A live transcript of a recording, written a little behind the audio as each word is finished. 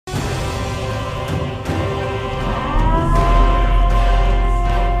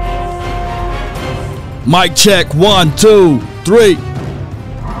Mic check, 1, 2, 3.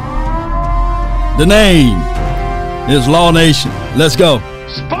 The name is Law Nation. Let's go.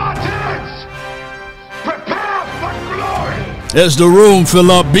 Spartans, prepare for glory. As the room fill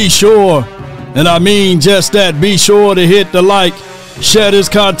up, be sure, and I mean just that, be sure to hit the like, share this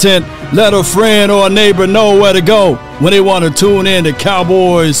content, let a friend or a neighbor know where to go when they want to tune in to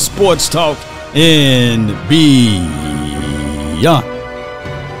Cowboys Sports Talk and beyond.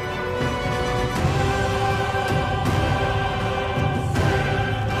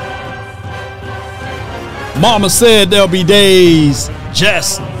 Mama said there'll be days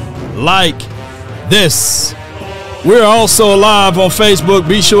just like this. We're also live on Facebook.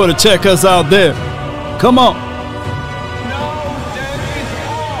 Be sure to check us out there. Come on.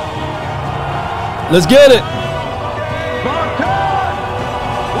 Let's get it. Spartan,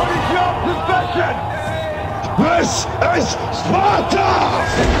 what is your profession? This is Sparta.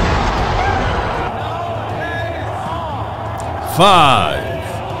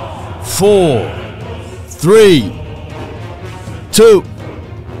 5, 4, 3, 2,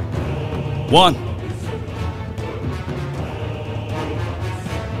 1.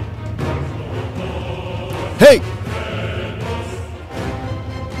 Hey!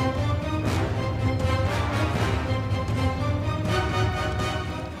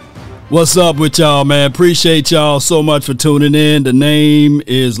 What's up with y'all, man? Appreciate y'all so much for tuning in. The name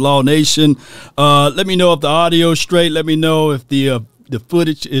is Law Nation. Let me know if the audio's straight. Let me know if the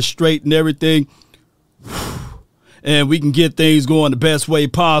footage is straight and everything. And we can get things going the best way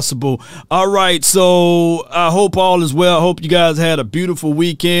possible. All right, so I hope all is well. I hope you guys had a beautiful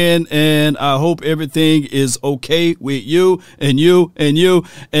weekend, and I hope everything is okay with you and you and you.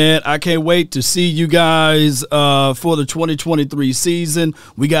 And I can't wait to see you guys for the 2023 season.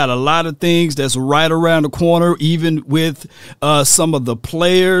 We got a lot of things that's right around the corner, even with some of the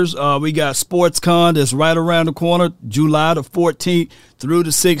players. We got SportsCon that's right around the corner, July the 14th. Through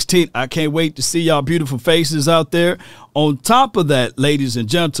the 16th. I can't wait to see y'all beautiful faces out there. On top of that, ladies and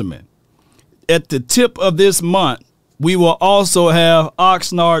gentlemen, at the tip of this month, we will also have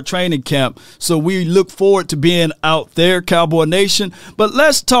Oxnard training camp. So we look forward to being out there, Cowboy Nation. But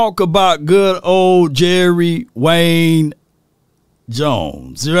let's talk about good old Jerry Wayne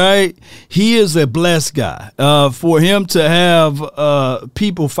Jones, right? He is a blessed guy. For him to have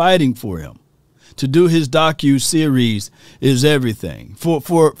people fighting for him, to do his docu-series is everything.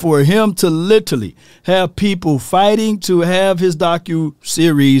 For him to literally have people fighting to have his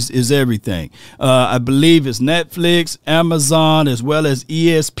docu-series is everything. I believe it's Netflix, Amazon, as well as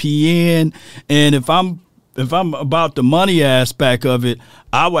ESPN. And if I'm about the money aspect of it,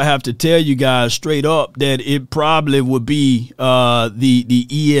 I would have to tell you guys straight up that it probably would be the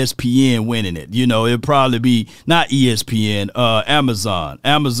ESPN winning it. You know, it'd probably be not ESPN, Amazon.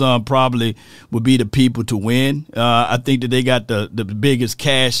 Amazon probably would be the people to win. I think that they got the biggest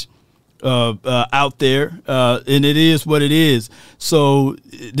cash out there, and it is what it is. So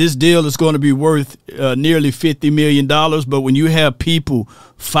this deal is going to be worth nearly $50 million. But when you have people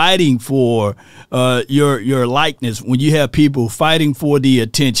fighting for your likeness, when you have people fighting for the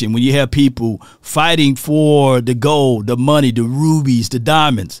attention, when you have people fighting for the gold, the money, the rubies, the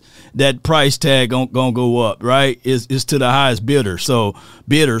diamonds, that price tag gonna go up, right? It's to the highest bidder. So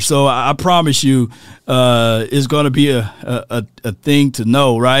I promise you, it's gonna be a thing to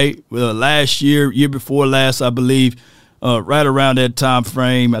know, right? Last year before last, I believe, right around that time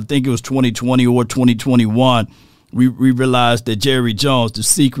frame, I think it was 2020 or 2021. We realized that Jerry Jones, the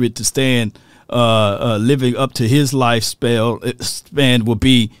secret to staying living up to his lifespan will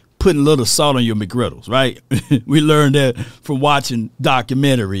be putting a little salt on your McGriddles, right? We learned that from watching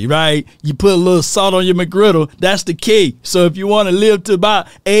documentary, right? You put a little salt on your McGriddle, that's the key. So if you want to live to about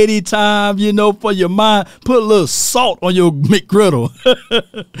 80 times, you know, for your mind, put a little salt on your McGriddle.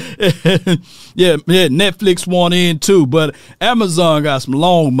 yeah, Netflix want in too, but Amazon got some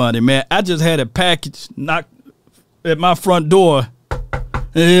long money, man. I just had a package knocked at my front door,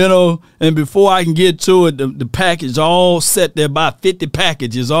 you know, and before I can get to it, the package all set there, about 50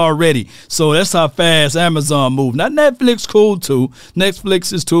 packages already. So that's how fast Amazon moved. Now, Netflix cool too.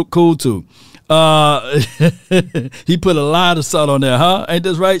 Netflix is cool too. He put a lot of salt on there, huh? Ain't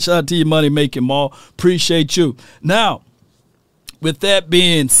this right? Shout out to you, Money Making Mall. Appreciate you. Now, with that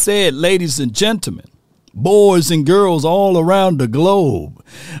being said, ladies and gentlemen, boys and girls all around the globe,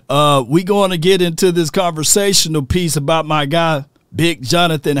 we going to get into this conversational piece about my guy, Big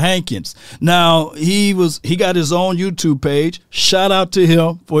Jonathan Hankins. Now, he got his own YouTube page. Shout out to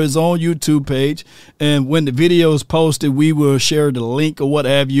him for his own YouTube page. And when the video is posted, we will share the link or what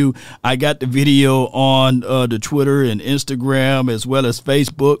have you. I got the video on the Twitter and Instagram as well as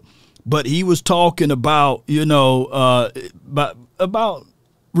Facebook. but he was talking about, about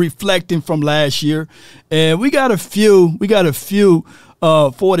reflecting from last year. And we got a few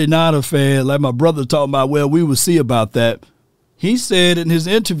 49er fans, like my brother talking about, well, we will see about that. He said in his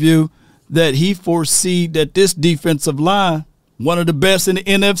interview that he foresee that this defensive line, one of the best in the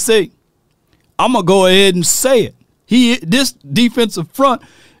NFC. I'm going to go ahead and say it. This defensive front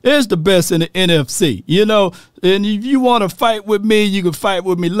is the best in the NFC, and if you want to fight with me, you can fight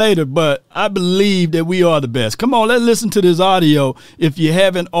with me later, but I believe that we are the best. Come on, let's listen to this audio if you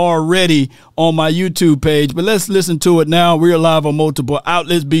haven't already on my YouTube page, but let's listen to it now. We're live on multiple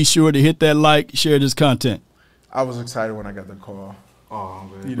outlets. Be sure to hit that like, share this content. I was excited when I got the call. Oh,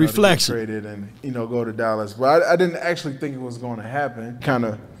 man. Reflection. To get traded and, go to Dallas. But I didn't actually think it was going to happen. Kind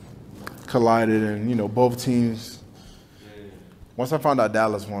of collided and, both teams. Once I found out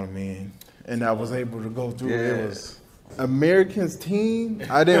Dallas wanted me and I was able to go through it was Americans team.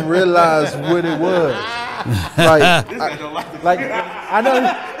 I didn't realize what it was. I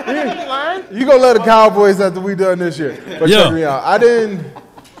know you gonna let the Cowboys after we done this year. But check me out. I didn't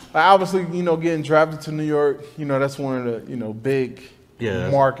obviously, getting drafted to New York, that's one of the, big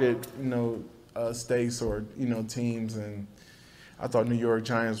market, states or, teams, and I thought New York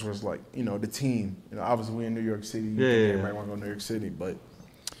Giants was like, the team. Obviously we in New York City. Everybody want to go to New York City. But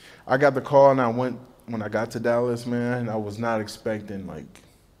I got the call and when I got to Dallas, man, I was not expecting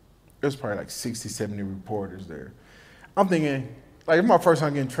there's probably 60, 70 reporters there. I'm thinking, it's my first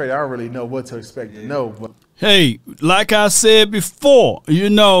time getting traded. I don't really know what to expect to know. But hey, like I said before, you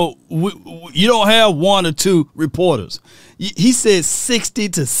don't have one or two reporters. He said 60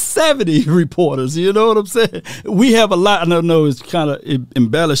 to 70 reporters. You know what I'm saying? We have a lot. I don't know, it's kind of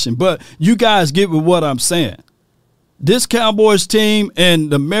embellishing, but you guys get with what I'm saying. This Cowboys team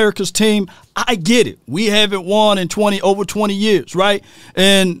and the America's team, I get it. We haven't won in over 20 years, right?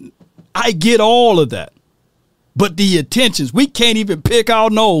 And I get all of that. But the attentions, we can't even pick our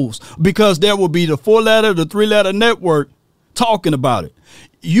nose because there will be the 4-letter, the 3-letter network talking about it.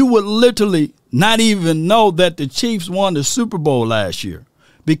 You would literally not even know that the Chiefs won the Super Bowl last year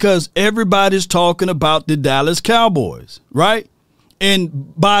because everybody's talking about the Dallas Cowboys, right?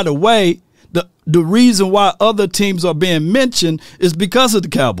 And by the way, the reason why other teams are being mentioned is because of the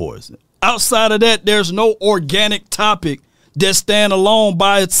Cowboys. Outside of that, there's no organic topic that stand alone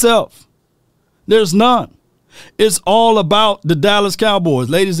by itself. There's none. It's all about the Dallas Cowboys,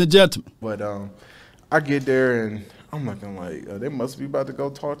 ladies and gentlemen. But I get there and I'm looking they must be about to go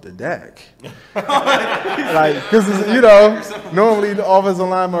talk to Dak. Because normally the offensive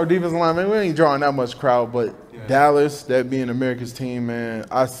lineman or defensive lineman, we ain't drawing that much crowd. But Dallas, that being America's team, man,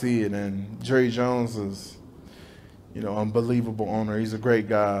 I see it. And Jerry Jones is, unbelievable owner. He's a great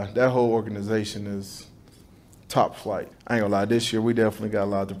guy. That whole organization is top flight. I ain't gonna lie, this year we definitely got a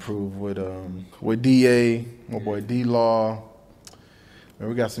lot to prove with DA, my boy D-Law. Man,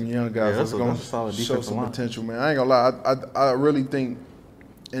 we got some young guys that's going to show some potential, man. I ain't gonna lie, I really think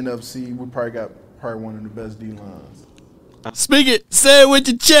NFC, we probably one of the best D-lines. Speak it, say it with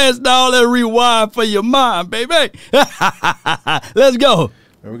your chest, dog. Let's rewind for your mind, baby. Let's go.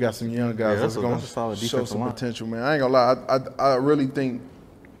 Man, we got some young guys that's going to show some potential, man. I ain't gonna lie, I really think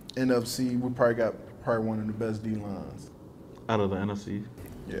NFC, we probably one of the best D-lines. Out of the NFC?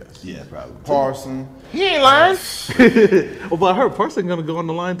 Yes. Yeah, probably. Parson. He ain't lying. Oh, but I heard Parson going to go on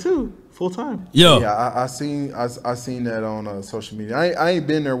the line too, full time. Yeah, I seen that on social media. I ain't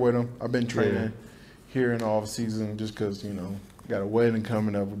been there with him. I've been training here in the off season just because got a wedding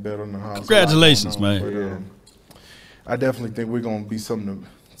coming up. We bet on the house. Congratulations, man. But, I definitely think we're gonna be something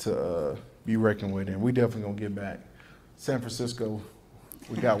to be reckoned with, and we definitely gonna get back. San Francisco,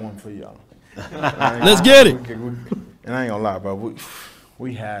 we got one for y'all. Let's get it. And I ain't gonna lie, bro.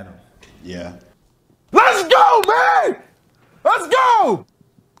 We had them. Yeah. Let's go, man! Let's go!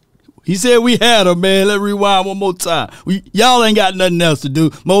 He said we had them, man. Let's rewind one more time. Y'all ain't got nothing else to do.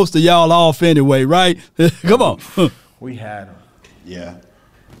 Most of y'all off anyway, right? Come on. We had them. Yeah.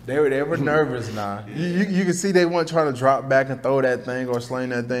 They were nervous now. You can see they weren't trying to drop back and throw that thing or sling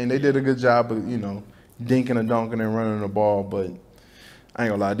that thing. They did a good job of, dinking and dunking and running the ball, but I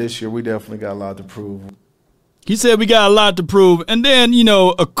ain't gonna lie, this year we definitely got a lot to prove. He said we got a lot to prove. And then,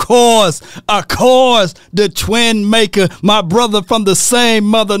 of course, the twin maker, my brother from the same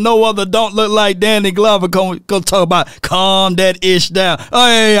mother, no other, don't look like Danny Glover, gonna talk about calm that ish down.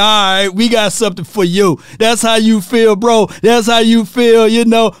 Hey, all right, we got something for you. That's how you feel, bro. That's how you feel,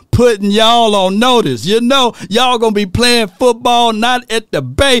 putting y'all on notice. You know, y'all gonna be playing football not at the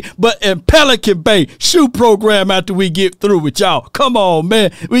Bay, but in Pelican Bay. Shoe program after we get through with y'all. Come on,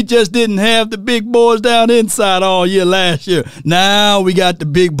 man. We just didn't have the big boys down inside all year last year. Now we got the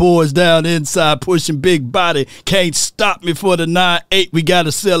big boys down inside pushing big body. Can't stop me for the 9-8. We got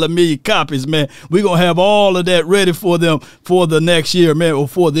to sell 1 million copies, man. We're gonna have all of that ready for them for the next year, man, or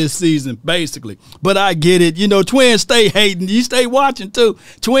for this season, basically. But I get it. You know, Twin stay hating. You stay watching, too.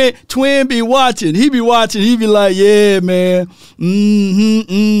 Twin be watching. He be watching. He be like, yeah, man.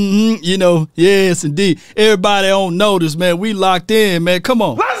 You know, yes, indeed. Everybody on notice, man. We locked in, man. Come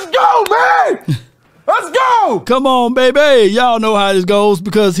on. Let's go, man! Let's go! Come on, baby. Y'all know how this goes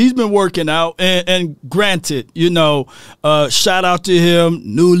because he's been working out. And granted, you know, shout out to him,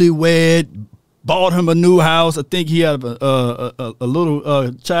 newlywed, bought him a new house. I think he had a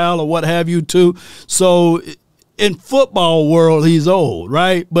little child or what have you, too. So in football world, he's old,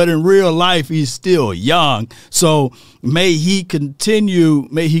 right? But in real life, he's still young. So may he continue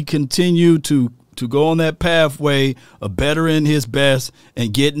to go on that pathway of bettering his best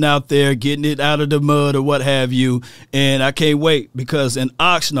and getting out there, getting it out of the mud or what have you. And I can't wait because in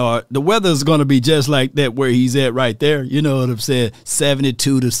Oxnard, the weather's going to be just like that where he's at right there. You know what I'm saying?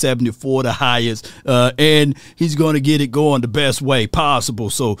 72 to 74, the highest. And he's going to get it going the best way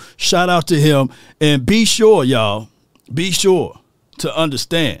possible. So shout out to him. And be sure, y'all, be sure to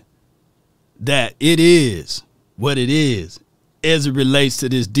understand that it is what it is as it relates to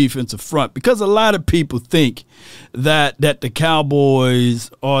this defensive front, because a lot of people think that the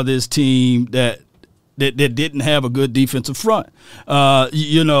Cowboys are this team that didn't have a good defensive front.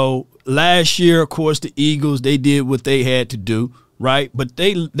 You know, last year, of course, the Eagles, they did what they had to do, right? But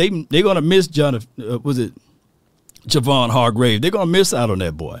they're gonna miss Javon Hargrave. They're going to miss out on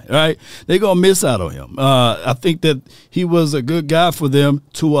that boy, right? They're going to miss out on him. I think that he was a good guy for them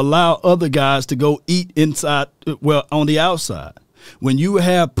to allow other guys to go eat inside, well, on the outside. When you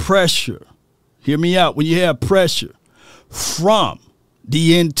have pressure, hear me out, when you have pressure from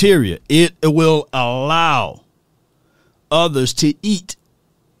the interior, it will allow others to eat.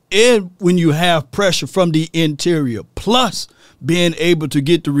 And when you have pressure from the interior, plus being able to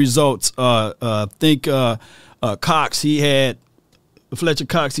get the results, Fletcher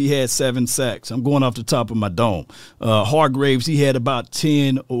Cox, he had 7 sacks. I'm going off the top of my dome. Hargraves, he had about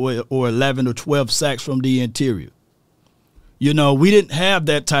 10 or 11 or 12 sacks from the interior. You know, we didn't have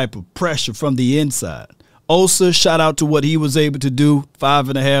that type of pressure from the inside. Osa, shout out to what he was able to do,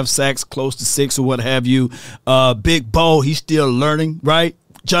 5.5 sacks, close to 6 or what have you. Big Bo, he's still learning, right?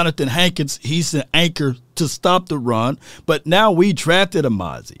 Jonathan Hankins, he's an anchor to stop the run. But now we drafted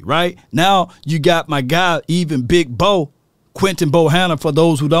Amazi, right? Now you got my guy, even Big Bo, Quentin Bohanna, for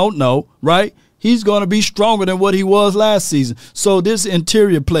those who don't know, right? He's going to be stronger than what he was last season. So this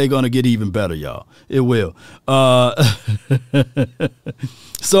interior play going to get even better, y'all. It will.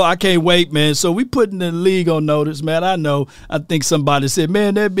 So I can't wait, man. So we putting the league on notice, man. I think somebody said,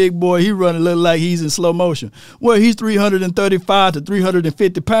 man, that big boy, he running look like he's in slow motion. Well, he's 335 to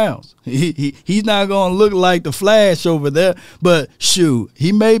 350 pounds. He's not going to look like the Flash over there. But, shoot,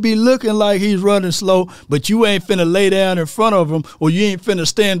 he may be looking like he's running slow, but you ain't finna lay down in front of him or you ain't finna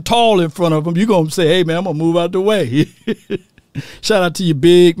stand tall in front of him. You're going to say, hey, man, I'm going to move out the way. Shout out to you,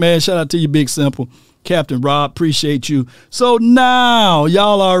 Big, man. Shout out to you, Big Simple. Captain Rob, appreciate you. So now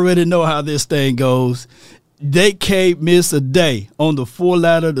y'all already know how this thing goes. They can't miss a day on the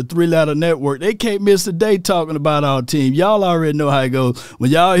 4-ladder, the 3-ladder network. They can't miss a day talking about our team. Y'all already know how it goes.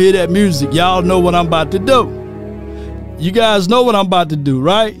 When y'all hear that music, y'all know what I'm about to do. You guys know what I'm about to do,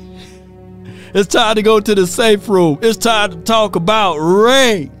 right? It's time to go to the safe room. It's time to talk about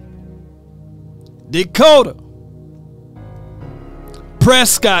Ray, Dakota,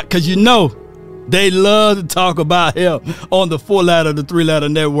 Prescott, because you know they love to talk about him on the 4-ladder, the 3-ladder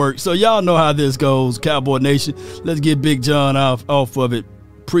network. So y'all know how this goes, Cowboy Nation. Let's get Big John off of it.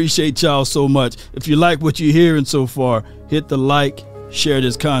 Appreciate y'all so much. If you like what you're hearing so far, hit the like, share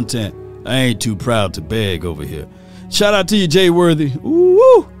this content. I ain't too proud to beg over here. Shout out to you, Jay Worthy.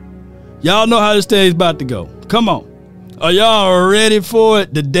 Ooh, y'all know how this thing's about to go. Come on. Are y'all ready for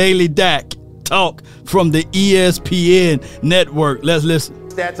it? The Daily Dak talk from the ESPN network. Let's listen.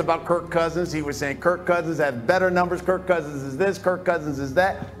 Stats about Kirk Cousins. He was saying Kirk Cousins has better numbers. Kirk Cousins is this. Kirk Cousins is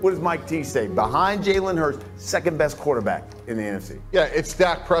that. What does Mike T say? Behind Jalen Hurts, second best quarterback in the NFC. Yeah, it's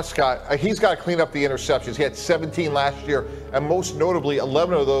Dak Prescott. He's got to clean up the interceptions. He had 17 last year, and most notably,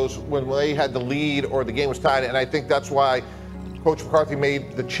 11 of those when they had the lead or the game was tied. And I think that's why Coach McCarthy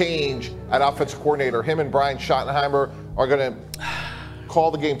made the change at offensive coordinator. Him and Brian Schottenheimer are going to call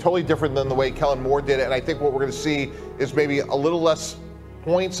the game totally different than the way Kellen Moore did it. And I think what we're going to see is maybe a little less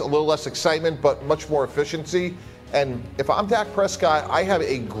points, a little less excitement, but much more efficiency. And if I'm Dak Prescott, I have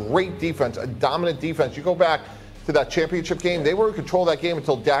a great defense, a dominant defense. You go back to that championship game, they were in control of that game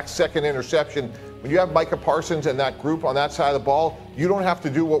until Dak's second interception. When you have Micah Parsons and that group on that side of the ball, you don't have to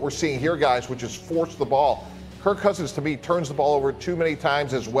do what we're seeing here, guys, which is force the ball. Kirk Cousins, to me, turns the ball over too many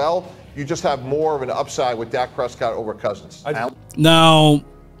times as well. You just have more of an upside with Dak Prescott over Cousins. Now,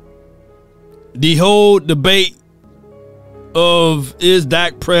 the whole debate of is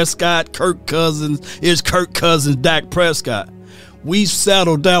Dak Prescott Kirk Cousins, is Kirk Cousins Dak Prescott, we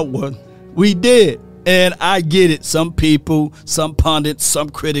settled that one. We did. And I get it. Some people, some pundits,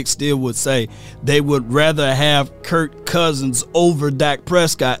 some critics still would say they would rather have Kirk Cousins over Dak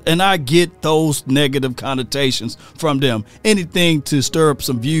Prescott. And I get those negative connotations from them. Anything to stir up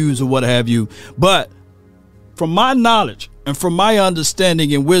some views or what have you. But from my knowledge and from my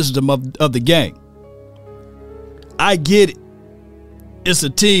understanding and wisdom of the game, I get it. It's a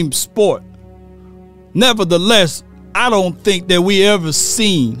team sport. Nevertheless, I don't think that we ever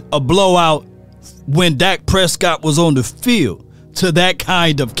seen a blowout when Dak Prescott was on the field to that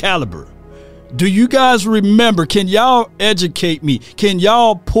kind of caliber. Do you guys remember? Can y'all educate me? Can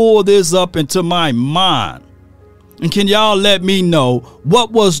y'all pull this up into my mind? And can y'all let me know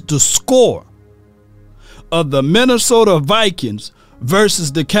what was the score of the Minnesota Vikings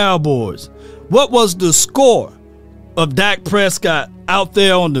versus the Cowboys? What was the score of Dak Prescott out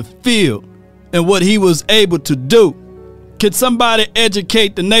there on the field and what he was able to do? Can somebody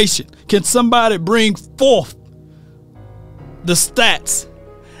educate the nation? Can somebody bring forth the stats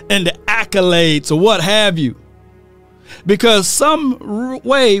and the accolades or what have you? Because some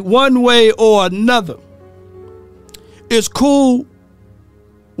way, one way or another, it's cool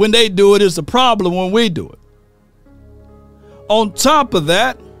when they do it. It's a problem when we do it. On top of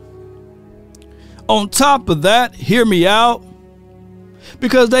that, hear me out.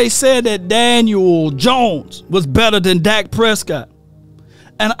 Because they said that Daniel Jones was better than Dak Prescott.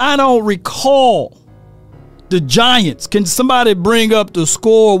 And I don't recall the Giants. Can somebody bring up the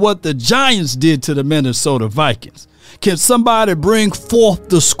score of what the Giants did to the Minnesota Vikings? Can somebody bring forth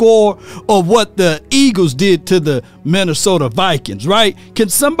the score of what the Eagles did to the Minnesota Vikings, right? Can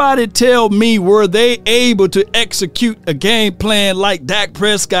somebody tell me, were they able to execute a game plan like Dak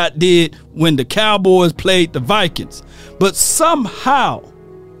Prescott did when the Cowboys played the Vikings? But somehow,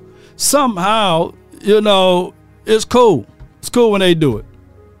 you know, it's cool. It's cool when they do it.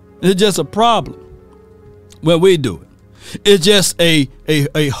 It's just a problem when we do it. It's just a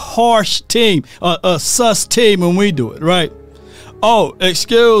harsh team, a sus team when we do it, right? Oh,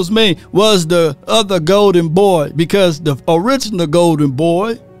 excuse me, was the other golden boy, because the original golden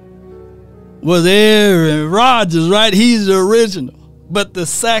boy was Aaron Rodgers, right? He's the original. But the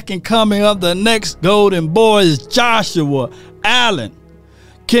second coming of the next golden boy is Joshua Allen.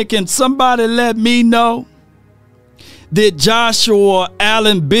 Can somebody let me know? Did Joshua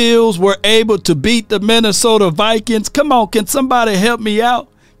Allen Bills were able to beat the Minnesota Vikings? Come on, can somebody help me out?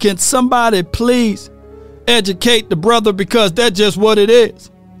 Can somebody please educate the brother, because that's just what it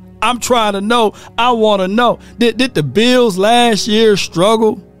is. I'm trying to know. I want to know. Did the Bills last year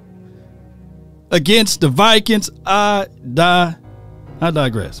struggle against the Vikings? I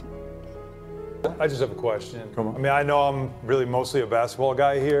digress. I just have a question. I mean, I know I'm really mostly a basketball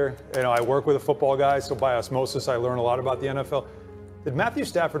guy here. You know, I work with a football guy, so by osmosis, I learn a lot about the NFL. Did Matthew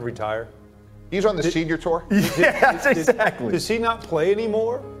Stafford retire? He's on the senior tour. Yes, exactly. Does he not play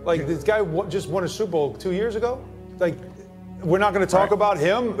anymore? Like, this guy just won a Super Bowl 2 years ago? Like, we're not going to talk about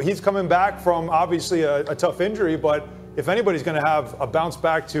him. He's coming back from obviously a tough injury, but if anybody's going to have a bounce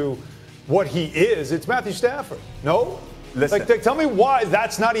back to what he is, it's Matthew Stafford. No? Listen. Like, tell me why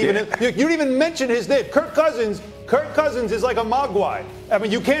that's not even. You didn't even mention his name. Kirk Cousins is like a mogwai. I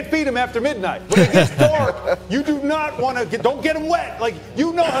mean, you can't feed him after midnight. When it gets dark, you do not want to don't get him wet. Like,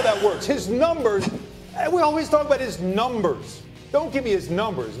 you know how that works. His numbers. We always talk about his numbers. Don't give me his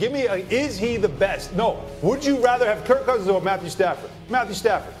numbers. Give me is he the best? No. Would you rather have Kirk Cousins or Matthew Stafford? Matthew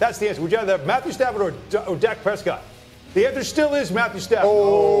Stafford. That's the answer. Would you rather have Matthew Stafford or Dak Prescott? The answer still is Matthew Stafford.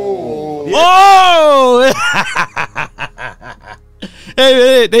 Oh!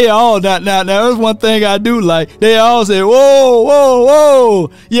 Hey, they all now. There's one thing I do like. They all say, "Whoa, whoa,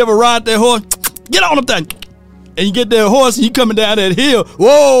 whoa!" You ever ride that horse? Get on up there, and you get that horse, and you coming down that hill.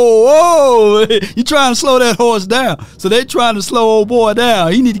 Whoa, whoa! You trying to slow that horse down? So they trying to slow old boy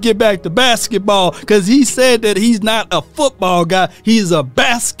down. He need to get back to basketball, because he said that he's not a football guy. He's a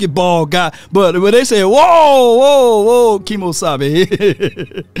basketball guy. But when they say, "Whoa, whoa, whoa,"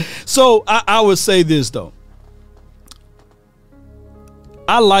 Kimosabe. So I would say this though.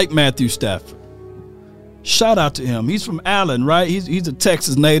 I like Matthew Stafford. Shout out to him. He's from Allen, right? He's a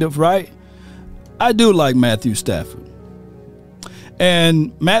Texas native, right? I do like Matthew Stafford.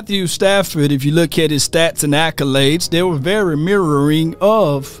 And Matthew Stafford, if you look at his stats and accolades, they were very mirroring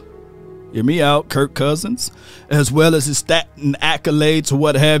of, hear me out, Kirk Cousins, as well as his stat and accolades or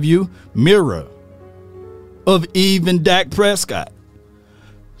what have you, mirror of even Dak Prescott.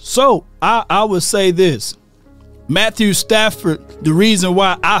 So I would say this. Matthew Stafford, the reason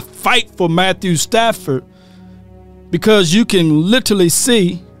why I fight for Matthew Stafford, because you can literally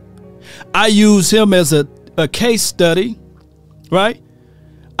see, I use him as a case study, right?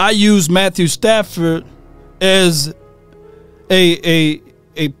 I use Matthew Stafford as a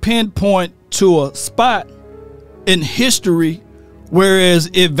pinpoint to a spot in history, whereas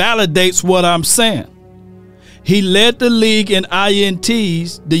it validates what I'm saying. He led the league in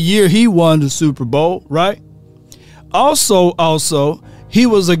INTs the year he won the Super Bowl, right? Also, he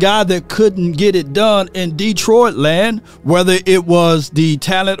was a guy that couldn't get it done in Detroit land, whether it was the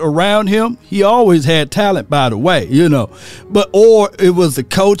talent around him. He always had talent, by the way, but or it was the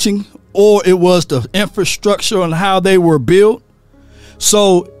coaching, or it was the infrastructure and how they were built.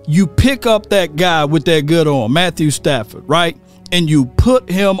 So you pick up that guy with that good arm, Matthew Stafford, right? And you put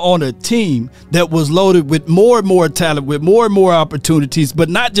him on a team that was loaded with more and more talent, with more and more opportunities, but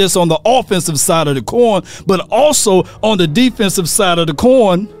not just on the offensive side of the coin, but also on the defensive side of the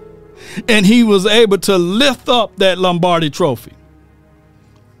coin. And he was able to lift up that Lombardi trophy.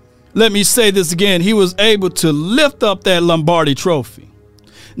 Let me say this again. He was able to lift up that Lombardi trophy.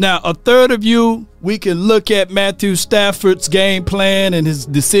 Now, a third of you, we can look at Matthew Stafford's game plan and his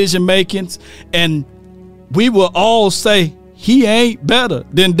decision makings, and we will all say, he ain't better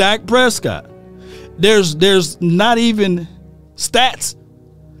than Dak Prescott. There's not even stats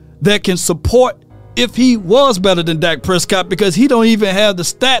that can support if he was better than Dak Prescott, because he don't even have the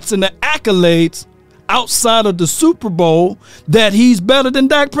stats and the accolades outside of the Super Bowl that he's better than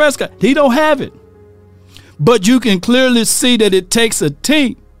Dak Prescott. He don't have it. But you can clearly see that it takes a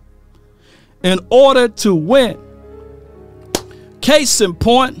team in order to win. Case in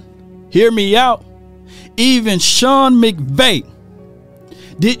point, hear me out. Even Sean McVay,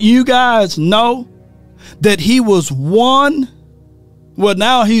 did you guys know that he was now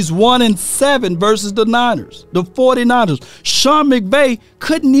he's 1-7 versus the Niners, the 49ers. Sean McVay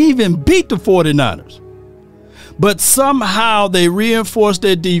couldn't even beat the 49ers. But somehow they reinforced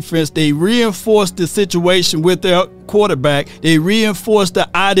their defense. They reinforced the situation with their quarterback. They reinforced the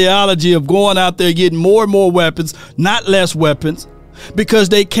ideology of going out there getting more and more weapons, not less weapons, because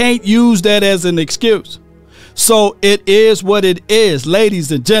they can't use that as an excuse. So it is what it is,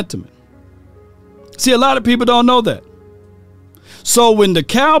 ladies and gentlemen. See, a lot of people don't know that. So when the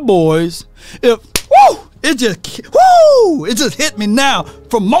Cowboys, it just hit me now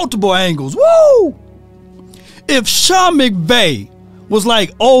from multiple angles. Woo! If Sean McVay was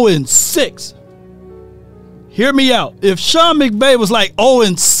like 0-6, hear me out. If Sean McVay was like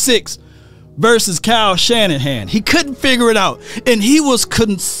 0-6 versus Kyle Shanahan, he couldn't figure it out, and he was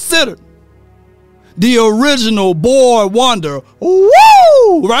considered the original boy wonder.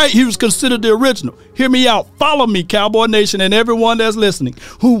 Woo! Right? He was considered the original. Hear me out. Follow me, Cowboy Nation, and everyone that's listening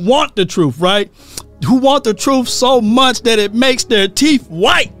who want the truth, right? Who want the truth so much that it makes their teeth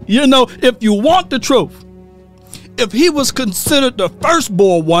white. If you want the truth, if he was considered the first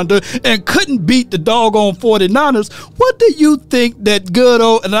boy wonder and couldn't beat the doggone 49ers, what do you think that good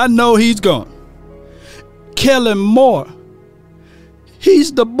old, and I know he's gone, Kellen Moore,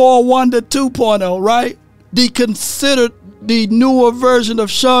 he's the boy wonder 2.0, right? Considered the newer version of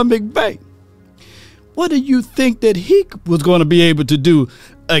Sean McVay. What do you think that he was going to be able to do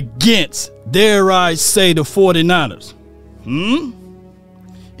against, dare I say, the 49ers?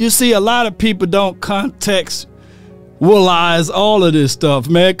 You see, a lot of people don't contextualize all of this stuff,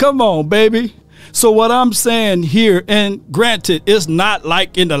 man. Come on, baby. So what I'm saying here, and granted, it's not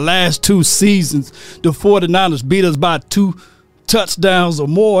like in the last 2 seasons, the 49ers beat us by 2 touchdowns or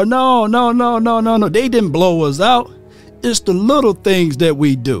more. No. They didn't blow us out. It's the little things that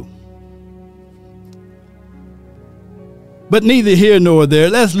we do. But neither here nor there.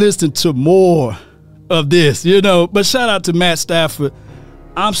 Let's listen to more of this, But shout out to Matt Stafford.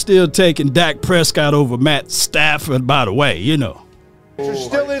 I'm still taking Dak Prescott over Matt Stafford, by the way,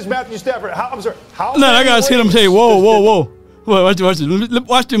 Still is Matthew Stafford. I'm sorry. I got to hear him say, whoa.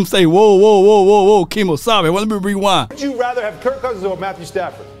 Watch them say, whoa, Kemosabe. Well, let me rewind. Would you rather have Kirk Cousins or Matthew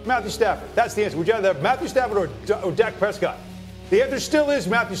Stafford? Matthew Stafford. That's the answer. Would you rather have Matthew Stafford or Dak Prescott? The answer still is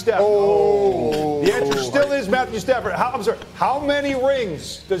Matthew Stafford. The answer still is Matthew Stafford. I'm sorry. How many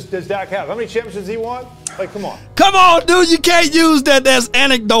rings does Dak have? How many championships he won? Like, come on. Come on, dude. You can't use that as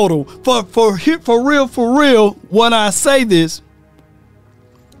anecdotal. For real, when I say this,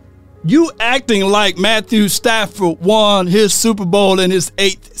 you acting like Matthew Stafford won his Super Bowl in his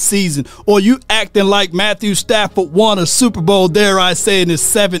 8th season, or you acting like Matthew Stafford won a Super Bowl, dare I say, in his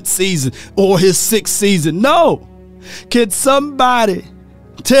 7th season or his 6th season. No. Can somebody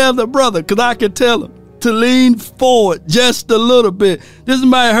tell the brother, because I can tell him, to lean forward just a little bit. This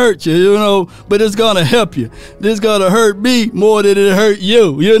might hurt you, but it's going to help you. This is going to hurt me more than it hurt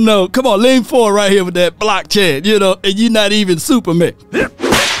you, Come on, lean forward right here with that block chant, and you're not even Superman.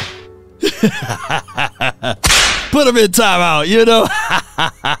 Put him in timeout,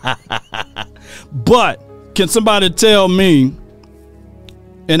 But can somebody tell me,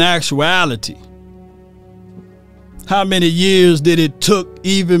 in actuality, how many years did it took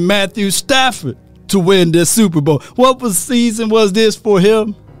even Matthew Stafford to win this Super Bowl? What season was this for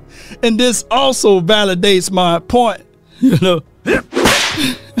him? And this also validates my point,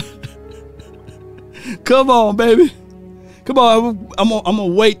 Come on, baby. Come on, I'm gonna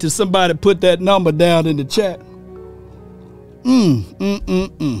wait till somebody put that number down in the chat.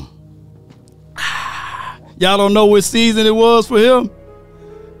 Y'all don't know what season it was for him?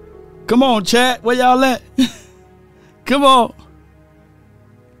 Come on, chat. Where y'all at? Come on.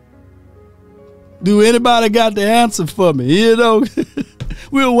 Do anybody got the answer for me?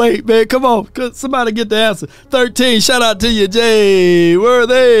 We'll wait, man. Come on. Somebody get the answer. 13, shout out to you, Jay. Where are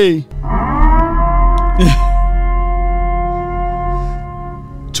they?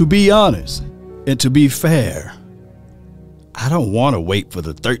 To be honest and to be fair, I don't want to wait for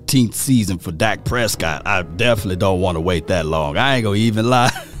the 13th season for Dak Prescott. I definitely don't want to wait that long. I ain't going to even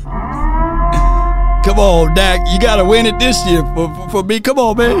lie. Come on, Dak. You got to win it this year for me. Come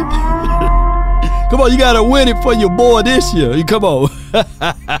on, man. Come on, you got to win it for your boy this year. Come on.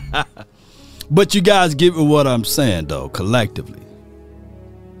 But you guys get me what I'm saying, though, collectively.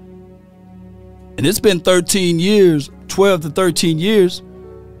 And it's been 13 years, 12 to 13 years,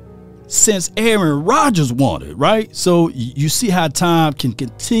 since Aaron Rodgers won it, right? So you see how time can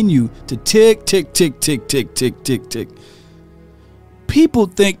continue to tick, tick, tick, tick, tick, tick, tick, tick. People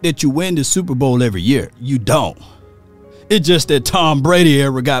think that you win the Super Bowl every year. You don't. It's just that Tom Brady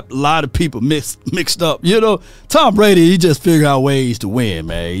era got a lot of people mixed up. Tom Brady, he just figured out ways to win,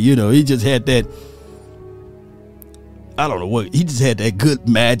 man. He just had that, I don't know what, he just had that good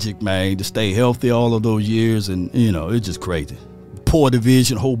magic, man, to stay healthy all of those years. And, it's just crazy. Poor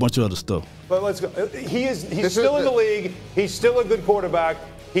division, a whole bunch of other stuff. But let's go. He's still in the league. He's still a good quarterback.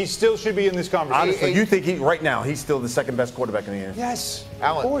 He still should be in this conversation. Honestly, you think right now he's still the second best quarterback in the NFL? Yes,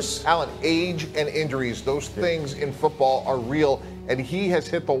 Alan, of course. Alan, age and injuries, those things in football are real, and he has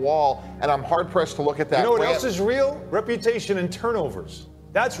hit the wall, and I'm hard-pressed to look at that. You know what else is real? Reputation and turnovers.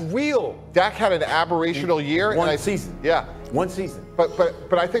 That's real. Dak had an aberrational year. One season. Yeah. One season. But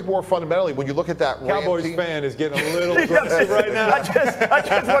I think more fundamentally, when you look at that Cowboys fan is getting a little aggressive right now. I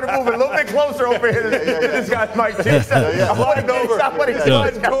just want to move a little bit closer over here to this guy's mic. I want to go over. Somebody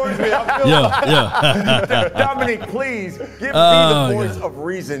towards me. Dominique, please give me the voice of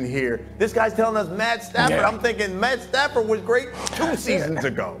reason here. This guy's telling us Matt Stafford. I'm thinking Matt Stafford was great 2 seasons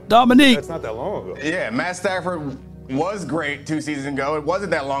ago. Dominique. That's not that long ago. Yeah, Matt Stafford was great 2 seasons ago. It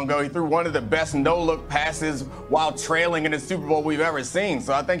wasn't that long ago. He threw one of the best no-look passes while trailing in the Super Bowl we've ever seen.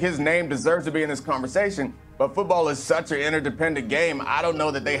 So I think his name deserves to be in this conversation. But football is such an interdependent game. I don't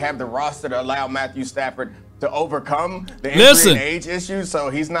know that they have the roster to allow Matthew Stafford to overcome the injury and age issues. So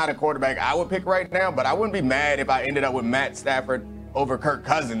he's not a quarterback I would pick right now. But I wouldn't be mad if I ended up with Matt Stafford over Kirk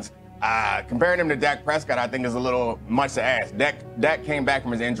Cousins. Comparing him to Dak Prescott, I think is a little much to ask. Dak came back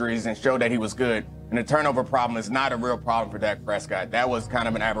from his injuries and showed that he was good. And the turnover problem is not a real problem for Dak Prescott. That was kind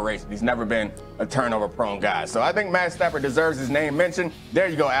of an aberration. He's never been a turnover-prone guy. So I think Matt Stafford deserves his name mentioned. There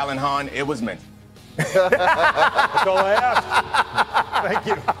you go, Alan Hahn. It was mentioned. That's all I asked. Thank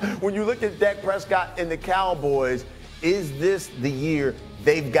you. When you look at Dak Prescott and the Cowboys, is this the year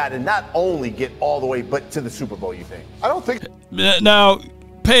they've got to not only get all the way, but to the Super Bowl, you think? I don't think. Now,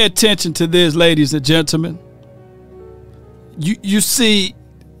 pay attention to this, ladies and gentlemen. You see,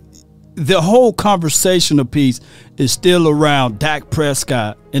 the whole conversational piece is still around Dak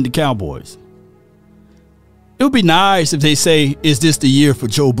Prescott and the Cowboys. It would be nice if they say, is this the year for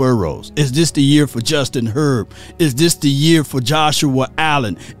Joe Burrows? Is this the year for Justin Herbert? Is this the year for Joshua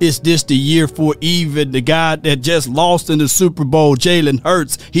Allen? Is this the year for even the guy that just lost in the Super Bowl, Jalen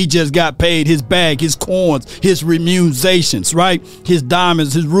Hurts? He just got paid his bag, his coins, his remunerations, right? His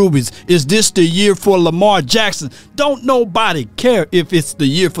diamonds, his rubies. Is this the year for Lamar Jackson? Don't nobody care if it's the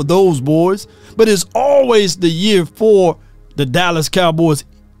year for those boys, but it's always the year for the Dallas Cowboys.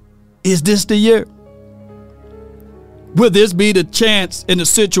 Is this the year? Will this be the chance in the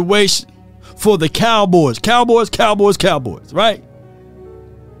situation for the Cowboys? Cowboys, right?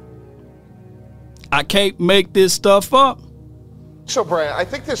 I can't make this stuff up. So, Brian, I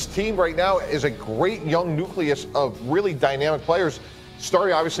think this team right now is a great young nucleus of really dynamic players,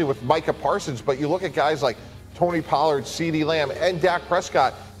 starting obviously with Micah Parsons, but you look at guys like Tony Pollard, CeeDee Lamb, and Dak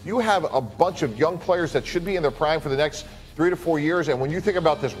Prescott. You have a bunch of young players that should be in their prime for the next 3 to 4 years, and when you think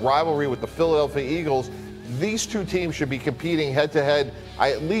about this rivalry with the Philadelphia Eagles, these two teams should be competing head-to-head,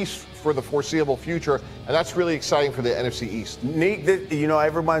 at least for the foreseeable future, and that's really exciting for the NFC East. Nick,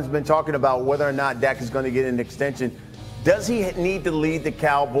 everyone's been talking about whether or not Dak is going to get an extension. Does he need to lead the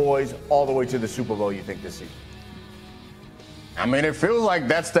Cowboys all the way to the Super Bowl, you think, this season? I mean, it feels like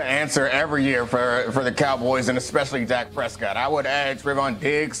that's the answer every year for the Cowboys, and especially Dak Prescott. I would add Trevon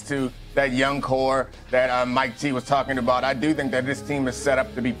Diggs to that young core that Mike T was talking about. I do think that this team is set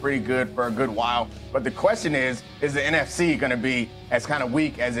up to be pretty good for a good while. But the question is the NFC going to be as kind of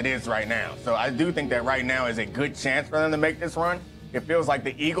weak as it is right now? So I do think that right now is a good chance for them to make this run. It feels like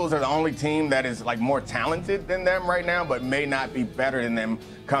the Eagles are the only team that is like more talented than them right now, but may not be better than them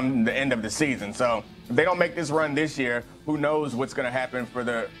come the end of the season. So if they don't make this run this year, who knows what's going to happen for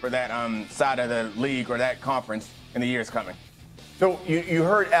that side of the league or that conference in the years coming. So you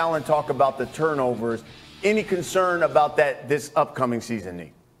heard Alan talk about the turnovers. Any concern about that this upcoming season,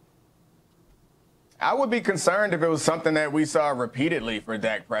 Nick? I would be concerned if it was something that we saw repeatedly for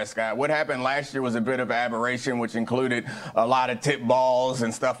Dak Prescott. What happened last year was a bit of an aberration, which included a lot of tip balls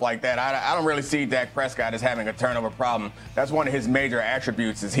and stuff like that. I don't really see Dak Prescott as having a turnover problem. That's one of his major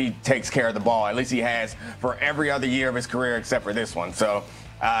attributes is he takes care of the ball. At least he has for every other year of his career except for this one. So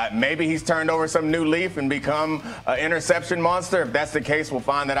maybe he's turned over some new leaf and become an interception monster. If that's the case, we'll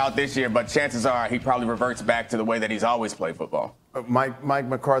find that out this year. But chances are he probably reverts back to the way that he's always played football. Mike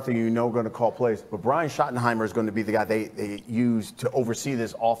McCarthy, going to call plays, but Brian Schottenheimer is going to be the guy they use to oversee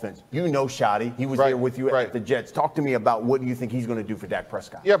this offense. You know Schotty. He was here with you at the Jets. Talk to me about what do you think he's going to do for Dak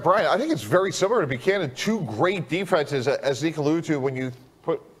Prescott? Yeah, Brian, I think it's very similar to Buchanan. Two great defenses, as Zeke alluded to, when you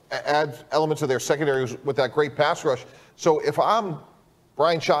add elements of their secondaries with that great pass rush. So if I'm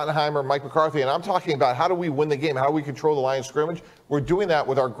Brian Schottenheimer, Mike McCarthy, and I'm talking about how do we win the game, how do we control the line of scrimmage, we're doing that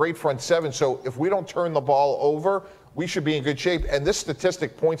with our great front seven. So if we don't turn the ball over, we should be in good shape. And this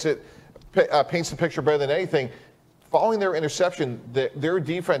statistic paints the picture better than anything. Following their interception, their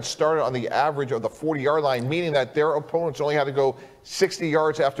defense started on the average of the 40-yard line, meaning that their opponents only had to go 60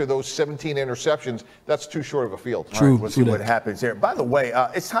 yards after those 17 interceptions. That's too short of a field. True. Right, we'll see what happens here. By the way,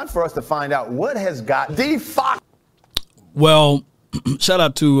 it's time for us to find out what has got the Fox. Well, shout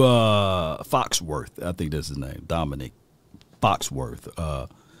out to Foxworth. I think that's his name, Dominic Foxworth,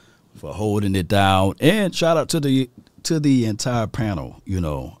 for holding it down, and shout out to the entire panel.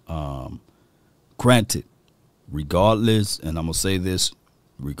 Granted, regardless, and I'm gonna say this,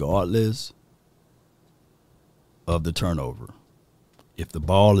 regardless of the turnover, if the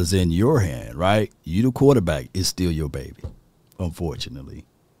ball is in your hand, right, you the quarterback, it's still your baby. Unfortunately,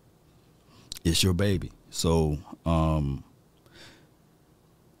 it's your baby. So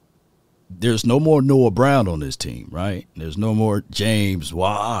there's no more Noah Brown on this team, right? There's no more James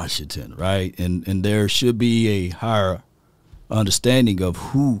Washington, right? And there should be a higher understanding of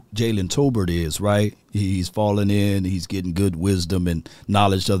who Jalen Tolbert is, right? He's fallen in. He's getting good wisdom and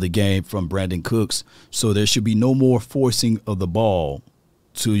knowledge of the game from Brandon Cooks. So there should be no more forcing of the ball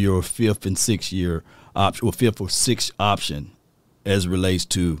to your fifth and sixth year option, or fifth or sixth option as it relates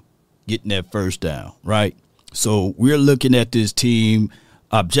to getting that first down, right? So we're looking at this team.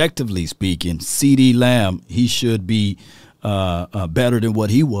 Objectively speaking, CeeDee Lamb, he should be better than what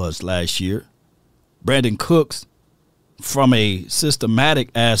he was last year. Brandon Cooks, from a systematic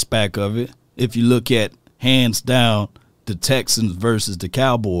aspect of it, if you look at hands down the Texans versus the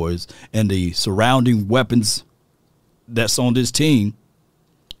Cowboys and the surrounding weapons that's on this team,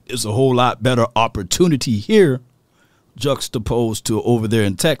 there's a whole lot better opportunity here juxtaposed to over there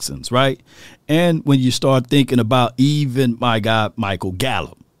in Texans, right? And when you start thinking about even my guy, Michael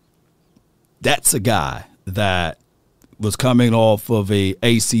Gallup, that's a guy that was coming off of a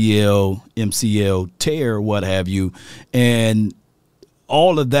ACL, MCL tear, what have you, and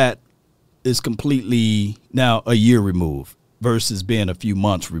all of that is completely now a year removed versus being a few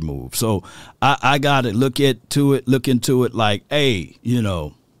months removed. So I got to look into it like, hey,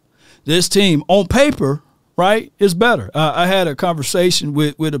 this team on paper, right, is better. I had a conversation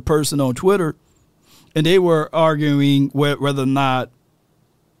with a person on Twitter, and they were arguing whether or not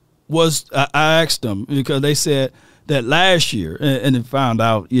I asked them, because they said that last year, and then found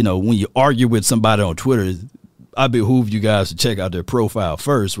out, when you argue with somebody on Twitter, I behoove you guys to check out their profile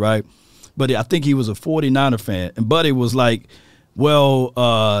first, right? But I think he was a 49er fan, and Buddy was like, well,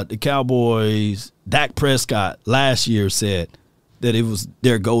 the Cowboys, Dak Prescott last year said that it was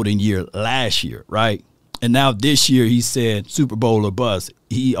their golden year last year, right? And now this year he said Super Bowl or bust.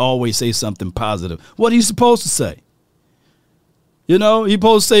 He always say something positive. What are you supposed to say? He's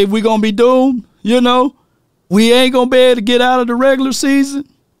supposed to say we're going to be doomed, we ain't going to be able to get out of the regular season.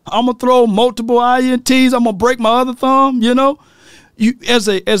 I'm going to throw multiple INTs. I'm going to break my other thumb, You as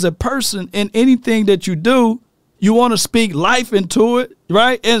a person in anything that you do, you want to speak life into it,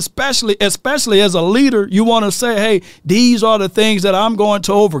 right? And especially as a leader, you want to say, hey, these are the things that I'm going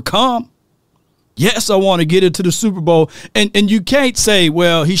to overcome. Yes, I want to get into the Super Bowl. And you can't say,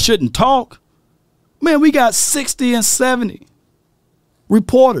 well, he shouldn't talk. Man, we got 60 and 70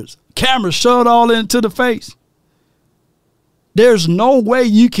 reporters, cameras shoved all into the face. There's no way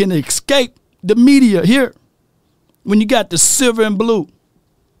you can escape the media here when you got the silver and blue.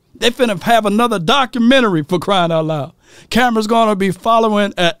 They finna have another documentary, for crying out loud. Camera's gonna be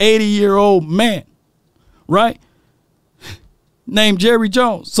following an 80-year-old man, right? Named Jerry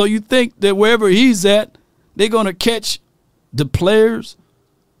Jones. So you think that wherever he's at, they're gonna catch the players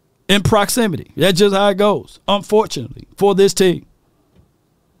in proximity. That's just how it goes, unfortunately, for this team.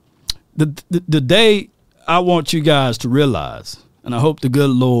 The day I want you guys to realize, and I hope the good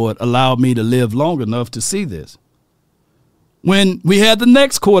Lord allowed me to live long enough to see this, when we had the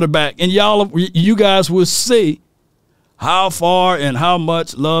next quarterback, and you guys will see how far and how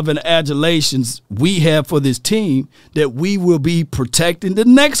much love and adulations we have for this team, that we will be protecting the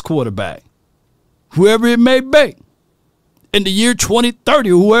next quarterback, whoever it may be, in the year 2030,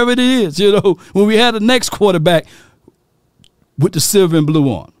 whoever it is, when we had the next quarterback with the silver and blue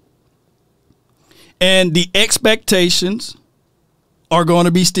on. And the expectations are going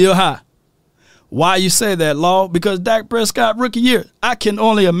to be still high. Why you say that, Law? Because Dak Prescott rookie year. I can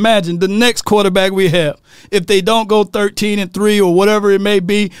only imagine the next quarterback we have, if they don't go 13-3 or whatever it may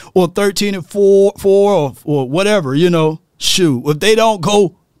be, or 13-4 or whatever, shoot. If they don't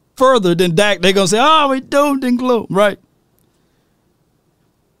go further than Dak, they're gonna say, "Oh, we doomed and gloom," right?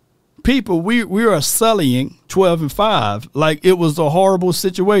 People, we are sullying 12-5 like it was a horrible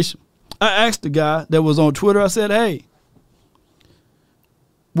situation. I asked the guy that was on Twitter, I said, hey,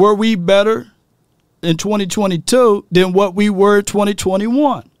 were we better in 2022 than what we were in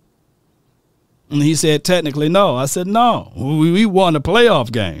 2021? And he said, technically, no. I said, no, we won a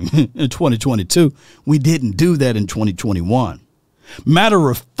playoff game in 2022. We didn't do that in 2021. Matter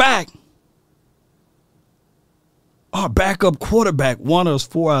of fact, our backup quarterback won us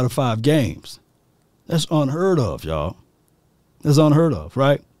 4 out of 5 games. That's unheard of, y'all. That's unheard of,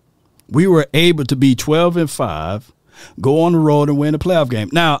 right? We were able to be 12-5, go on the road and win a playoff game.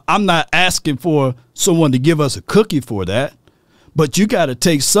 Now, I'm not asking for someone to give us a cookie for that, but you got to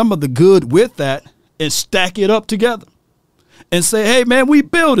take some of the good with that and stack it up together and say, hey, man, we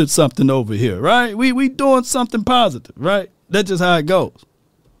building something over here, right? We doing something positive, right? That's just how it goes.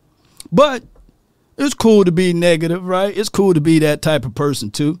 But it's cool to be negative, right? It's cool to be that type of person,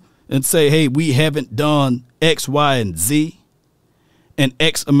 too, and say, hey, we haven't done X, Y, and Z in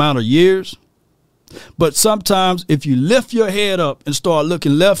X amount of years. But sometimes if you lift your head up and start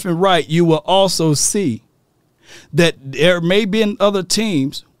looking left and right, you will also see that there may be other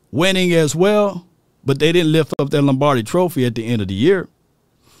teams winning as well, but they didn't lift up their Lombardi trophy at the end of the year.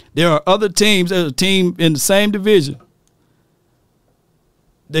 There are other teams, there's a team in the same division.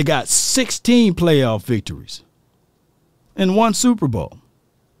 They got 16 playoff victories and 1 Super Bowl.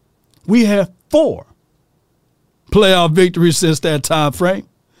 We have 4 playoff victories since that time frame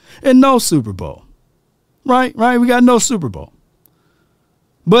and no Super Bowl. Right? We got no Super Bowl.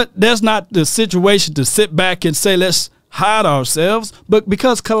 But that's not the situation to sit back and say, let's hide ourselves. But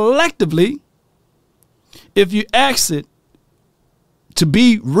because collectively, if you ask it to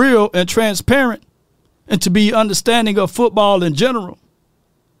be real and transparent and to be understanding of football in general,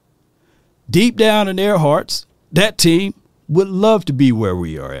 deep down in their hearts, that team would love to be where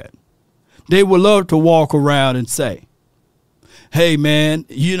we are at. They would love to walk around and say, hey, man,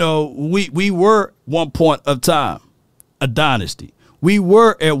 we were one point of time a dynasty. We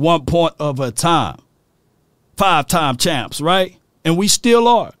were at one point of a time 5-time champs, right? and we still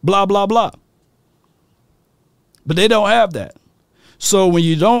are, blah, blah, blah. But they don't have that. So when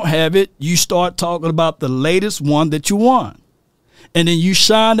you don't have it, you start talking about the latest one that you won. And then you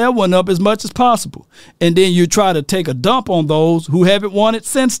shine that one up as much as possible. And then you try to take a dump on those who haven't won it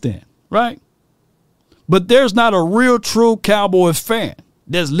since then, right? But there's not a real true Cowboys fan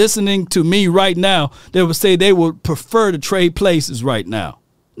that's listening to me right now that would say they would prefer to trade places right now.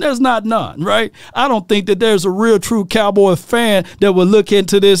 There's not none, right? I don't think that there's a real true Cowboy fan that would look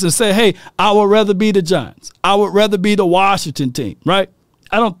into this and say, hey, I would rather be the Giants. I would rather be the Washington team, right?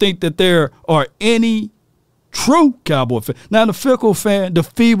 I don't think that there are any true Cowboy fan. Now, the fickle fan, the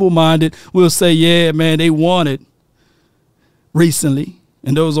feeble-minded will say, yeah, man, they won it recently,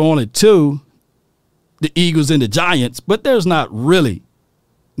 and those are only two, the Eagles and the Giants, but there's not really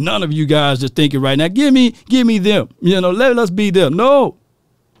none of you guys just thinking right now, give me them, let us be them. No.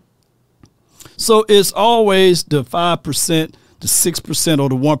 So it's always the 5%, the 6%, or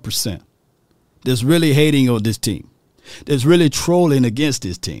the 1% that's really hating on this team, that's really trolling against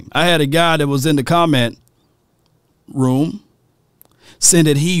this team. I had a guy that was in the comment room saying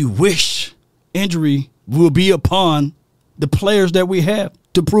that he wish injury will be upon the players that we have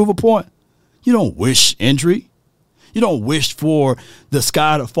to prove a point. You don't wish injury. You don't wish for the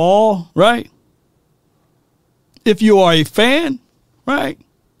sky to fall, right? If you are a fan, right?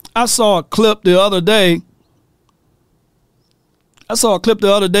 I saw a clip the other day of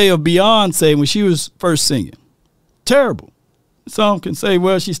Beyonce when she was first singing. Terrible. Some can say,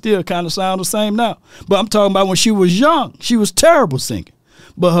 well, she still kind of sounds the same now. But I'm talking about when she was young. She was terrible singing.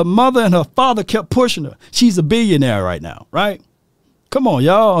 But her mother and her father kept pushing her. She's a billionaire right now, right? Come on,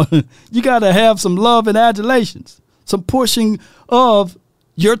 y'all. You got to have some love and adulations, some pushing of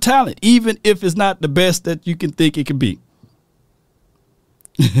your talent, even if it's not the best that you can think it could be.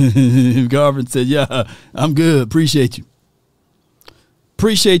 Garvin said, yeah, I'm good. Appreciate you.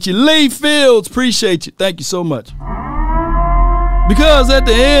 Appreciate you. Lee Fields, appreciate you. Thank you so much. Because at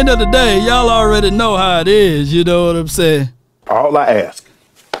the end of the day, y'all already know how it is. You know what I'm saying? All I ask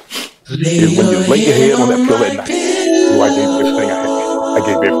is when you lay your head on that pillow at night, I gave you everything I had. I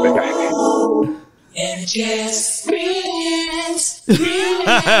gave you everything I had. And just relax.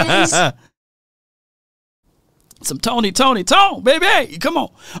 Some Tone, baby, hey, come on.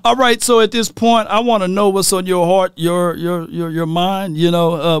 All right, so at this point, I want to know what's on your heart, your mind.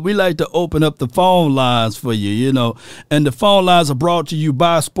 We like to open up the phone lines for you, and the phone lines are brought to you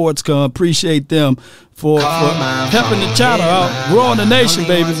by Sportscom. Appreciate them for helping the channel out, growing the nation,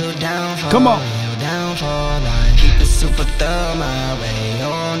 baby. Come on.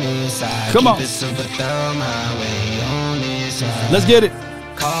 Come on. Let's get it.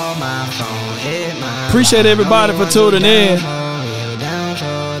 Appreciate everybody for tuning in.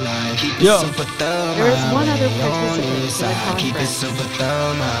 Yo. There is one other participant in the conference.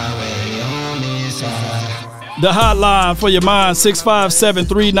 The hotline for your mind,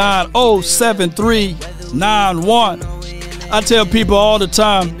 657-390-7391. I tell people all the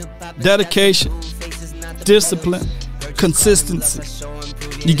time, dedication, discipline, consistency.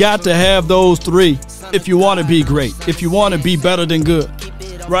 You got to have those three if you want to be great, if you want to be better than good.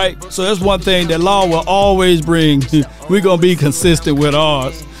 Right? So that's one thing that law will always bring. We're going to be consistent with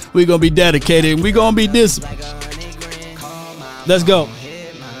ours. We're going to be dedicated. And we're going to be disciplined. Let's go.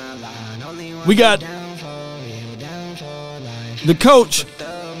 We got the coach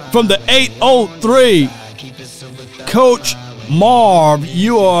from the 803. Coach Marv,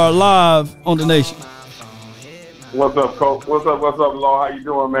 you are live on the nation. What's up, Coach? What's up, Law? How you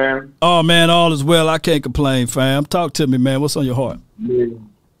doing, man? Oh, man, all is well. I can't complain, fam. Talk to me, man. What's on your heart? Yeah.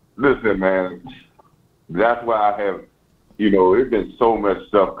 Listen, man, that's why I have, there's been so much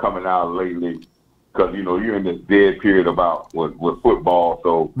stuff coming out lately because, you're in this dead period about with football.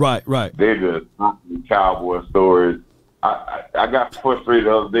 So right. They're just Cowboy stories. I got frustrated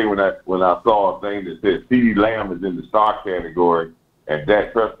the other day when I saw a thing that said CeeDee Lamb is in the star category and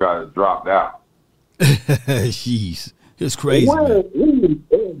Dak Prescott has dropped out. Jeez, it's crazy.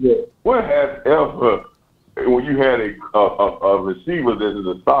 When has ever, when you had a receiver that's in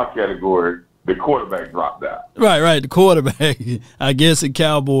the star category, the quarterback dropped out? Right. The quarterback, I guess, in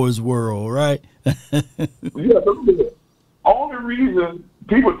Cowboys world, right? Yeah, the only reason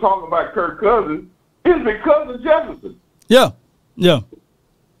people talk about Kirk Cousins is because of Jefferson. Yeah.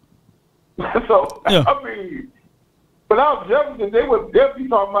 So, yeah. I mean, without Jefferson, they would definitely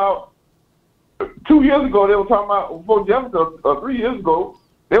talking about. 2 years ago, they were talking about, before Jefferson, 3 years ago,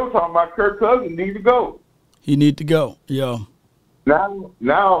 they were talking about Kirk Cousins need to go. He need to go, yeah. Now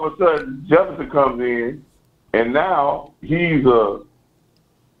all of a sudden, Jefferson comes in, and now he's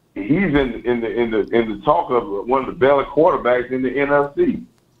he's in the talk of one of the better quarterbacks in the NFC.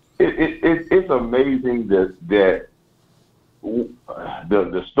 It's amazing that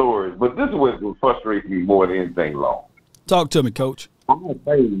the stories, but this is what frustrates me more than anything, Law. Talk to me, Coach. Some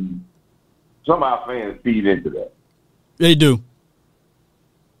of our fans feed into that. They do.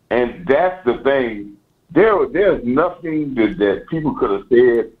 And that's the thing. There's nothing that people could have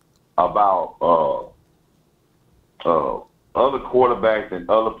said about other quarterbacks in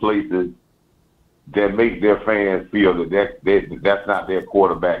other places that make their fans feel that's not their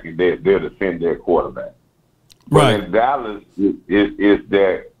quarterback and they'll defend their quarterback. Right. But in Dallas, is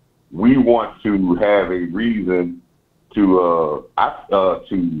that we want to have a reason to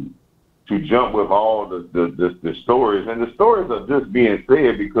jump with all the stories, and the stories are just being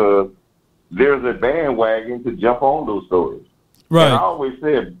said because there's a bandwagon to jump on those stories. Right. And I always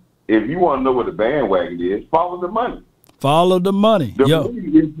said, if you want to know what the bandwagon is, follow the money. Follow the money. The money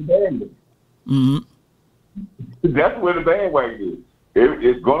is the bandwagon. Mm-hmm. That's where the bandwagon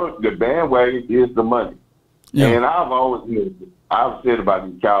is. The bandwagon is the money. Yeah. And I've said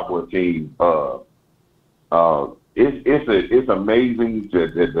about these Cowboy teams, it's amazing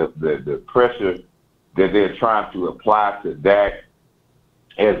the pressure that they're trying to apply to Dak,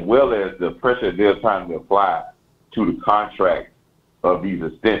 as well as the pressure they're trying to apply to the contract of these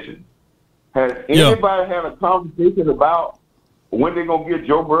extensions. Has anybody had a conversation about when they're going to get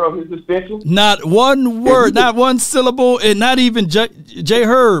Joe Burrow his extension? Not one word, not one syllable, and not even Jay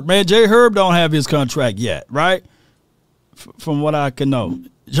Herb. Man, Jay Herb don't have his contract yet, right? From what I can know.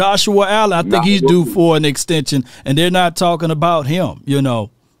 Joshua Allen, I think he's due for an extension, and they're not talking about him, you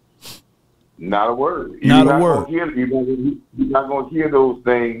know. Not a word. Not a word. You're not going to hear those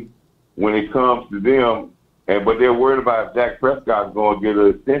things when it comes to them, but they're worried about if Dak Prescott is going to get an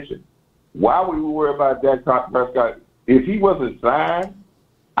extension. Why would we worry about Dak Prescott? If he wasn't signed,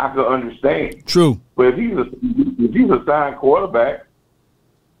 I could understand. True. But if he's a signed quarterback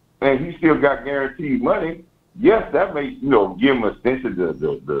and he still got guaranteed money, yes, that may give him a extension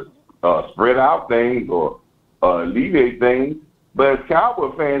to spread out things or alleviate things. But as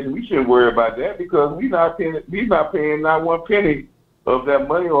Cowboy fans, we shouldn't worry about that because we're not paying not one penny of that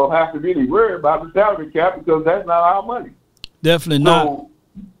money or have to really worry about the salary cap because that's not our money. Definitely not.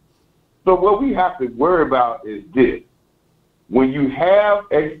 So what we have to worry about is this. When you have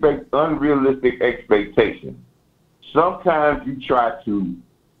unrealistic expectations, sometimes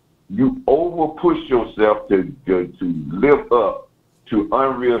you over push yourself to live up to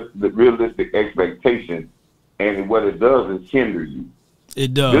unrealistic expectations, and what it does is hinder you.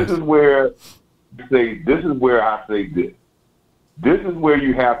 It does. This is where I say this. This is where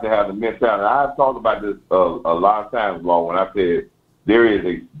you have to have the mentality. I've talked about this a lot of times, Law, when I said there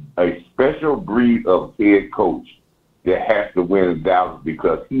is a special breed of head coach that has to win in Dallas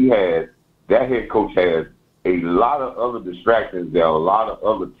because that head coach has a lot of other distractions that a lot of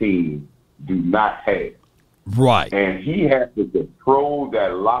other teams do not have. Right. And he has to control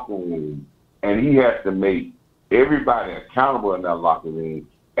that locker room, and he has to make everybody accountable in that locker room,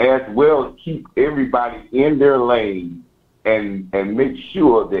 as well as keep everybody in their lane and make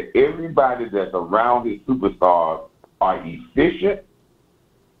sure that everybody that's around his superstars are efficient,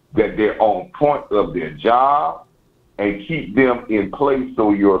 that they're on point of their job, and keep them in place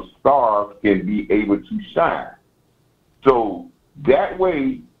so your stars can be able to shine. So that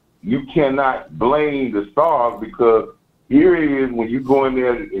way you cannot blame the stars because here it is when you go in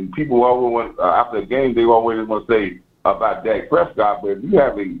there and people always want, after the game, they always want to say about Dak Prescott, but if you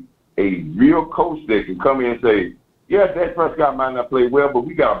have a real coach that can come in and say, yeah, Dak Prescott might not play well, but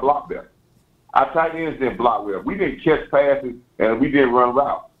we got to block better. Our tight ends didn't block well. We didn't catch passes, and we didn't run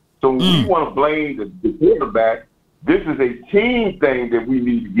routes. So when we want to blame the quarterback, this is a team thing that we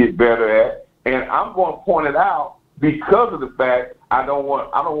need to get better at, and I'm going to point it out because of the fact I don't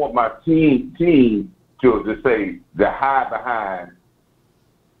want my team to say to hide behind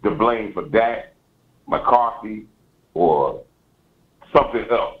the blame for Dak, McCarthy, or something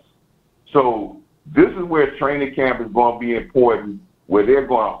else. So this is where training camp is going to be important, where they're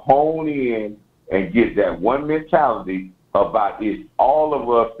going to hone in and get that one mentality about it's all of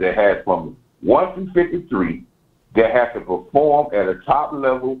us that has from 1 through 53 that have to perform at a top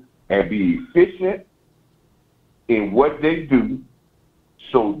level and be efficient in what they do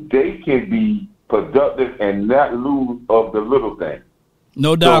so they can be productive and not lose of the little things.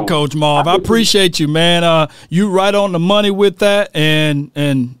 No doubt, Coach Marv. I appreciate you, man. You right on the money with that, and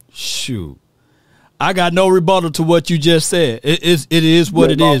shoot, I got no rebuttal to what you just said. It is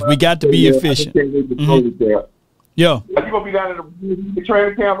what it is. We got to be efficient. Yeah. Are you gonna be down in the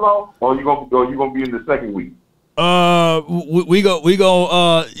training camp, Law, or you gonna be in the second week? We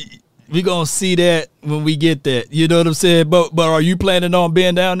gonna see that when we get that. You know what I'm saying? But are you planning on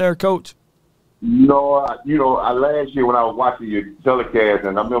being down there, Coach? No, last year when I was watching your telecast,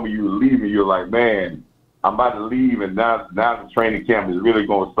 and I remember you were leaving, you were like, man, I'm about to leave, and now the training camp is really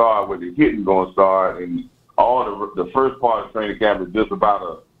going to start, where the hitting going to start, and all the first part of training camp is just about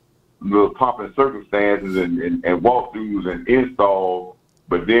a little pomp and circumstances and walkthroughs and installs.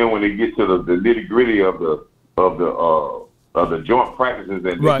 But then when they get to the nitty gritty of the joint practices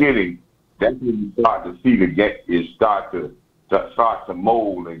and the hitting, that's when you start to see the game is start to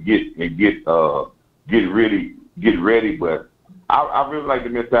mold and get ready. But I really like the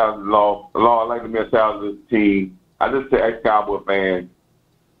mentality of the law. I like the mentality of the team. I just say ex-Cowboy fans,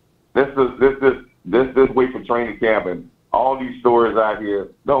 let's just wait for training camp, and all these stories out here,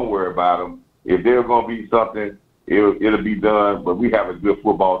 don't worry about them. If there's going to be something, it'll be done. But we have a good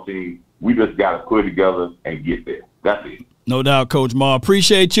football team. We just got to put it together and get there. That's it. No doubt, Coach Ma.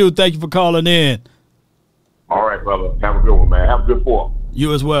 Appreciate you. Thank you for calling in. All right, brother. Have a good one, man. Have a good fall.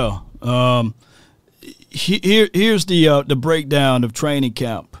 You as well. Here's the breakdown of training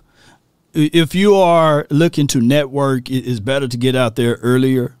camp. If you are looking to network, it's better to get out there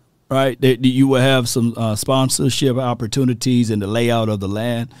earlier, right? You will have some sponsorship opportunities in the layout of the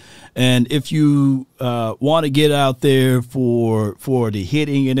land. And if you want to get out there for the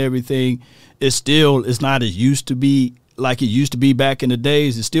hitting and everything, it's not as used to be like it used to be back in the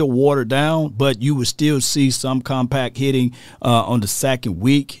days. It's still watered down, but you would still see some compact hitting on the second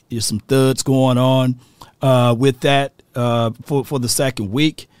week. There's some thuds going on with that for the second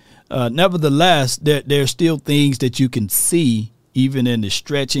week. Nevertheless, there's still things that you can see, even in the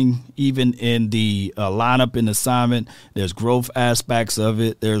stretching, even in the lineup and assignment. There's growth aspects of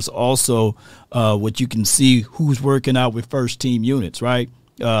it. There's also what you can see who's working out with first team units, right?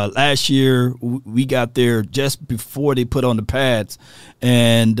 Last year, we got there just before they put on the pads,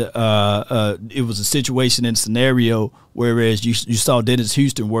 and it was a situation and scenario whereas you saw Dennis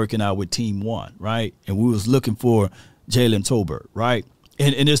Houston working out with Team 1, right? And we was looking for Jalen Tolbert, right?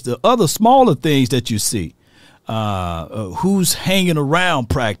 And it's the other smaller things that you see. Who's hanging around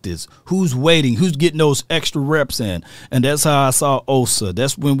practice, who's waiting, who's getting those extra reps in. And that's how I saw Osa.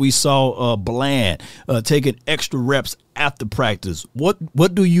 That's when we saw Bland taking extra reps after practice.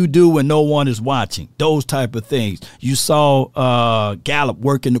 What do you do when no one is watching? Those type of things. You saw Gallup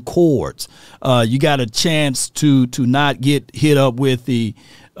working the chords. You got a chance to not get hit up with the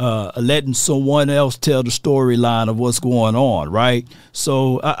letting someone else tell the storyline of what's going on, right?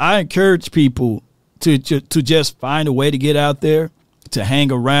 So I encourage people to just find a way to get out there, to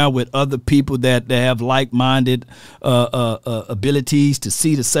hang around with other people that have like-minded abilities to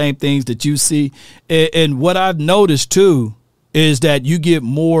see the same things that you see. And what I've noticed too is that you get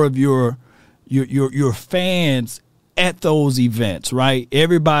more of your fans at those events, right?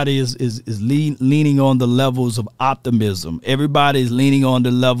 Everybody is leaning on the levels of optimism. Everybody is leaning on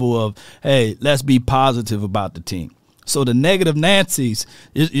the level of, hey, let's be positive about the team. So the negative Nancy's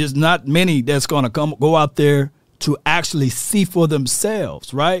is not many that's going to go out there to actually see for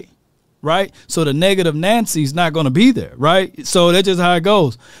themselves, right? Right? So the negative Nancy's not going to be there, right? So that's just how it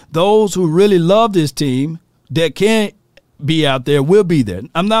goes. Those who really love this team that can't be out there will be there.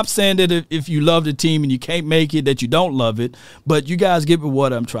 I'm not saying that if you love the team and you can't make it, that you don't love it, but you guys get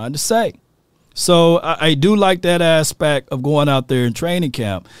what I'm trying to say. So I do like that aspect of going out there in training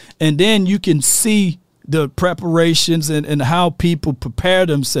camp. And then you can see the preparations and how people prepare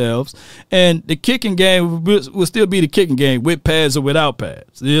themselves. And the kicking game will still be the kicking game with pads or without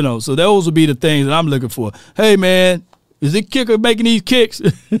pads, you know. So those will be the things that I'm looking for. Hey, man, is the kicker making these kicks?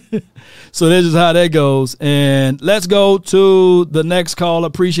 So that's just how that goes. And let's go to the next call.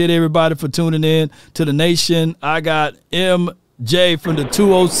 Appreciate everybody for tuning in to the nation. I got MJ from the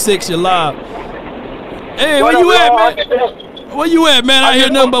 206. You're live. Hey, where you at, man? Where you at, man? I hear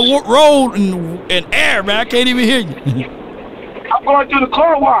nothing but road and air, man. I can't even hear you. I'm going through the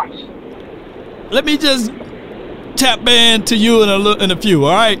car wash. Let me just tap in to you in a few,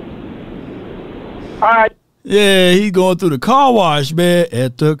 all right? All right. Yeah, he's going through the car wash, man.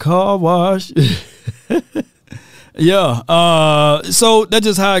 At the car wash. Yeah. So that's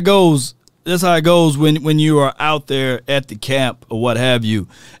just how it goes. That's how it goes when you are out there at the camp or what have you.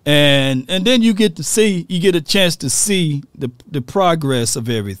 And then you get a chance to see the progress of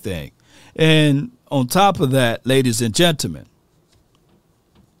everything. And on top of that, ladies and gentlemen,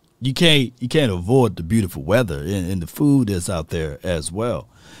 you can't avoid the beautiful weather and the food that's out there as well.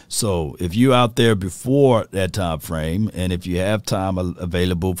 So if you're out there before that time frame, and if you have time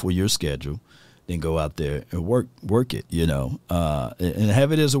available for your schedule, then go out there and work it, you know, and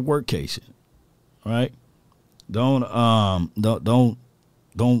have it as a workcation, right? Don't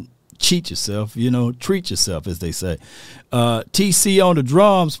cheat yourself. Treat yourself, as they say. TC on the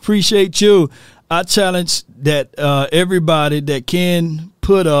drums. Appreciate you. I challenge that everybody that can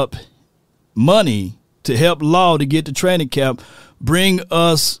put up money to help Law to get to training camp, bring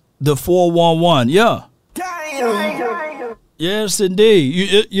us the 411. Yeah. Damn. Yes,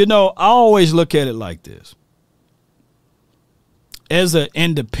 indeed. I always look at it like this. As an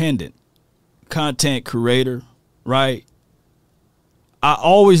independent content creator, right? I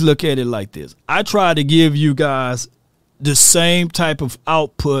always look at it like this. I try to give you guys the same type of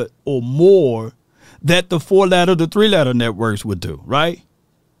output or more that the 4-letter, the 3-letter networks would do, right?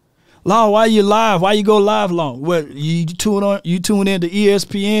 Law, why you live? Why you go live long? What, you tune into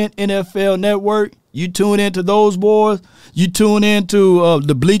ESPN, NFL Network, you tune into those boys, you tune into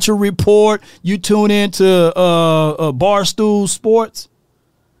the Bleacher Report, you tune into Barstool Sports.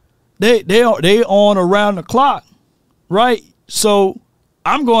 They on around the clock, right? So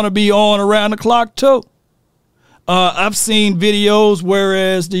I'm going to be on around the clock too. I've seen videos,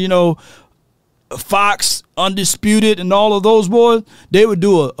 whereas Fox, Undisputed, and all of those boys, they would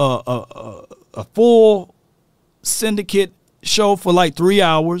do a full syndicate show for like 3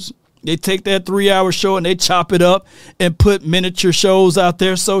 hours. They take that 3-hour show and they chop it up and put miniature shows out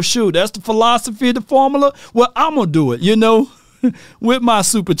there. So shoot, that's the philosophy, the formula. Well, I'm going to do it, with my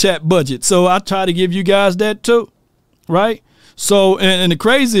super chat budget. So I try to give you guys that too, right? So, and the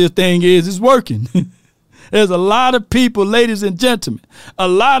craziest thing is it's working. There's a lot of people, ladies and gentlemen, a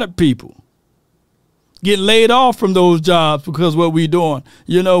lot of people get laid off from those jobs because what we doing.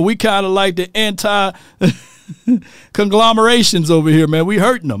 We kind of like the anti-conglomerations over here, man. We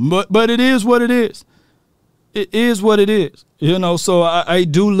hurting them, but it is what it is. It is what it is. So I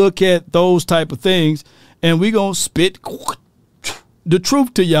do look at those type of things, and we going to spit the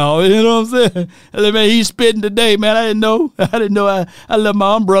truth to y'all. You know what I'm saying? Man, he's spitting today, man. I didn't know. I left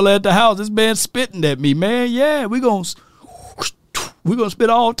my umbrella at the house. This man spitting at me, man. Yeah, we're going to spit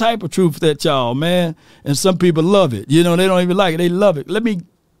all type of truth at y'all, man. And some people love it. They don't even like it. They love it. Let me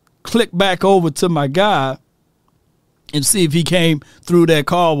click back over to my guy and see if he came through that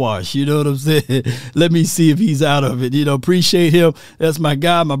car wash. You know what I'm saying? Let me see if he's out of it. Appreciate him. That's my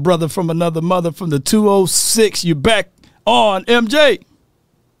guy, my brother from another mother from the 206. You back on, MJ.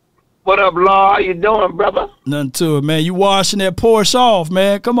 What up, Law? How you doing, brother? Nothing to it, man. You washing that Porsche off,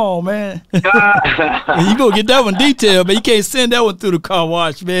 man. Come on, man. You gonna get that one detailed, man. You can't send that one through the car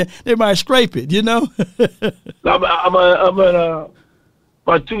wash, man. They might scrape it, I'm in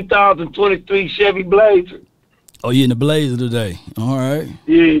my 2023 Chevy Blazer. Oh, you in the Blazer today? All right.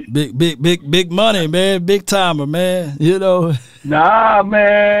 Yeah. Big money, man. Big timer, man. Nah,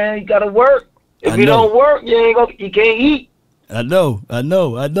 man. You gotta work. If you don't work, you can't eat. I know. I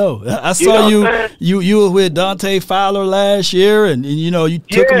saw you were with Dante Fowler last year, and you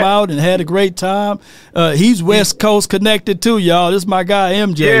took him out and had a great time. He's West Coast connected too, y'all. This is my guy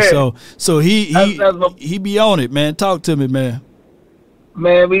MJ. Yeah. So he be on it, man. Talk to me, man.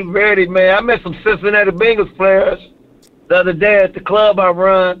 Man, we ready, man. I met some Cincinnati Bengals players the other day at the club I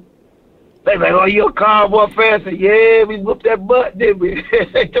run. They like, "Oh, you a Cowboy fan?" I said, "Yeah, we whooped that butt, didn't we?"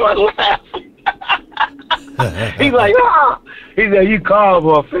 They started laughing. He's like, "Ah." He said, "You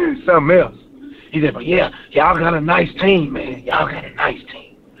Cowboy fan, something else." He said, "But yeah, y'all got a nice team, man. Y'all got a nice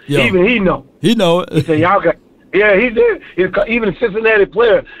team." Yo, even he know. He know it. He said, "Y'all got." Yeah, he did. Even a Cincinnati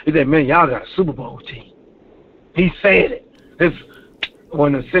player, he said, "Man, y'all got a Super Bowl team." He said it. It's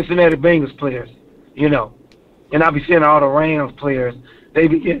one of the Cincinnati Bengals players, and I be seeing all the Rams players. They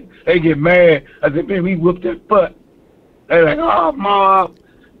get mad. I said, "Man, we whooped their butt." They're like, "Oh, Mom."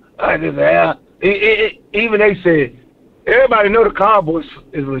 I just even they said, everybody know the Cowboys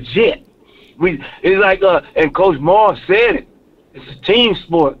is legit. It's like and Coach Moore said it. It's a team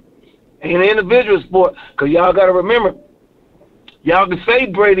sport, ain't an individual sport. Cause y'all gotta remember, y'all can say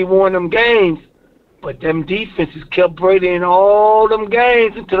Brady won them games, but them defenses kept Brady in all them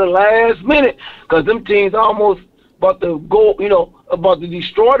games until the last minute. Cause them teams almost about to go, about to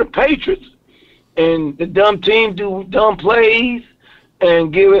destroy the Patriots, and the dumb team do dumb plays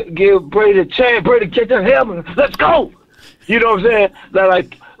and give Brady a chance. Brady catch that helmet. Let's go. You know what I'm saying?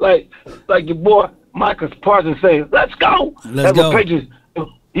 Like your boy Michael Parsons say, "Let's go." Let's go. Patriots,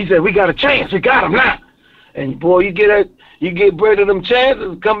 he said, "We got a chance. We got him now." And boy, you get Brady them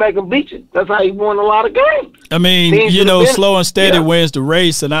chances, come back and beat you. That's how he won a lot of games. I mean, slow and steady wins the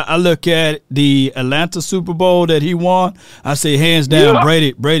race. And I look at the Atlanta Super Bowl that he won. I say hands down,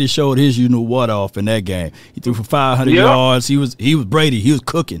 Brady showed his what off in that game. He threw for 500 yards. He was Brady. He was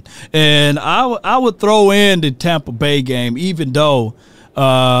cooking. And I would throw in the Tampa Bay game, even though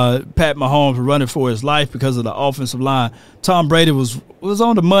Pat Mahomes was running for his life because of the offensive line. Tom Brady was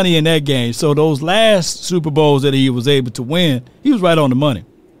on the money in that game. So those last Super Bowls that he was able to win, he was right on the money.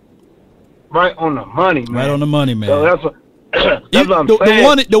 Right on the money, man. Right on the money, man. So that's what I'm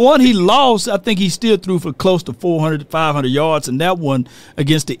saying. The one he lost, I think he still threw for close to 400, 500 yards, and that one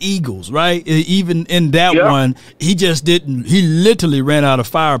against the Eagles, right? Even in that one, he just didn't. He literally ran out of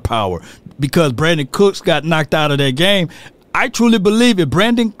firepower because Brandon Cooks got knocked out of that game. I truly believe if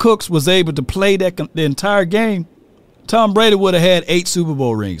Brandon Cooks was able to play the entire game, Tom Brady would have had 8 Super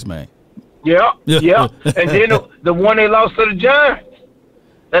Bowl rings, man. Yeah. And then the one they lost to the Giants,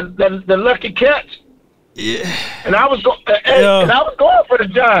 the lucky catch. Yeah. And I was going for the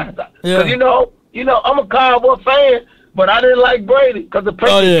Giants. Because, you know, I'm a Cowboy fan, but I didn't like Brady because the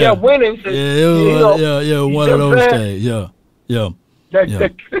Patriots kept winning. So, one of those days.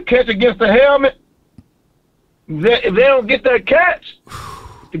 The catch against the helmet, if they don't get that catch,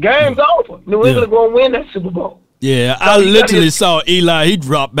 the game's over. New England going to win that Super Bowl. Yeah, I literally saw Eli. He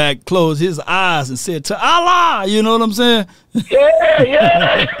dropped back, closed his eyes, and said, "To Allah," you know what I'm saying?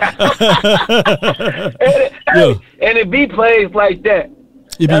 Yeah. And it be plays like that.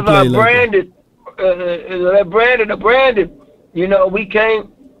 It be plays like that. Brandon. You know, we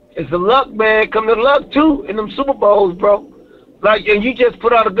can't. It's a luck, man. Come to luck too in them Super Bowls, bro. Like, and you just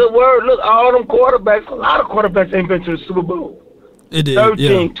put out a good word. Look, all them quarterbacks. A lot of quarterbacks ain't been to the Super Bowl. It did,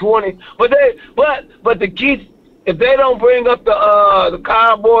 13, 20. But the kids. If they don't bring up the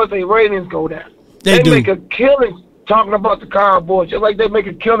Cowboys, their ratings go down. They make a killing talking about the Cowboys, just like they make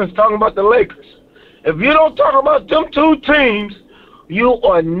a killing talking about the Lakers. If you don't talk about them two teams, you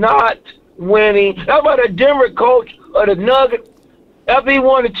are not winning. How about the Denver coach or the Nuggets? After he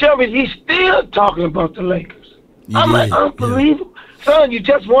won the championship, he's still talking about the Lakers. I'm like, unbelievable. Son, you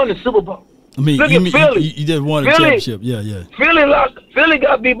just won the Super Bowl. I mean, look at Philly. You just won a championship. Yeah. Philly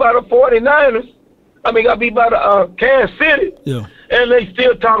got beat by the 49ers. Got beat by the Kansas City. Yeah. And they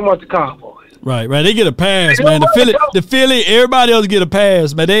still talking about the Cowboys. Right. They get a pass, man. The Philly, everybody else get a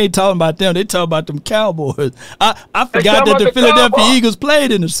pass, man. They ain't talking about them. They talking about them Cowboys. I forgot that the Philadelphia Eagles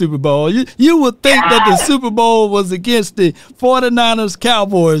played in the Super Bowl. You would think that the Super Bowl was against the 49ers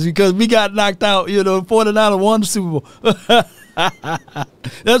Cowboys because we got knocked out. You know, 49ers won the Super Bowl.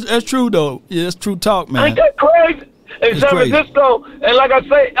 That's true, though. Yeah, that's true talk, man. Ain't that crazy? In San Francisco, and like I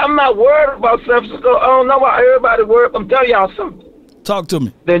say, I'm not worried about San Francisco. I don't know why everybody worried. I'm telling y'all something. Talk to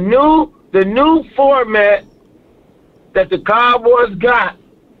me. The new format that the Cowboys got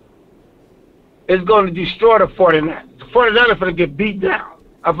is going to destroy the 49ers. The 49ers are going to get beat down.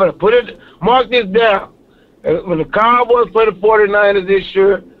 I'm going to mark this down. When the Cowboys play the 49ers this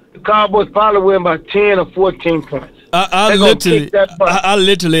year, the Cowboys probably win by 10 or 14 points. I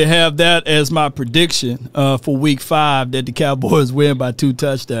literally have that as my prediction for Week 5 that the Cowboys win by 2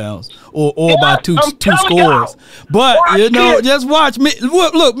 touchdowns or by two scores. But just watch me.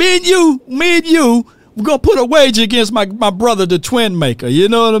 Look, me and you, we're gonna put a wager against my brother, the Twin Maker. You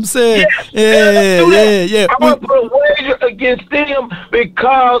know what I'm saying? Yeah. I'm gonna put a wager against them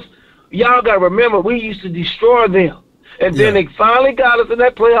because y'all gotta remember we used to destroy them, and then they finally got us in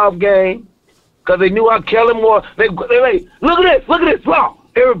that playoff game. Because they knew how Kellen Moore, they like, look at this, wow.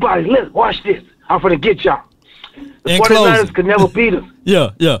 Everybody, listen, watch this. I'm going to get y'all. The 49ers could never beat us. Yeah.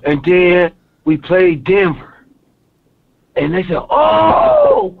 And then we played Denver. And they said,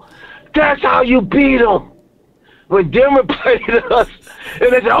 oh, that's how you beat them. When Denver played us,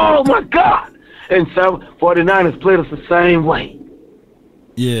 and they said, oh, my God. And so 49ers played us the same way.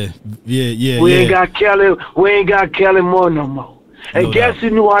 Yeah. We ain't got Kellen Moore no more. And guess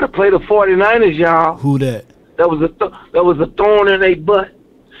who knew how to play the 49ers, y'all? Who that? That was a thorn in their butt.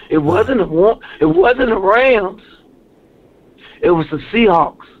 It wasn't the Rams. It was the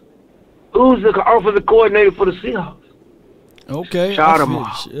Seahawks. Who's the offensive coordinator for the Seahawks? Okay. Shadamar.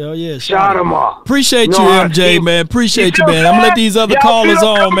 Oh, yeah. Shadamar. Appreciate you, MJ, man. Appreciate you, man. I'm going to let these other callers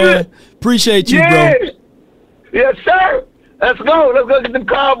on, man. Appreciate you, bro. Yes, sir. Let's go. Let's go get the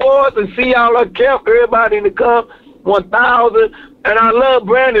Cowboys and see y'all at camp. Everybody to come. 1,000. And I love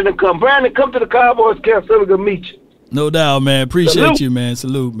Brandon to come. Brandon, come to the Cowboys camp so we can meet you. No doubt, man. Appreciate you, man.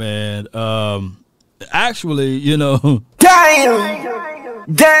 Salute, man. Actually, Damn.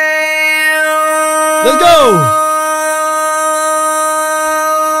 Let's go.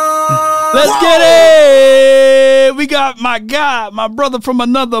 Let's get it. We got my guy, my brother from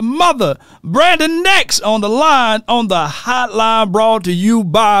another mother, Brandon next on the line on the hotline brought to you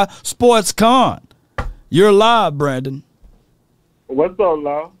by SportsCon. You're live, Brandon. What's up,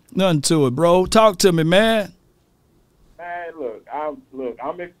 Law? Nothing to it, bro. Talk to me, man. Man,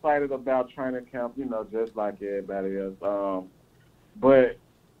 I'm excited about training camp, just like everybody else. But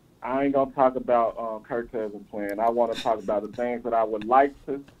I ain't gonna talk about Kirk Cousins playing. I want to talk about the things that I would like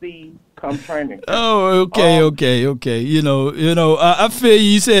to see come training camp. Oh, okay. You know. I feel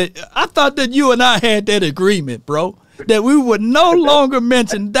you said. I thought that you and I had that agreement, bro. That we would no longer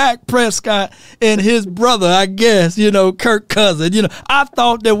mention Dak Prescott and his brother. I guess Kirk Cousins. I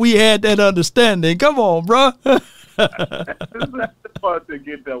thought that we had that understanding. Come on, bro. This is fun to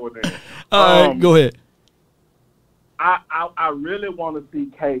get that one in. All right, go ahead. I really want to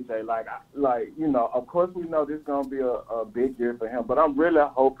see KJ. Of course we know this is gonna be a big year for him, but I'm really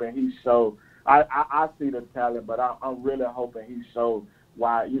hoping he shows. I see the talent, but I'm really hoping he shows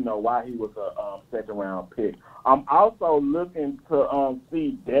why he was a second round pick. I'm also looking to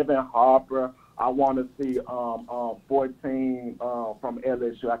see Devin Harper. I want to see 14 from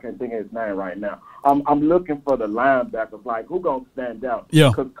LSU. I can't think of his name right now. I'm looking for the linebackers. Like, who gonna stand out? Yeah.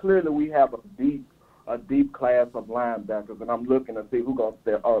 Because clearly we have a deep class of linebackers, and I'm looking to see who's going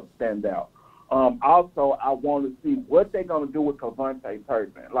to stand out. Also, I want to see what they're going to do with Cavante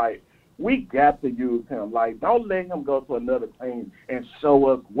Turpin. Like, we got to use him. Like, don't let him go to another team and show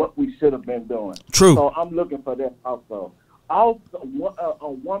us what we should have been doing. True. So I'm looking for that also. Also,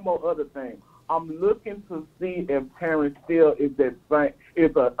 one more other thing. I'm looking to see if Terrence Steele is an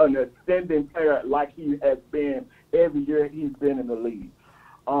ascending player like he has been every year he's been in the league.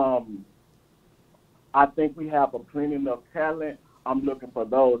 I think we have plenty enough talent. I'm looking for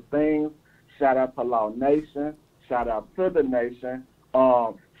those things. Shout out to Law Nation. Shout out to the nation.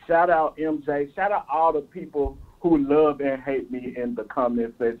 Shout out MJ. Shout out all the people who love and hate me in the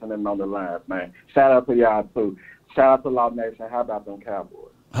comment section and on the lines, man. Shout out to y'all, too. Shout out to Law Nation. How about them Cowboys?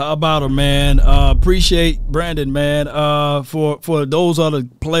 How about him, man? Appreciate Brandon, man, for those other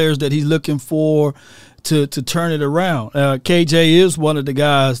players that he's looking for to turn it around. KJ is one of the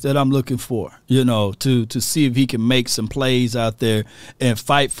guys that I'm looking for, to see if he can make some plays out there and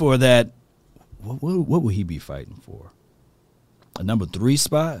fight for that. What will he be fighting for? A number 3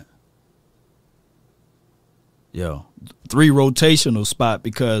 spot? 3 rotational spot,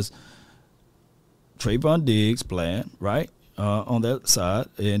 because Trayvon Diggs playing, right, on that side,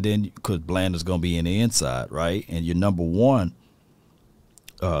 and then because Bland is going to be in the inside, right, and your number 1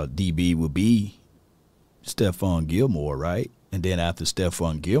 DB will be Stephon Gilmore, right? And then after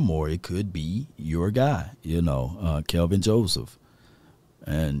Stephon Gilmore, it could be your guy, Kelvin Joseph.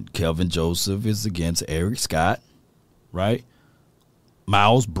 And Kelvin Joseph is against Eric Scott, right?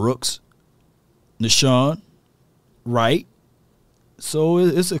 Miles Brooks, Nashawn, right? So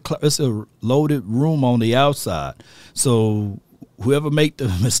it's a loaded room on the outside. So whoever make the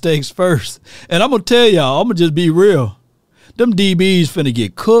mistakes first, and I'm going to tell y'all, I'm going to just be real. Them DBs finna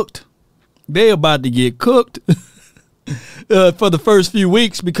get cooked. They about to get cooked for the first few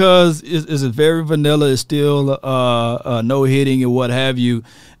weeks, because it's very vanilla. It's still no hitting and what have you.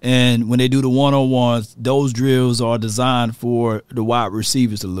 And when they do the one-on-ones, those drills are designed for the wide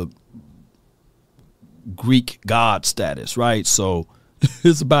receivers to look Greek god status, right? So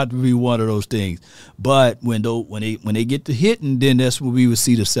it's about to be one of those things. But when they get to hitting, then that's when we would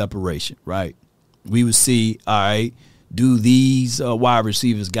see the separation, right? We would see, all right, do these wide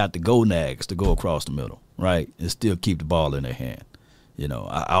receivers got the gonads to go across the middle, right, and still keep the ball in their hand?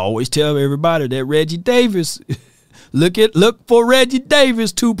 I always tell everybody that Reggie Davis, look for Reggie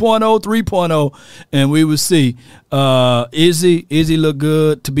Davis 2.0, 3.0, and we will see. Izzy look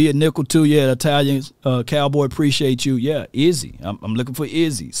good to be a nickel too. Yeah, Italian Cowboy, appreciate you. Yeah, Izzy. I'm looking for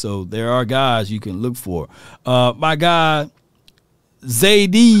Izzy. So there are guys you can look for. My guy,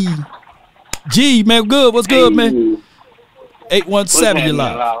 Zadie G, man, good. What's good, man? 817, you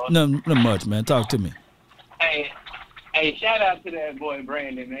live. Nothing much, man. Talk to me. Hey, shout out to that boy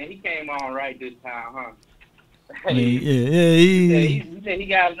Brandon, man. He came on right this time, huh? He said he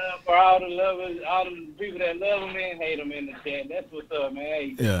got love for all the lovers, all the people that love him and hate him in the chat. That's what's up, man.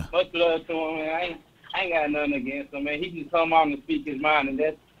 Hey, much love to him, man. I ain't got nothing against him, man. He just come on to speak his mind, and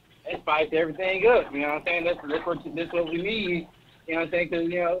that spices everything up. You know what I'm saying? That's what we need. You know what I'm saying?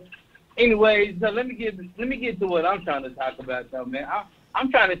 Because Anyways, so let me get to what I'm trying to talk about, though, man. I'm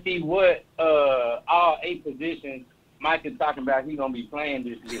trying to see what all 8 positions Mike is talking about he's gonna be playing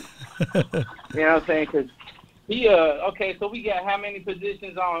this year. You know what I'm saying? Because he okay. So we got how many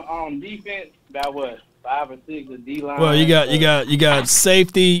positions on defense? About what, 5 or 6 of D-line? Well, you got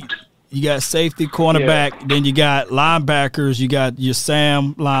safety. You got safety, cornerback, then you got linebackers, you got your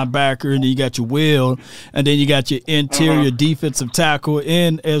Sam linebacker, and then you got your Will, and then you got your interior defensive tackle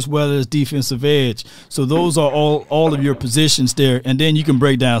and as well as defensive edge. So those are all of your positions there. And then you can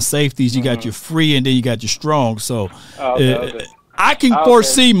break down safeties. You got your free, and then you got your strong. So I can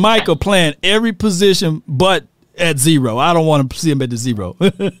foresee Michael playing every position but at zero. I don't want to see him at the zero.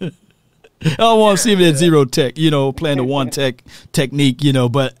 I don't want to see him at zero tech, playing the one tech technique,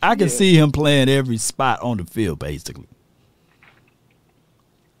 but I can see him playing every spot on the field, basically.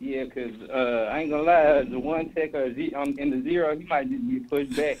 Yeah, because I ain't going to lie, the one tech or in the zero, he might just be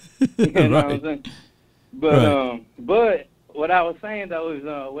pushed back. You know what I'm saying? But, but what I was saying, though, is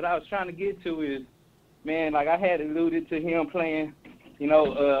what I was trying to get to is, man, like I had alluded to him playing,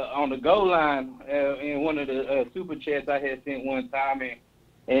 on the goal line in one of the super chats I had sent one time,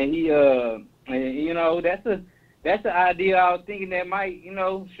 and he, that's an idea I was thinking that might,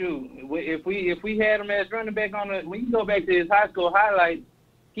 shoot, if we had him as running back when you go back to his high school highlights,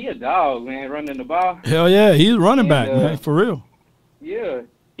 he a dog, man, running the ball. Hell yeah, he's running back, man, for real. Yeah,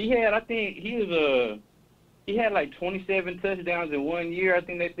 he had like 27 touchdowns in 1 year. I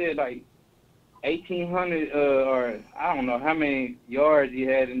think they said like 1,800 or I don't know how many yards he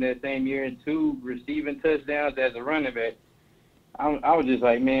had in that same year, and 2 receiving touchdowns as a running back. I was just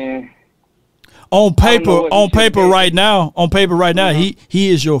like, man. On paper right now, he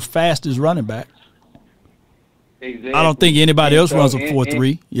is your fastest running back. Exactly. I don't think anybody else runs a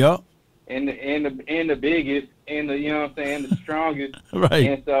 4.3. Yep. And the biggest, and the the strongest. Right.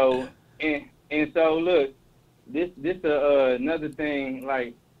 And so look, this another thing,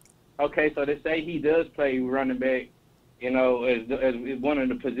 like, okay, so they say he does play running back, as one of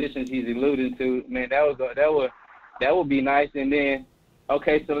the positions he's alluding to. Man, that would be nice. And then,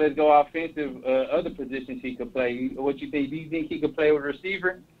 okay, so let's go offensive. Other positions he could play. What you think? Do you think he could play with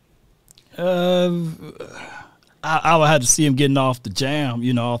receiver? I would have to see him getting off the jam,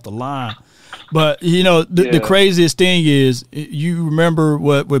 off the line. But, the craziest thing is, you remember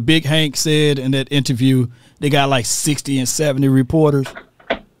what Big Hank said in that interview? They got like 60 and 70 reporters.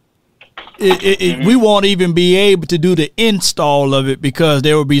 We won't even be able to do the install of it because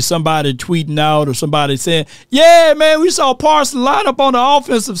there will be somebody tweeting out or somebody saying, yeah, man, we saw Parsons line up on the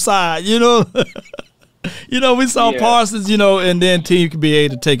offensive side, we saw Parsons, and then team can be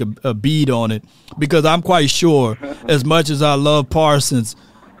able to take a beat on it because I'm quite sure, as much as I love Parsons,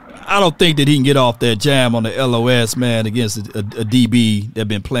 I don't think that he can get off that jam on the LOS, man, against a DB that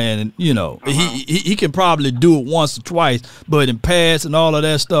been playing. And, he can probably do it once or twice, but in pass and all of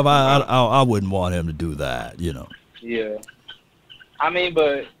that stuff, I wouldn't want him to do that, Yeah. I mean,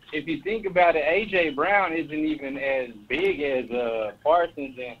 but if you think about it, A.J. Brown isn't even as big as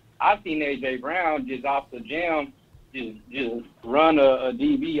Parsons, and I've seen A.J. Brown just off the jam just run a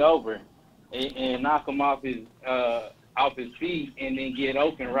DB over and knock him off his feet and then get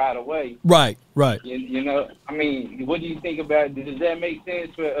open right away. Right. I mean, what do you think about it? Does that make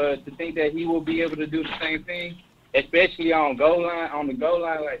sense to think that he will be able to do the same thing, especially on the goal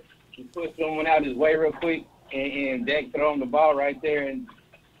line, like he puts someone out his way real quick and Dak throw him the ball right there and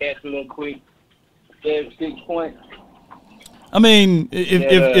catch a little quick 6 point. I mean,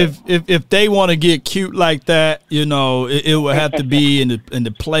 if they want to get cute like that, it would have to be in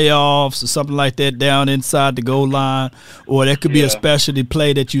the playoffs or something like that down inside the goal line, or that could be a specialty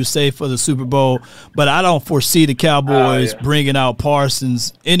play that you say for the Super Bowl. But I don't foresee the Cowboys bringing out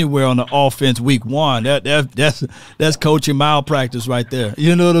Parsons anywhere on the offense week 1. That's coaching malpractice right there.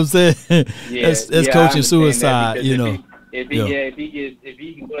 You know what I'm saying? That's coaching suicide. If he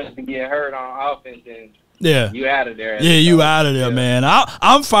can get hurt on offense, then you out of there. Yeah, you out of there, man.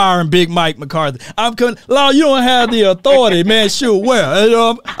 I'm firing Big Mike McCarthy. I'm coming. Law, you don't have the authority, man. Sure,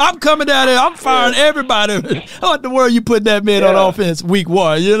 well, I'm coming down there. I'm firing everybody. What the world you put that man on offense week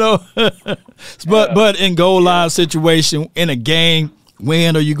 1? But in goal line situation in a game,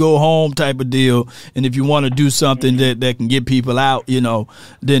 win or you go home type of deal. And if you want to do something that can get people out,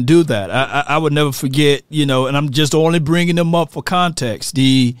 then do that. I would never forget, and I'm just only bringing them up for context.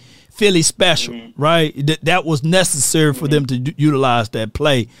 The Philly special, right? That was necessary for them to utilize that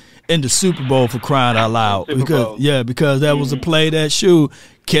play in the Super Bowl, for crying out loud. Because that was a play that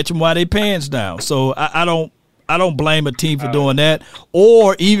catch them while they pants down. So I don't blame a team for doing that,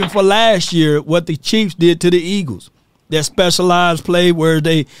 or even for last year what the Chiefs did to the Eagles. That specialized play where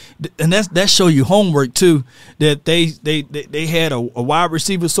that show you homework too. That they had a wide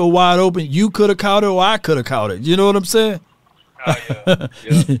receiver so wide open you could have caught it or I could have caught it. You know what I'm saying?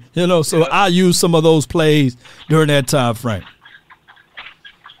 So I use some of those plays during that time frame.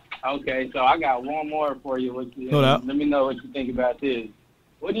 Okay, so I got one more for you. Let me know what you think about this.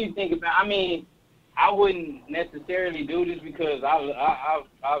 What do you think about? I mean, I wouldn't necessarily do this because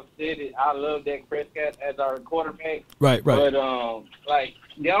I've said it. I love Dak Prescott as our quarterback. Right. But like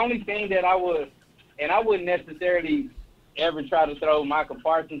the only thing that I wouldn't necessarily ever try to throw Michael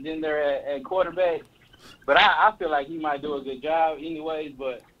Parsons in there at quarterback. But I feel like he might do a good job anyways.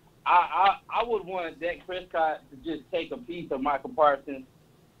 But I would want Dak Prescott to just take a piece of Michael Parsons'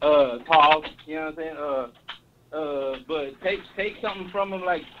 talk. You know what I'm saying? But take something from him,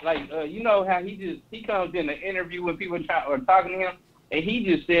 like you know how he comes in an interview when people are talking to him, and he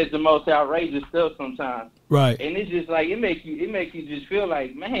just says the most outrageous stuff sometimes. Right. And it's just like it makes you just feel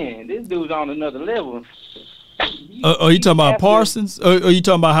like, man, this dude's on another level. Are you talking about Parsons? Or are you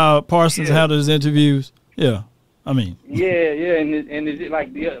talking about how Parsons handles his interviews? Yeah. I mean. Yeah, and is it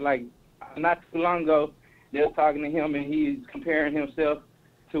like not too long ago they were talking to him and he's comparing himself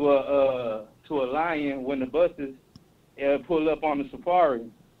to a lion when the buses pull up on the safari,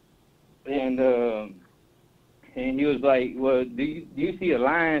 and he was like, well, do you see a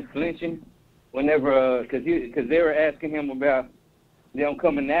lion flinching whenever because they were asking him about them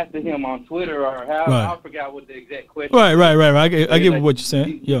coming after him on Twitter or how I forgot what the exact question. Right. I get what you're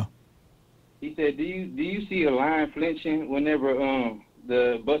saying. Yeah. He said, do you see a lion flinching whenever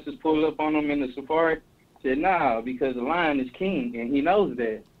the buses pull up on him in the safari? He said, nah, because the lion is king and he knows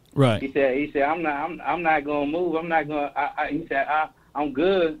that. Right. He said I'm not gonna move. I'm not gonna. He said I'm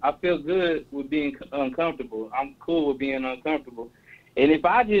good. I feel good with being uncomfortable. I'm cool with being uncomfortable. And if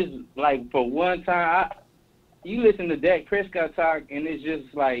I just like for one time, you listen to Dak Prescott talk, and it's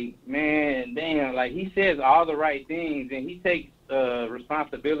just like, man, damn, like he says all the right things, and he takes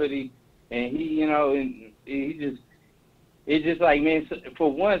responsibility, and it's just like, man,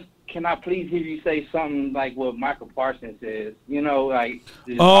 for once, can I please hear you say something like what Michael Parsons says? You know, like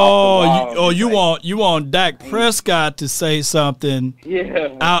you want Dak Prescott to say something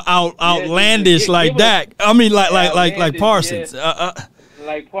outlandish like Dak. I mean, like Parsons. Yeah.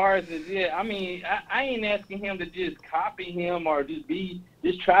 Like Parsons, yeah. I mean, I ain't asking him to just copy him or just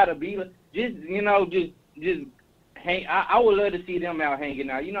try to be, just hang. I would love to see them out hanging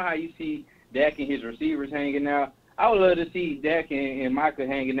out. You know how you see Dak and his receivers hanging out? I would love to see Dak and Michael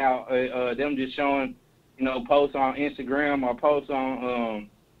hanging out, them just showing, posts on Instagram or posts on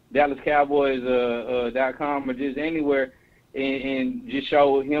DallasCowboys.com or just anywhere and just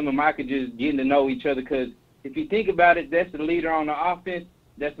show him and Michael just getting to know each other. Because if you think about it, that's the leader on the offense,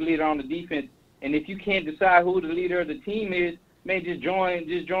 that's the leader on the defense. And if you can't decide who the leader of the team is, man, just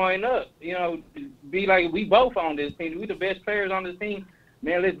join up. Be like, we both on this team. We the best players on this team.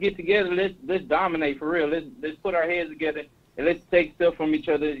 Man, let's get together. Let's dominate for real. Let's put our heads together and let's take stuff from each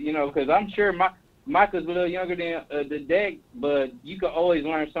other. Because I'm sure Michael's a little younger than the Dak, but you can always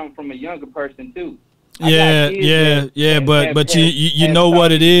learn something from a younger person too. But you know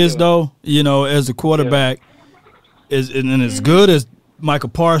what it is though. As a quarterback, and as good as Michael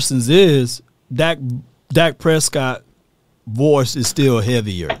Parsons is, Dak Prescott voice is still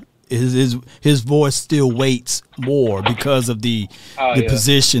heavier. His voice still weights more because of the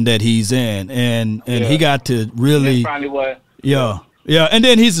position that he's in, and he got to really and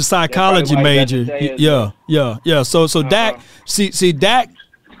then he's a psychology major. So Dak, see Dak,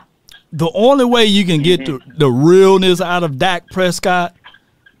 the only way you can get the realness out of Dak Prescott,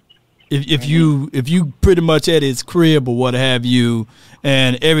 if you pretty much at his crib or what have you,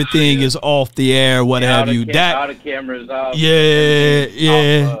 and everything is off the air, what have you. All the cameras off.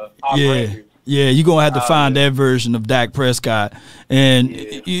 You're going to have to find that version of Dak Prescott. And,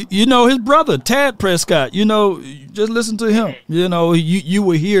 his brother, Tad Prescott, just listen to him. You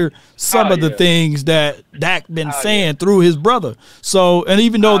will hear some of the things that Dak been saying through his brother. So, and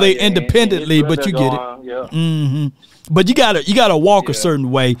even though they independently, but you get it. Mm-hmm. But you gotta walk a certain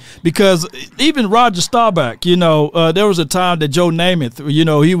way, because even Roger Staubach, there was a time that Joe Namath,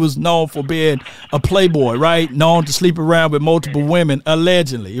 he was known for being a playboy, right? Known to sleep around with multiple women,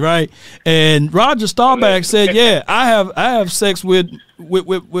 allegedly, right? And Roger Staubach said, "Yeah, I have sex with a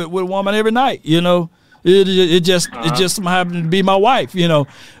woman every night, It just happened to be my wife,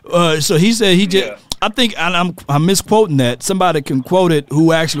 So he said he just. I think, and I'm misquoting that. Somebody can quote it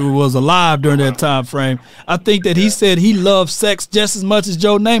who actually was alive during that time frame. I think that he said he loved sex just as much as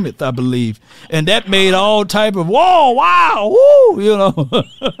Joe Namath, I believe, and that made all type of wow, woo,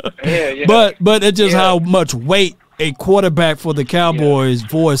 But it's just how much weight a quarterback for the Cowboys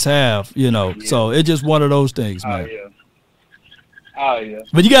voice have, So it's just one of those things, man.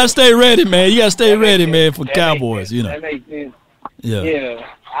 But you gotta stay ready, man. You gotta stay ready, man, for Cowboys, That makes sense. Yeah.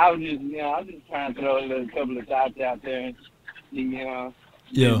 I was just trying to throw a couple of shots out there and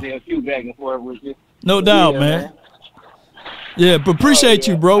just a few back and forth with you. No doubt, man. Yeah, but appreciate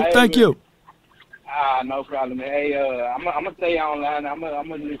you, bro. Thank you. No problem, man. Hey, I'm gonna stay online. I'm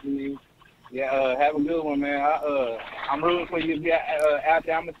gonna listen to you. Yeah, have a good one, man. I'm rooting for you out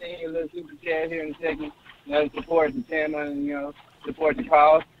there. I'm gonna send you a little super chat here in a second. Support the channel and support the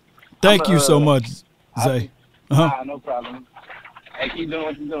cause. Thank you so much, Zay. No problem. Hey, keep doing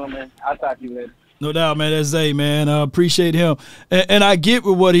what you're doing, man. I'll talk to you later. No doubt, man. That's Zay, man. I appreciate him. And I get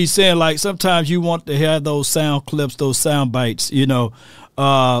with what he's saying. Like, sometimes you want to have those sound clips, those sound bites, you know.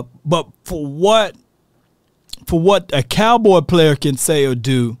 But for what a Cowboy player can say or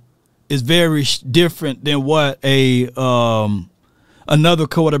do is very different than what another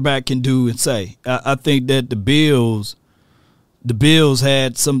quarterback can do and say. I think that the Bills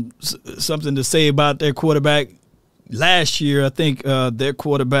had something to say about their quarterback last year. I think their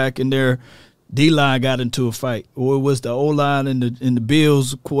quarterback and their D-line got into a fight, or it was the O-line and the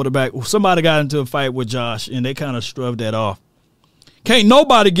Bills quarterback. Somebody got into a fight with Josh, and they kind of shrugged that off. Can't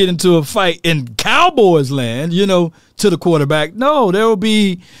nobody get into a fight in Cowboys land, you know, to the quarterback. No, there will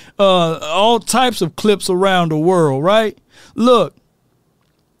be all types of clips around the world, right? Look,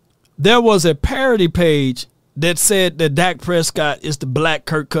 there was a parody page that said that Dak Prescott is the black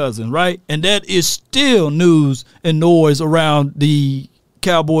Kirk Cousins, right? And that is still news and noise around the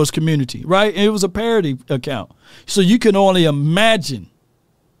Cowboys community, right? And it was a parody account. So you can only imagine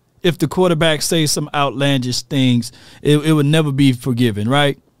if the quarterback says some outlandish things, it would never be forgiven,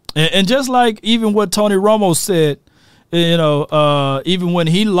 right? And just like even what Tony Romo said, you know, even when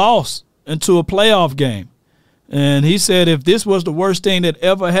he lost into a playoff game, and he said, if this was the worst thing that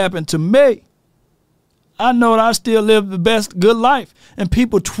ever happened to me, I know that I still live the best good life. And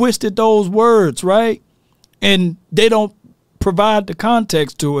people twisted those words, right? And they don't provide the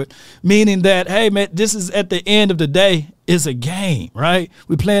context to it, meaning that, hey, man, this is at the end of the day, it's a game, right?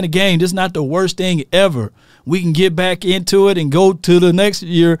 We're playing a game. This is not the worst thing ever. We can get back into it and go to the next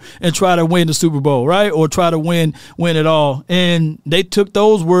year and try to win the Super Bowl, right? Or try to win it all. And they took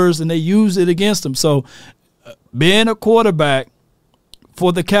those words and they used it against them. So being a quarterback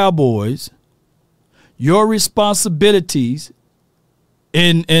for the Cowboys, your responsibilities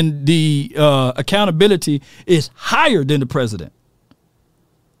and the accountability is higher than the president.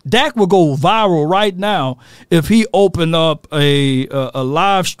 Dak will go viral right now if he opened up a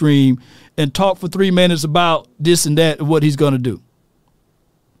live stream and talk for 3 minutes about this and that and what he's going to do.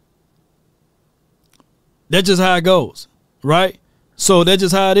 That's just how it goes, right? So that's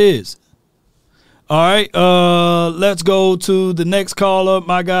just how it is. All right, let's go to the next caller,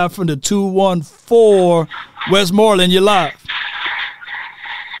 my guy from the 214, Westmoreland. You're live.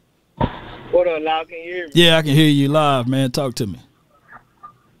 What up, Lau? Can you hear me? Yeah, I can hear you live, man. Talk to me.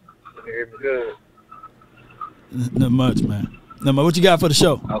 You can hear me good. Not much, man. Not much. What you got for the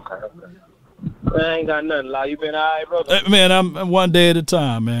show? Okay. Man, I ain't got nothing, Lau. You been all right, brother? Man, I'm one day at a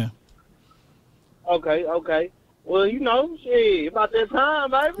time, man. Okay. Well, you know, shit, about that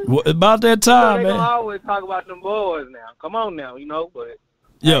time, baby. Well, about that time, man. They gonna always talk about them boys now. Come on now, you know, but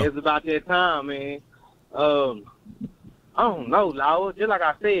yeah, it's about that time, man. I don't know, Lau. Just like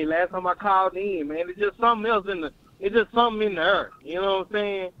I said, last time I called in, man, it's just something else it's just something in the earth. You know what I'm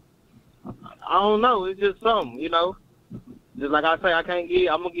saying? I don't know. It's just something, you know. Just like I say, I'm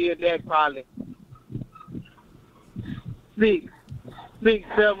gonna give Dak probably 6,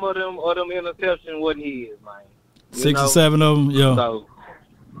 7 of them interceptions wasn't his, man. 6 or 7 of them, yeah. So,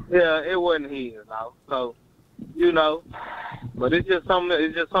 yeah, it wasn't his, though. So, you know, but it's just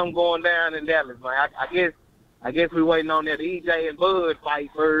something going down in Dallas, man. I guess we're waiting on that EJ and Bud fight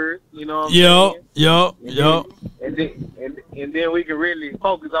first. You know what I'm saying? Yup. And then we can really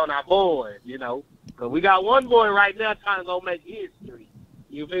focus on our boys, you know, because we got one boy right now trying to go make history.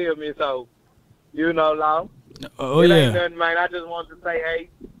 You feel me? So, you know, Law. Oh, it yeah. ain't nothing, man. I just want to say, hey,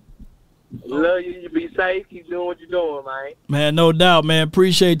 love you. You be safe. Keep doing what you're doing, man. Man, no doubt, man.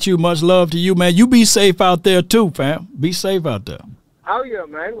 Appreciate you. Much love to you, man. You be safe out there, too, fam. Be safe out there. Oh, yeah,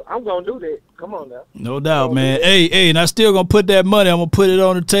 man. I'm going to do that. Come on now. No doubt, man. Hey, and I still going to put that money. I'm going to put it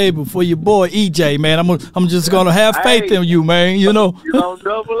on the table for your boy, EJ, man. I'm just going to have faith in you, man. You know. You're going to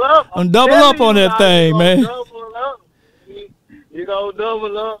double up. I'm double up on that thing, man. You're going to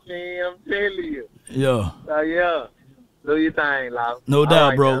double up, man. I'm telling you. Yeah. Yeah. Do your thing, Lau. No doubt,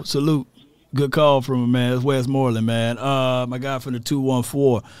 right, bro. now. Salute. Good call from him, man. It's Westmoreland, man. My guy from the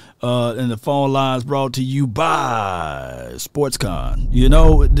 214. And the phone line's brought to you by SportsCon. You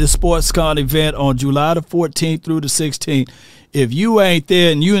know, this SportsCon event on July the 14th through the 16th. If you ain't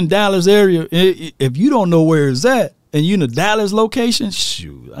there and you in Dallas area, if you don't know where it's at, and you in the Dallas location,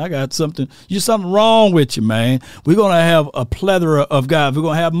 shoot, I got something. There's something wrong with you, man. We're going to have a plethora of guys. We're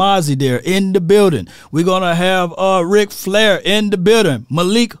going to have Mozzie there in the building. We're going to have Ric Flair in the building.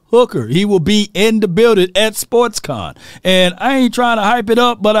 Malik Hooker, he will be in the building at SportsCon. And I ain't trying to hype it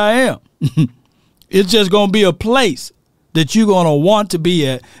up, but I am. It's just going to be a place that you're going to want to be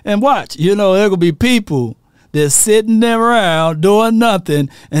at. And watch, you know, there going to be people they're sitting there around doing nothing,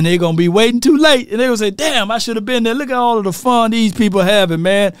 and they're going to be waiting too late. And they're going to say, damn, I should have been there. Look at all of the fun these people having,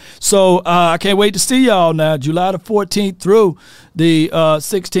 man. So I can't wait to see y'all now, July the 14th through the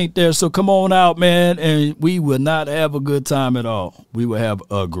 16th there. So come on out, man, and we will not have a good time at all. We will have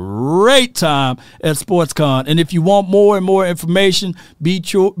a great time at SportsCon. And if you want more and more information, be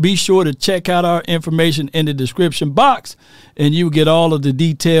sure to check out our information in the description box, and you will get all of the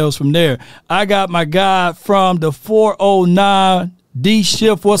details from there. I got my guy from the 409, D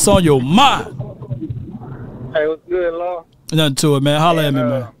Shift. What's on your mind? Hey, what's good, Law? Nothing to it, man. Holla at me,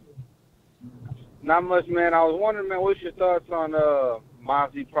 man. Not much, man. I was wondering, man, what's your thoughts on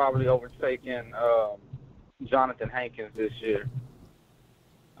Mozzie probably overtaking Jonathan Hankins this year?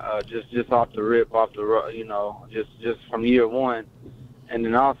 Just off the rip, just from year one. And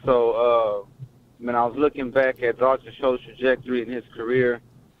then also, I was looking back at Dalton Schultz's trajectory in his career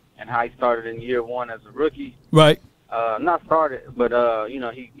and how he started in year one as a rookie. Right. Not started, but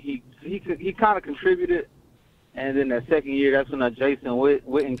he kind of contributed. And then that second year, that's when Jason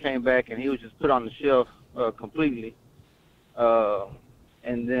Witten came back, and he was just put on the shelf completely.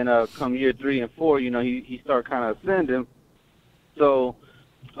 And then come year 3 and 4, he started kind of ascending. So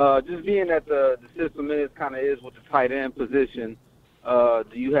just being that the system kind of is with the tight end position, do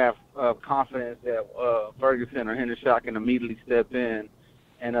you have confidence that Ferguson or Hendershot can immediately step in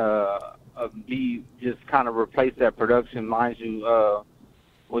and just kind of replace that production? Mind you,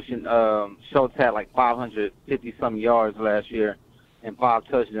 Schultz had like 550-some yards last year and 5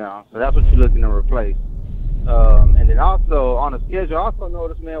 touchdowns. So that's what you're looking to replace. And then also on the schedule, I also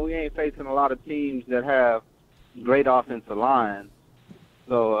noticed, man, we ain't facing a lot of teams that have great offensive lines.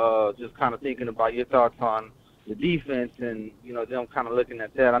 So just kind of thinking about your thoughts on the defense and, them kind of looking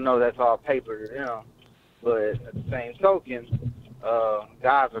at that. I know that's all paper to them, but at the same token,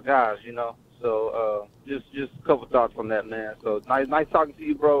 guys are guys, So just a couple thoughts on that, man. So nice talking to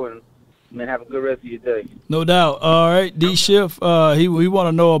you, bro, and man, have a good rest of your day. No doubt. All right, D Shift. We want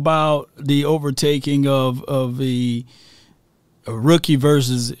to know about the overtaking of a rookie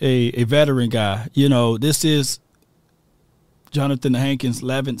versus a veteran guy. This is Jonathan Hankins'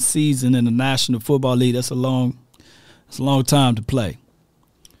 11th season in the National Football League. That's a long time to play.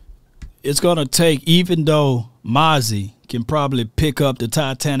 It's going to take, even though Mozzie can probably pick up the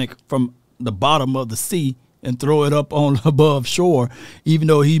Titanic from the bottom of the sea and throw it up on above shore, even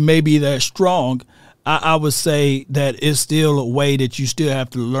though he may be that strong, I would say that it's still a way that you still have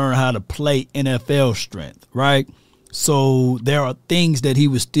to learn how to play NFL strength, right? So there are things that he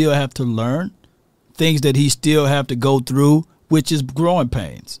would still have to learn, things that he still have to go through, which is growing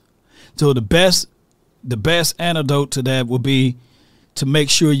pains. So the best antidote to that would be to make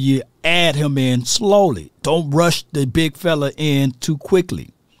sure you add him in slowly. Don't rush the big fella in too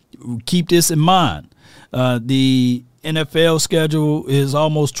quickly. Keep this in mind. The NFL schedule is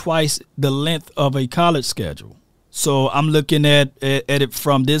almost twice the length of a college schedule. So I'm looking at it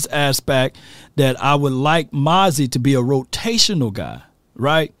from this aspect that I would like Mozzie to be a rotational guy,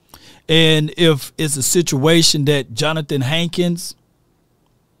 right? And if it's a situation that Jonathan Hankins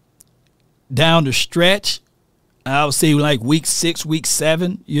down the stretch, I would say like week 6, week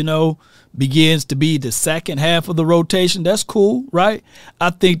 7, begins to be the second half of the rotation. That's cool, right?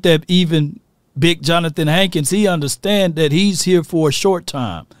 I think that even big Jonathan Hankins, he understands that he's here for a short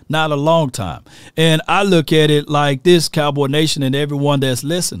time, not a long time. And I look at it like this, Cowboy Nation and everyone that's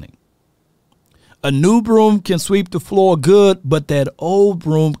listening. A new broom can sweep the floor good, but that old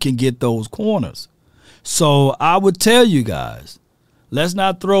broom can get those corners. So I would tell you guys, let's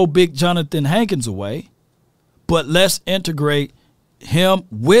not throw big Jonathan Hankins away, but let's integrate him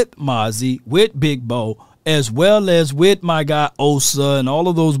with Mozzie, with Big Bo, as well as with my guy Osa and all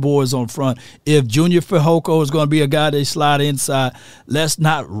of those boys on front. If Junior Fehoko is going to be a guy they slide inside, let's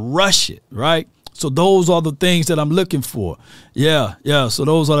not rush it, right? So those are the things that I'm looking for. Yeah. So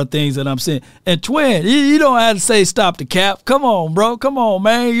those are the things that I'm saying. And Twin, you don't have to say stop the cap. Come on, bro. Come on,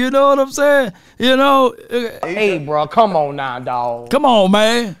 man. You know what I'm saying? Hey, bro. Come on now, dog. Come on,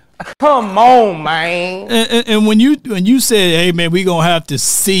 man. Come on, man. And when you said, hey, man, we're going to have to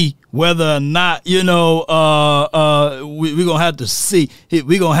see whether or not, we're going to have to see.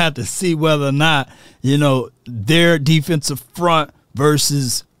 We're going to have to see whether or not, their defensive front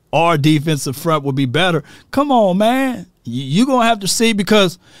versus our defensive front will be better. Come on, man. You're going to have to see,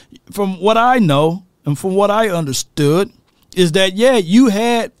 because from what I know and from what I understood is that, you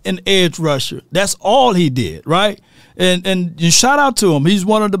had an edge rusher. That's all he did, right? And shout out to him. He's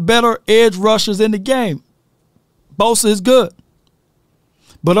one of the better edge rushers in the game. Bosa is good.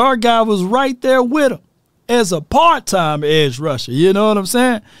 But our guy was right there with him as a part-time edge rusher. You know what I'm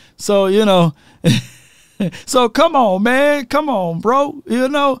saying? So, So come on, man. Come on, bro. You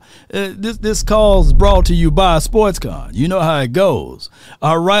know, this call is brought to you by SportsCon. You know how it goes.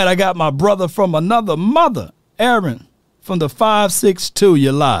 All right, I got my brother from another mother, Aaron, from the 562.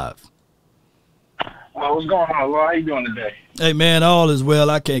 You're live. Well, what's going on, Lord? How you doing today? Hey, man, all is well.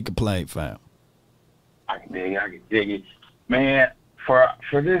 I can't complain, fam. I can dig it. Man, for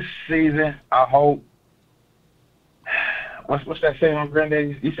this season, I hope, what's that saying on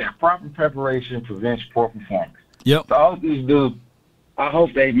Granddaddy? You said proper preparation prevents poor performance. Yep. So I hope these dudes, I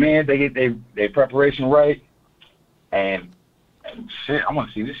hope they get their preparation right, and shit, I want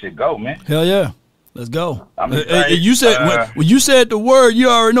to see this shit go, man. Hell yeah. Let's go. You said when you said the word, you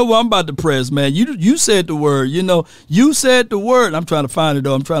already know what I'm about to press, man. You said the word, you know. You said the word. I'm trying to find it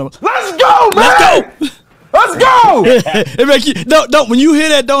though. Let's go, man. Let's go. Let's go. It make you don't when you hear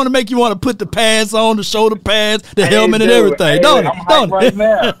that, don't it make you want to put the pads on, the shoulder pads, the helmet and everything, don't it? I'm hyped right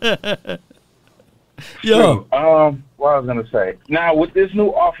now. Yo. What I was gonna say. Now with this new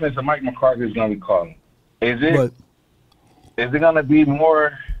offense that Mike McCarthy is gonna be calling, is it gonna be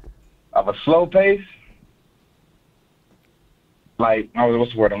more of a slow pace? Like,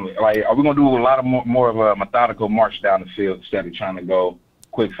 what's the word? Like, are we gonna do a lot of more of a methodical march down the field instead of trying to go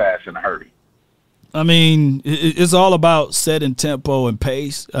quick, fast, in a hurry? I mean, it's all about setting tempo and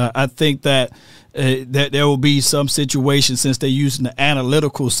pace. I think that there will be some situations, since they're using the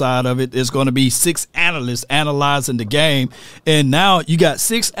analytical side of it, there's going to be 6 analysts analyzing the game. And now you got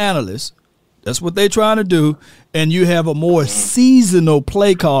 6 analysts. That's what they're trying to do. And you have a more seasonal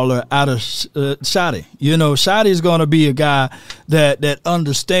play caller out of Shotty. You know, Shotty is going to be a guy that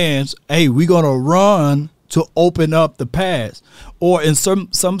understands, hey, we're going to run to open up the pass. Or in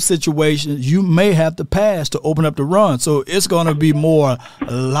some situations, you may have to pass to open up the run. So it's going to be more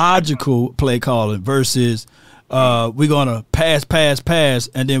logical play calling versus we're going to pass,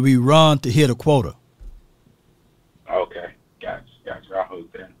 and then we run to hit a quota. Okay. Gotcha. I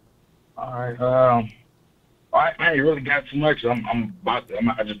hope that. All right. I ain't really got too much.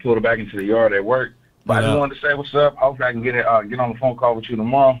 I just pulled it back into the yard at work. But I just wanted to say what's up. Hopefully I can get on the phone call with you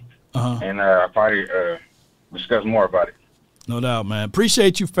tomorrow. And I'll probably discuss more about it. No doubt, man.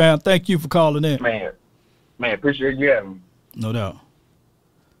 Appreciate you, fam. Thank you for calling in. Man, appreciate you having me. No doubt.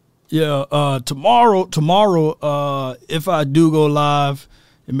 Yeah, tomorrow, if I do go live,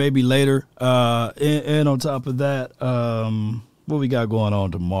 it may be later. And on top of that, what we got going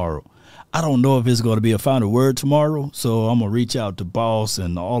on tomorrow? I don't know if it's going to be a final word tomorrow, so I'm going to reach out to Boss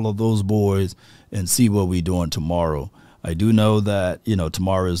and all of those boys and see what we're doing tomorrow. I do know that, you know,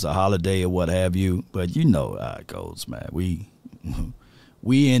 tomorrow is a holiday or what have you, but you know how it goes, man. We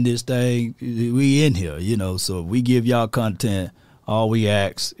in this thing, we in here, you know, so if we give y'all content, all we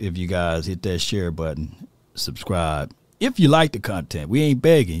ask, if you guys hit that share button, subscribe. If you like the content, we ain't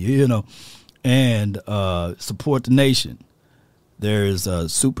begging you, you know, and support the nation. There's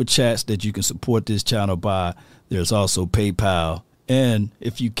super chats that you can support this channel by. There's also PayPal. And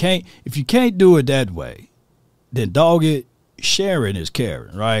if you can't do it that way, then dog it, sharing is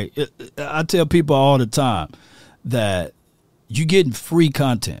caring, right? I tell people all the time that you're getting free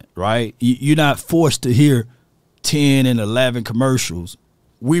content, right? You're not forced to hear 10 and 11 commercials.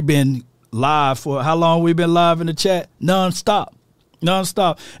 We've been live for how long? We've been live in the chat? Nonstop.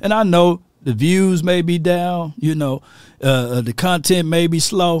 And I know the views may be down, you know, the content may be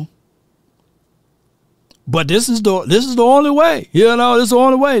slow. But this is the only way, you know, this is the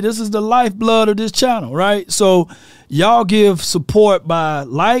only way. This is the lifeblood of this channel, right? So y'all give support by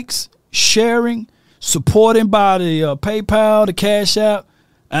likes, sharing, supporting by the PayPal, the Cash App,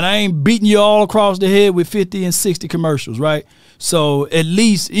 and I ain't beating you all across the head with 50 and 60 commercials, right? So at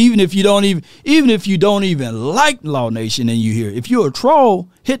least, even if you don't even like Law Nation and you hear, if you're a troll,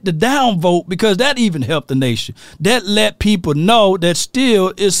 hit the down vote, because that even helped the nation. That let people know that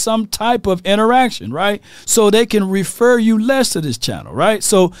still is some type of interaction, right? So they can refer you less to this channel, right?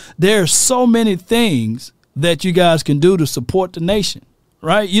 So there's so many things that you guys can do to support the nation,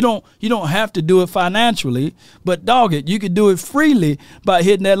 right? You don't have to do it financially, but dog it, you can do it freely by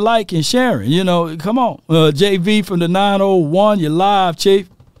hitting that like and sharing. You know, come on. JV from the 901, you're live, Chief.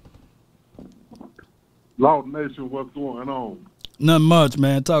 Law Nation, what's going on? Nothing much,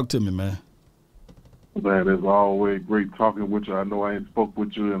 man. Talk to me, man. Man, it's always great talking with you. I know I ain't spoke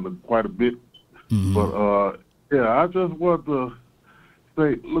with you in quite a bit. Mm-hmm. But, I just want to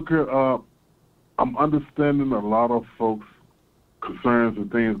say, look here, I'm understanding a lot of folks' concerns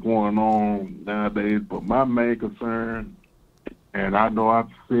and things going on nowadays, but my main concern, and I know I've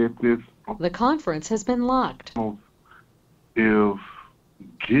said this, The conference has been locked. is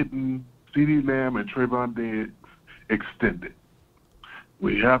getting CeeDee Lamb and Trayvon Diggs extended.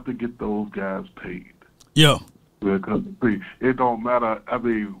 We have to get those guys paid. Yeah. Because see, it don't matter. I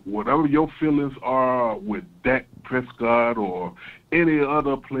mean, whatever your feelings are with Dak Prescott or any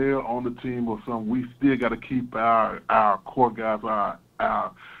other player on the team or something, we still got to keep our core guys,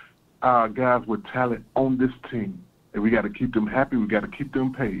 our guys with talent on this team, and we got to keep them happy. We got to keep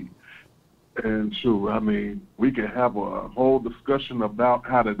them paid. And sure, I mean, we can have a whole discussion about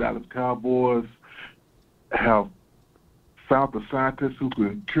how the Dallas Cowboys have found the scientists who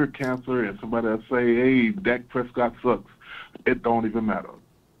can cure cancer, and somebody will say, hey, Dak Prescott sucks. It don't even matter.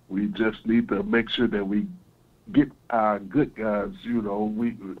 We just need to make sure that we get our good guys, you know.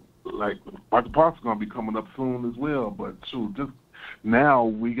 We like Michael Parsons going to be coming up soon as well, but just now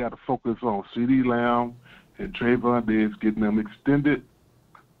we got to focus on CeeDee Lamb and Trayvon Diggs, getting them extended.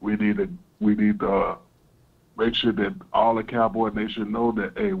 We need to make sure that all the Cowboy Nation know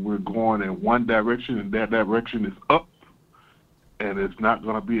that, hey, we're going in one direction, and that direction is up. And it's not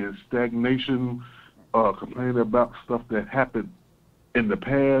going to be in stagnation, complaining about stuff that happened in the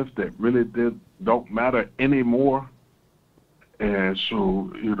past that really don't matter anymore. And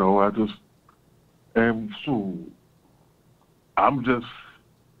so, you know,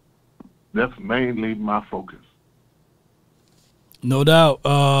 that's mainly my focus. No doubt.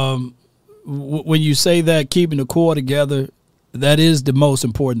 When you say that, keeping the core together, that is the most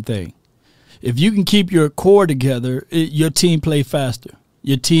important thing. If you can keep your core together, your team play faster.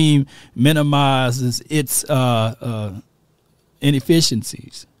 Your team minimizes its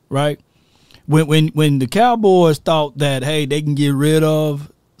inefficiencies, right? When the Cowboys thought that, hey, they can get rid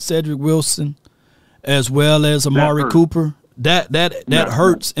of Cedric Wilson as well as Amari Cooper, that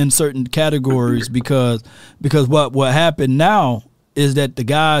hurts in certain categories because what happened now is that the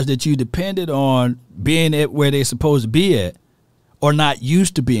guys that you depended on being at where they're supposed to be at are not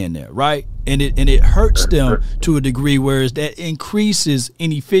used to being there, right? And it hurts them to a degree, whereas that increases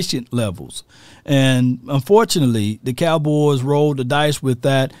inefficient levels. And unfortunately, the Cowboys rolled the dice with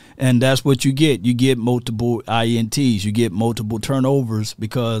that, and that's what you get. You get multiple INTs. You get multiple turnovers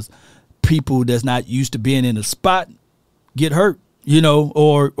because people that's not used to being in a spot get hurt, you know,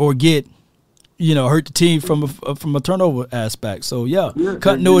 or get, you know, hurt the team from a turnover aspect. So, yeah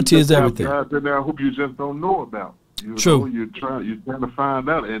continuity is everything. Guys in there I hope you just don't know about. True. You're trying to find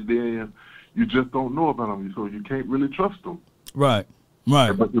out, and then you just don't know about them, so you can't really trust them. Right.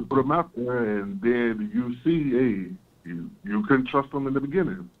 But you put them out there, and then you see, hey, you couldn't trust them in the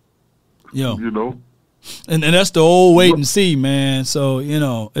beginning. Yeah. You know. And that's the old wait and see, man. So, you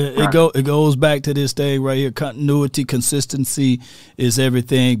know, it goes back to this thing right here. Continuity, consistency is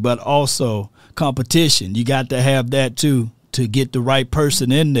everything, but also competition. You got to have that too, to get the right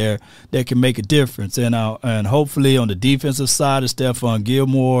person in there that can make a difference. And hopefully on the defensive side of Stephon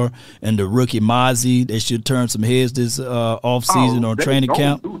Gilmore and the rookie Mozzie, they should turn some heads this offseason on training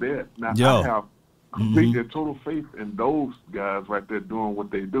camp. Do that. Now, I have complete and total faith in those guys right there doing what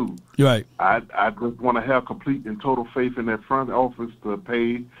they do. Right. I just want to have complete and total faith in that front office to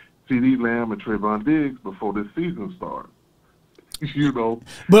pay CeeDee Lamb and Trayvon Diggs before this season starts. You know,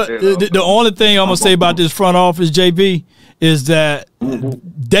 but the only thing I'm gonna say about this front office, JB, is that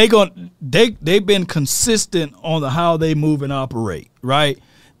they've been consistent on how they move and operate, right?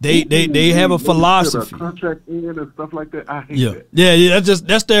 They have a philosophy. Contract in and stuff like that. I hate that. Yeah.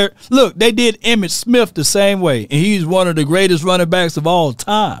 That's their look. They did Emmitt Smith the same way, and he's one of the greatest running backs of all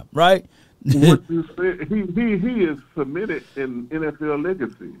time, right? What you said, he is submitted in NFL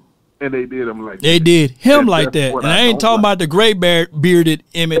legacy. And they did him like that. They did him like that. And I ain't talking about the gray bearded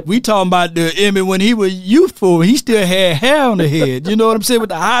Emmitt. We talking about the Emmitt when he was youthful. He still had hair on the head. You know what I'm saying? With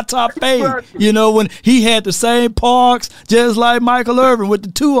the high top fade. You know, when he had the same parks, just like Michael Irvin with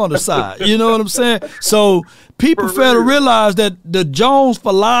the 2 on the side. You know what I'm saying? So people fail to realize that the Jones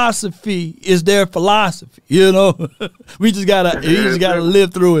philosophy is their philosophy. You know, we just gotta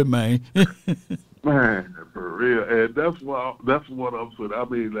live through it, man. Man, for real, and that's what I'm saying. I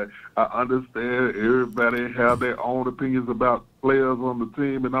mean, like, I understand everybody have their own opinions about players on the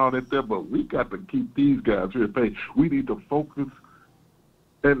team and all that there, but we got to keep these guys here paid. We need to focus.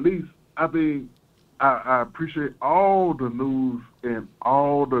 At least, I mean, I appreciate all the news and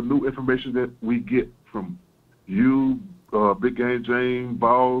all the new information that we get from you, Big Game James,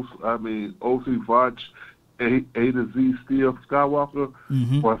 Boss. I mean, OC Voch. A to Z Steel Skywalker,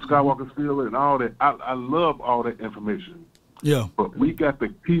 or Skywalker Steel, and all that. I love all that information. Yeah. But we got to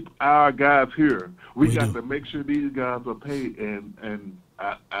keep our guys here. We got to make sure these guys are paid. And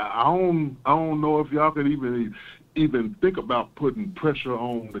I don't know if y'all could even think about putting pressure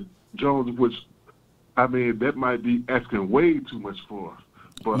on the Jones, which, I mean, that might be asking way too much for us.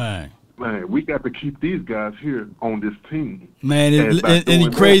 But man, we got to keep these guys here on this team. Man, and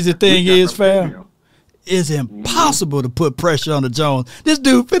the crazy thing is, fam, is impossible to put pressure on the Jones. This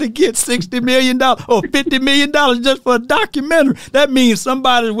dude finna get $60 million or $50 million just for a documentary. That means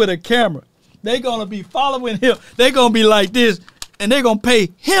somebody with a camera. They gonna be following him. They gonna be like this. And they're going to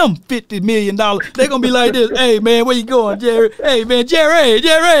pay him $50 million. They're going to be like this. Hey, man, where you going, Jerry? Hey, man, Jerry,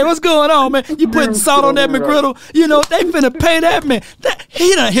 what's going on, man? You putting salt on that McGriddle? You know, they finna pay that man.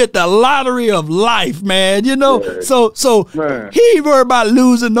 He done hit the lottery of life, man, you know? Man. So he ain't worried about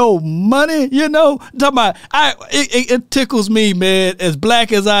losing no money, you know? Talking about, it tickles me, man, as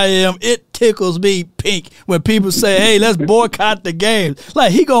black as I am, it tickles me pink when people say, hey, let's boycott the games.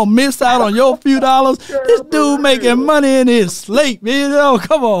 Like, he gonna miss out on your few dollars? This dude making money in his sleep, you know?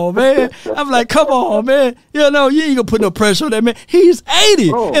 Come on, man. I'm like, come on, man. You know, you ain't gonna put no pressure on that man. He's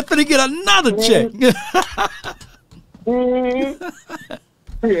 80 and finna get another check.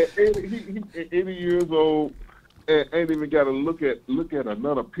 He's 80 years old and ain't even got to look at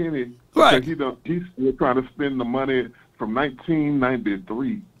another penny. Right. Because he's still trying to spend the money from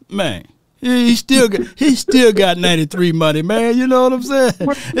 1993. Man. He still got 93 money, man. You know what I'm saying?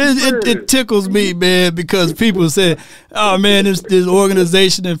 It tickles me, man, because people say, oh, man, this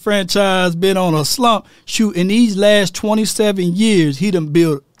organization and franchise been on a slump. Shoot, in these last 27 years, he done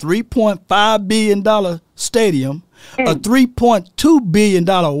built $3.5 billion stadium, a $3.2 billion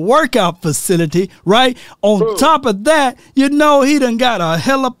workout facility, right? On top of that, you know, he done got a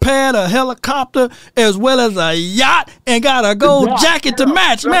helipad, a helicopter, as well as a yacht, and got a gold jacket to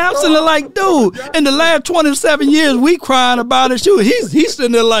match. Man, I'm sitting there like, dude, in the last 27 years, we crying about it. Shoot, he's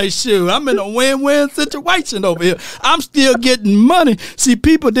sitting there like, shoot, I'm in a win-win situation over here. I'm still getting money. See,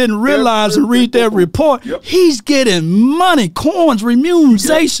 people didn't realize and read that report. He's getting money, coins,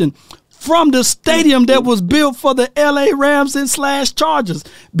 remuneration from the stadium that was built for the LA Rams and / Chargers,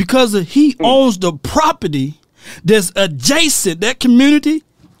 because he owns the property that's adjacent, that community.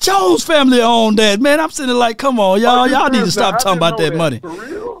 Jones family owned that, man. I'm sitting there like, come on, y'all need to stop talking about that money.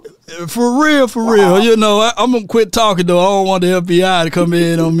 For real. You know, I'm going to quit talking, though. I don't want the FBI to come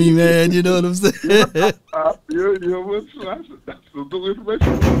in on me, man. You know what I'm saying? That's the new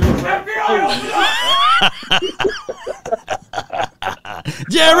information.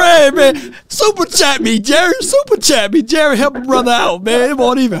 Jerry, man, super chat me, Jerry. Jerry, help a brother out, man. It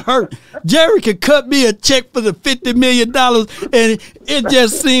won't even hurt. Jerry can cut me a check for the $50 million, and it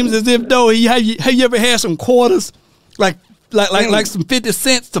just seems as if though have you ever had some quarters, like some 50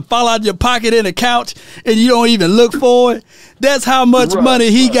 cents to fall out of your pocket in a couch, and you don't even look for it? That's how much money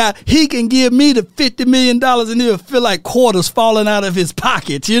he got. He can give me the $50 million, and he'll feel like quarters falling out of his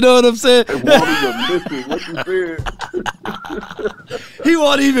pockets. You know what I'm saying? It won't even miss it. What you said. He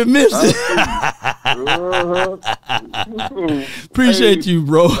won't even miss it. Appreciate you,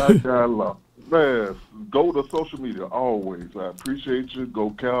 bro. Man, go to social media always. I appreciate you.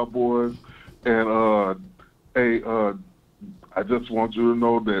 Go Cowboys. And I just want you to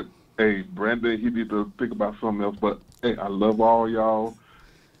know that, hey, Brandon, he need to think about something else. But, hey, I love all y'all.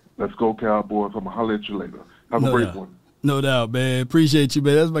 Let's go Cowboys. I'm going to holler at you later. Have a great one. No doubt, man. Appreciate you,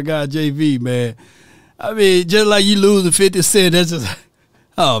 man. That's my guy, JV, man. I mean, just like you losing 50 cents, that's just,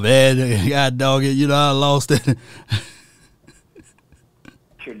 oh, man, God dog it. You know, I lost it. Get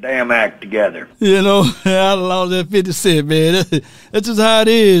your damn act together. You know, I lost that 50 cents, man. That's just how it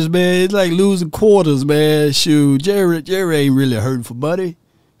is, man. It's like losing quarters, man. Shoot, Jerry ain't really hurting for money.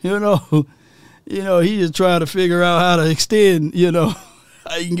 You know, he just trying to figure out how to extend, you know,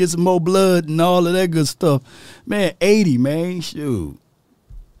 how you can get some more blood and all of that good stuff. Man, 80, man, shoot.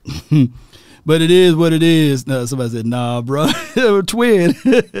 But it is what it is. No, somebody said, nah, bro. We're twin.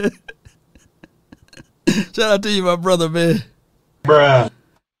 Shout out to you, my brother, man. Bruh.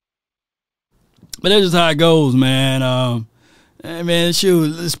 But that's just how it goes, man. Hey, man,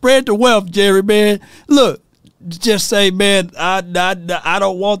 shoot, spread the wealth, Jerry, man. Look, just say, man, I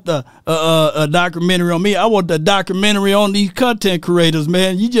don't want the a documentary on me. I want the documentary on these content creators,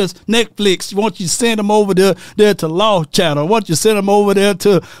 man. You just Netflix. Why don't you send them over there to Law Channel? Why don't you send them over there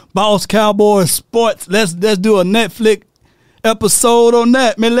to Boss Cowboy Sports? Let's do a Netflix episode on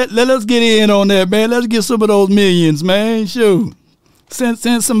that, man. Let's get in on that, man. Let's get some of those millions, man. Shoot. Send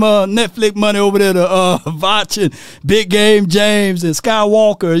some Netflix money over there to Vach and Big Game James and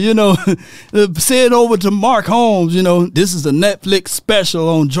Skywalker, you know. Send over to Mark Holmes, you know. This is a Netflix special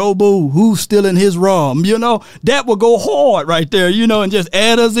on Joe Boo, who's still in his ROM, you know. That will go hard right there, you know, and just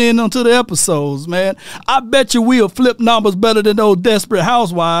add us in onto the episodes, man. I bet you we'll flip numbers better than those Desperate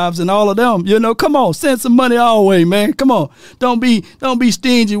Housewives and all of them, you know. Come on, send some money our way, man. Come on. Don't be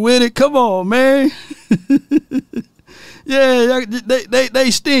stingy with it. Come on, man. Yeah,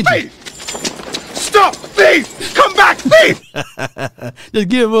 they stingy. Hey, stop! thief! Come back, thief! Just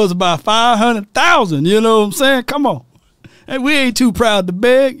give us about 500,000. You know what I'm saying? Come on. And we ain't too proud to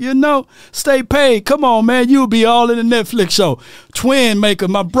beg, you know. Stay paid. Come on, man. You'll be all in the Netflix show. Twin maker,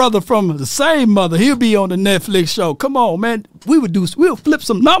 my brother from the same mother, he'll be on the Netflix show. Come on, man. We'll flip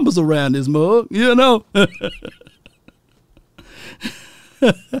some numbers around this mug, you know.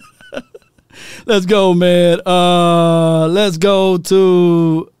 Let's go, man. Let's go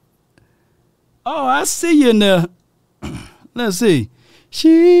to. Oh, I see you in there. Let's see.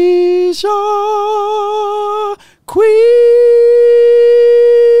 She's your queen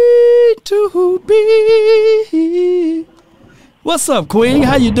to be. What's up, Queen?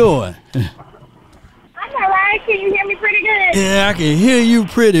 How you doing? I'm all right. Can you hear me pretty good? Yeah, I can hear you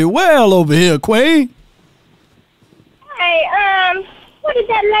pretty well over here, Queen. Hey, what did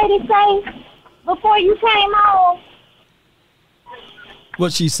that lady say before you came on?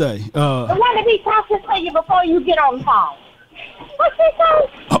 What'd she say? The one that be talking to you before you get on the phone. What she say?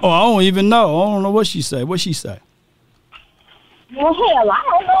 Oh, I don't even know. I don't know what she say. What she say? Well, hell, I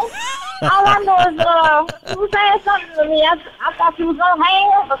don't know. All I know is she was saying something to me. I thought she was gonna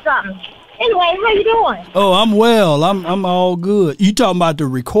hang up or something. Anyway, how you doing? Oh, I'm well. I'm all good. You talking about the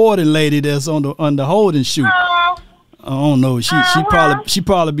recording lady that's on the holding shoot? I don't know. She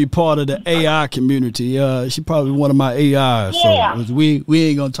probably be part of the AI community. She probably one of my AIs. Yeah. So we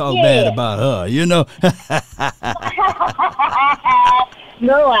ain't gonna talk bad about her, you know.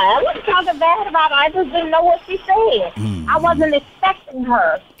 No, I wasn't talking bad about her. I just didn't know what she said. I wasn't expecting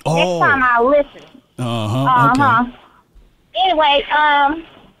her. Next time I'll listen. Okay. Anyway, I'm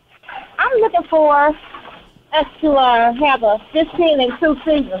looking for us to have a 15-2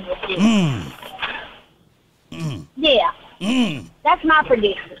 season with you. Yeah. That's my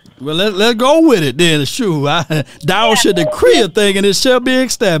prediction. Well, let's go with it then. Shoot, thou should decree a thing and it shall be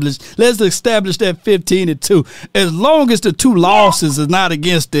established. Let's establish that 15-2. As long as the two losses is not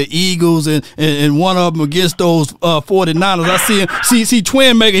against the Eagles and one of them against those 49ers. I see him. See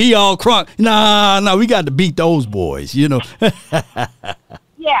Twin maker. He all crunk. Nah. We got to beat those boys. You know.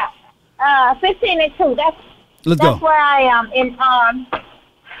 Yeah. 15-2. Let's go. That's where I am. And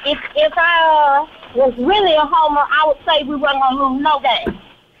if I was really a homer, I would say we weren't gonna lose no game.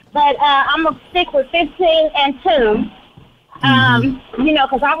 But I'm gonna stick with 15-2. You know,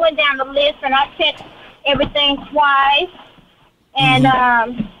 because I went down the list and I checked everything twice, and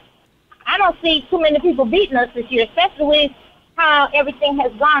I don't see too many people beating us this year, especially with how everything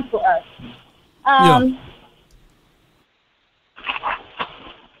has gone for us. I'm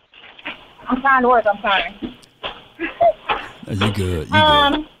trying to work. I'm sorry. You good.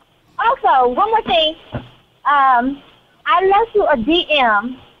 Also, one more thing. I left you a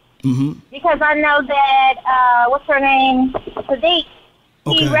DM because I know that, what's her name? Sadiq.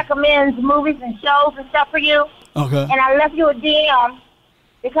 He recommends movies and shows and stuff for you. Okay. And I left you a DM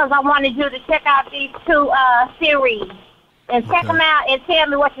because I wanted you to check out these two series and check them out and tell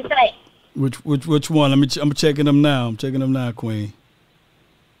me what you think. Which one? I'm checking them now. I'm checking them now, Queen.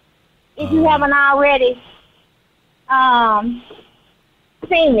 If you haven't already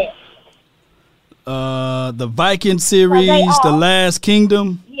seen it. The Viking series, The Last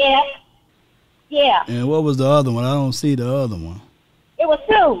Kingdom. Yeah. And what was the other one? I don't see the other one. It was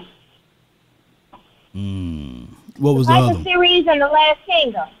two. What was the other Viking one? series and The Last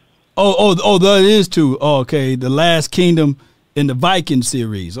Kingdom. Oh, that is two. Oh, okay, The Last Kingdom and the Viking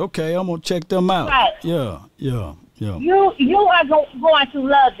series. Okay, I'm gonna check them out. Right. Yeah. You are going to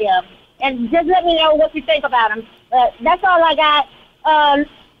love them, and just let me know what you think about them. That's all I got.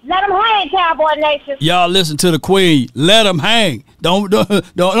 Let them hang, Cowboy Nation. Y'all listen to the Queen. Let them hang. Don't.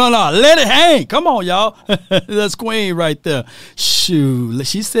 No. Let it hang. Come on, y'all. That's Queen right there. Shoot,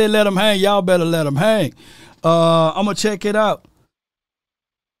 she said let them hang. Y'all better let them hang. I'm gonna check it out.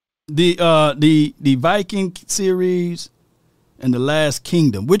 The Viking series and The Last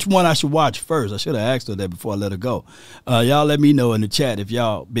Kingdom. Which one I should watch first? I should have asked her that before I let her go. Y'all let me know in the chat if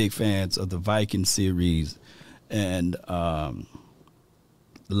y'all big fans of the Viking series and The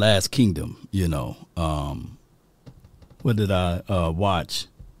Last Kingdom. You know, what did I watch?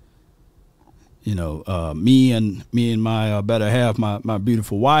 You know, me and my better half, my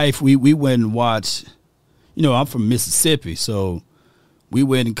beautiful wife, we went and watched. You know, I'm from Mississippi, so we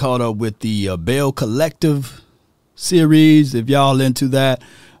went and caught up with the Bell Collective series. If y'all into that,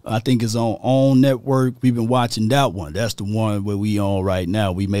 I think it's on OWN Network. We've been watching that one. That's the one where we on right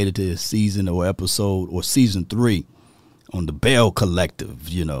now. We made it to season or episode or season 3 on the Bell Collective.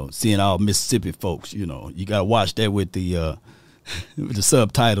 You know, seeing all Mississippi folks. You know, you gotta watch that with the with the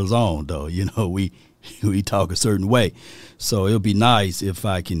subtitles on, though. You know, we he talk a certain way. So it'll be nice if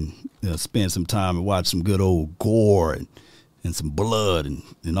I can spend some time and watch some good old gore and some blood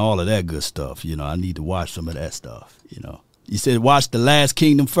and all of that good stuff. You know, I need to watch some of that stuff, you know. You said watch The Last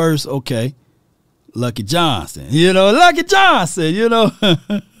Kingdom first? Okay. Lucky Johnson. You know, Lucky Johnson, you know.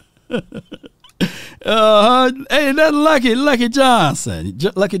 Hey, that's Lucky Johnson.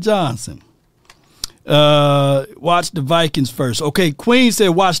 Lucky Johnson. Watch the Vikings first. Okay, Queen said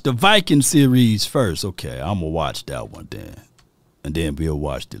watch the Viking series first. Okay, I'm gonna watch that one then, and then we'll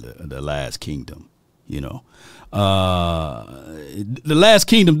watch the Last Kingdom. You know, the Last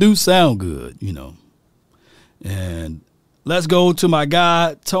Kingdom do sound good. You know, and let's go to my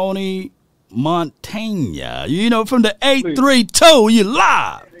guy Tony Montaigne. You know, from the 832, you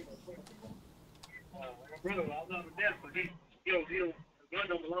live.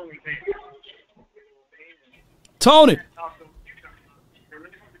 Tony.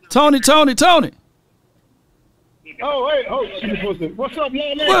 Oh, hey, what's up,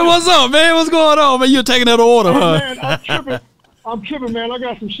 man? What's up, man? What's going on, man? You're taking that order, huh? Man, I'm tripping, man. I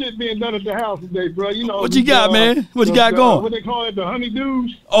got some shit being done at the house today, bro. You know what you got, man? What you got going? What they call it, the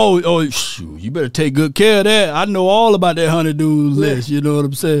honeydews? Oh, shoot. You better take good care of that. I know all about that honeydews list. You know what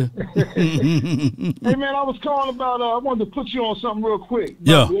I'm saying? Hey, man, I was calling about. I wanted to put you on something real quick.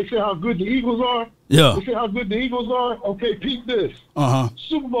 Yeah. They say how good the Eagles are. Yeah. They say how good the Eagles are. Okay, peep this.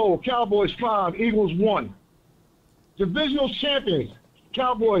 Super Bowl, Cowboys 5, Eagles 1. Divisional champions,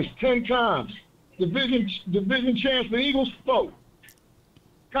 Cowboys 10 times. Division champs, the Eagles 4.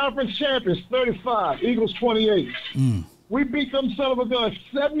 Conference champions 35, Eagles 28. We beat them son of a gun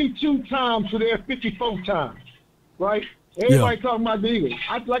 72 times to their 54 times, right? Everybody talking about the Eagles.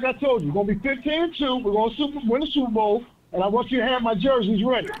 Like I told you, we're gonna be 15-2. We're gonna win the Super Bowl, and I want you to have my jerseys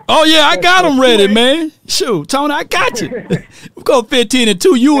ready. Oh yeah, I got them ready, man. Shoot, Tony, I got you. We go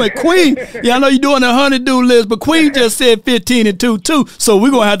 15-2. You and Queen. Yeah, I know you're doing the honeydew list, but Queen just said 15-2 too. So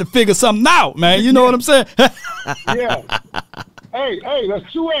we're gonna have to figure something out, man. You know what I'm saying? Yeah. Hey, that's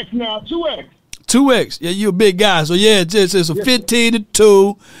 2X now, 2X. 2X. Yeah, you a big guy. So, yeah, it's a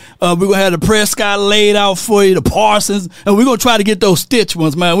 15-2. We're going to have the Prescott laid out for you, the Parsons, and we're going to try to get those Stitch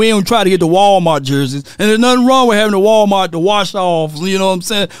ones, man. We ain't going to try to get the Walmart jerseys. And there's nothing wrong with having the Walmart to wash off, you know what I'm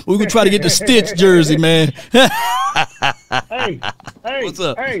saying? We're going to try to get the Stitch jersey, man. Hey, what's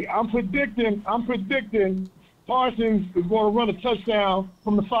up? Hey, I'm predicting Parsons is going to run a touchdown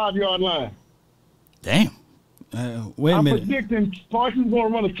from the 5-yard line. Damn. Wait a minute. I'm predicting Parsons going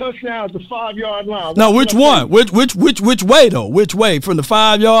to run a touchdown at the 5-yard line. Now, which one? Which way though? Which way? From the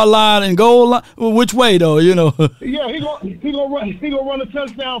 5-yard line and goal line? Which way though? You know. Yeah, he gonna run a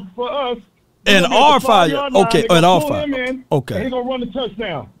touchdown for us. And our 5-yard. Okay, and our 5. Okay. And he gonna run the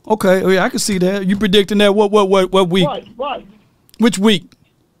touchdown. Okay, yeah, I can see that. You predicting that? What week? Right. Which week?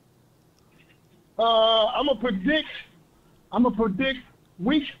 I'm gonna predict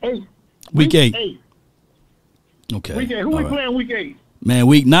week 8. Week 8. Okay. Week 8. Who we playing week 8? Man,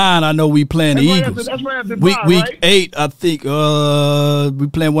 week 9, I know we playing the Eagles. That's right after week right? 8, I think we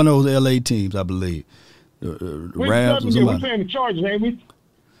playing one of those LA teams, I believe. Rams or somebody. We playing the Chargers, ain't we?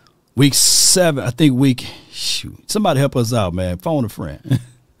 Week 7, I think somebody help us out, man. Phone a friend.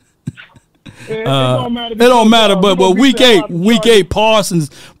 It don't matter, but week 8,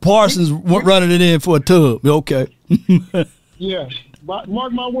 Parsons running it in for a tub. Okay. Yeah. Mark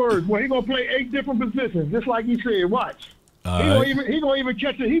my words. Well, he's gonna play 8 different positions, just like he said. Watch. He gonna even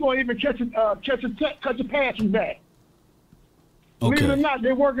catch a pass from back. Okay. Believe it or not,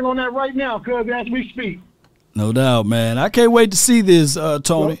 they're working on that right now, cuz as we speak. No doubt, man. I can't wait to see this,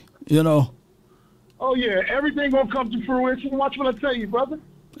 Tony. You know. Oh yeah, everything gonna come to fruition. Watch what I tell you, brother.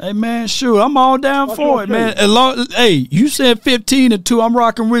 Hey man, shoot, I'm all down for it, man. Hey, you said 15-2. I'm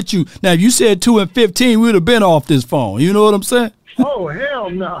rocking with you. Now, if you said 2 and 15, we'd have been off this phone. You know what I'm saying? Oh hell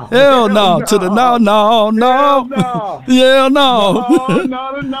no! Hell no! To the no! Yeah, no!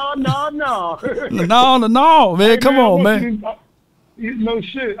 No, man! Come on, man! No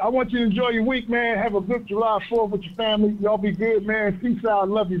shit. I want you to enjoy your week, man. Have a good July 4th with your family. Y'all be good, man. Peace out.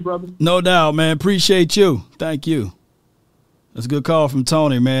 Love you, brother. No doubt, man. Appreciate you. Thank you. That's a good call from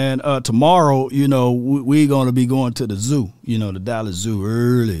Tony, man. Tomorrow, you know, we're going to be going to the zoo, you know, the Dallas Zoo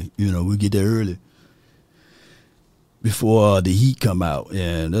early. You know, we get there early before the heat come out,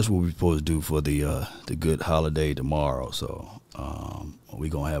 and that's what we're supposed to do for the good holiday tomorrow. So we're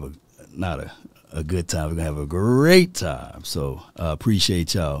going to have not a good time. We're going to have a great time. So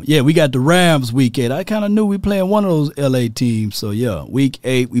appreciate y'all. Yeah, we got the Rams week 8. I kind of knew we playing one of those L.A. teams. So, yeah, week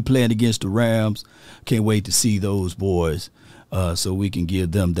 8, we playing against the Rams. Can't wait to see those boys so we can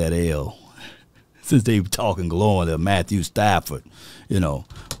give them that L. since they talking glowing to Matthew Stafford,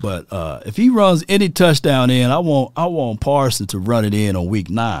 But if he runs any touchdown in, I want Parsons to run it in on week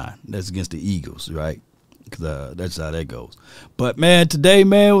 9. That's against the Eagles, right? Because that's how that goes. But, man, today,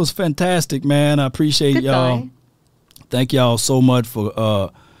 man, it was fantastic, man. I appreciate y'all. Thank y'all so much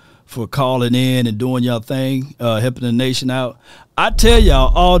for calling in and doing y'all thing, helping the nation out. I tell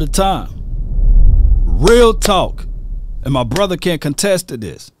y'all all the time, real talk, and my brother can contest to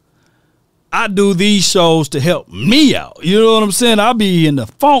this. I do these shows to help me out. You know what I'm saying? I be in the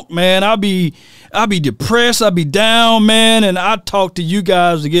funk, man. I be depressed. I be down, man. And I talk to you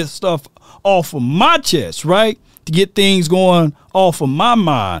guys to get stuff off of my chest, right? To get things going off of my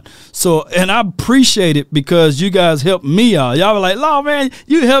mind. So, and I appreciate it because you guys help me out. Y'all were like, "Law, man,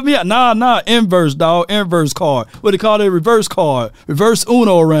 you help me out." Nah, inverse, dog. Inverse card. What they call it? Reverse card. Reverse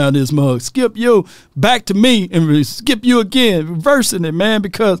Uno around this mug. Skip you back to me and skip you again. Reversing it, man,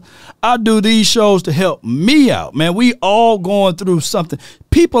 because I do these shows to help me out, man. We all going through something.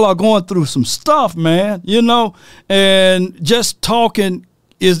 People are going through some stuff, man, and just talking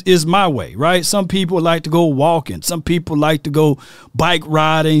is my way, right? Some people like to go walking. Some people like to go bike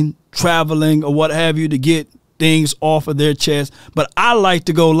riding, traveling, or what have you to get things off of their chest. But I like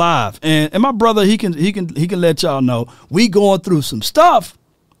to go live. And my brother, he can let y'all know we going through some stuff,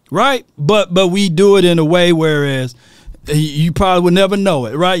 right? But we do it in a way whereas you probably would never know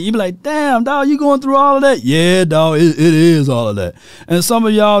it, right? You be like, "Damn, dog, you going through all of that?" Yeah, dog, it is all of that. And some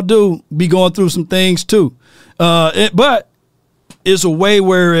of y'all do be going through some things too. But it's a way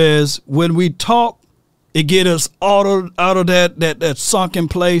whereas when we talk, it get us out of that sunken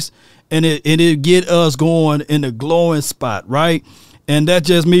place, and it get us going in the glowing spot, right? And that's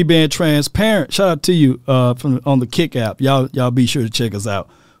just me being transparent. Shout out to you on the Kick app. Y'all be sure to check us out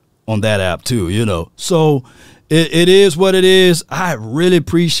on that app too, So it is what it is. I really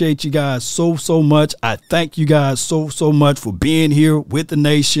appreciate you guys so much. I thank you guys so much for being here with the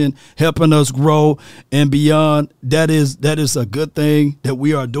nation, helping us grow and beyond. That is a good thing that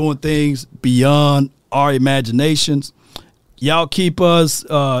we are doing things beyond our imaginations. Y'all keep us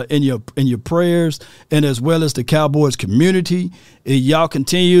in your prayers, and as well as the Cowboys community. And y'all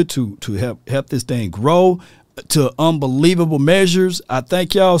continue to help this thing grow to unbelievable measures. I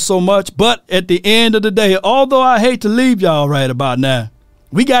thank y'all so much. But at the end of the day, although I hate to leave y'all right about now,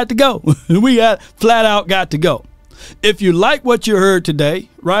 we got to go. We flat out got to go. If you like what you heard today,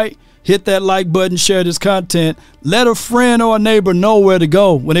 right, hit that like button, share this content. Let a friend or a neighbor know where to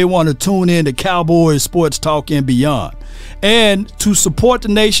go when they want to tune in to Cowboys Sports Talk and beyond. And to support the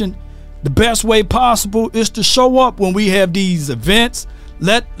nation, the best way possible is to show up when we have these events.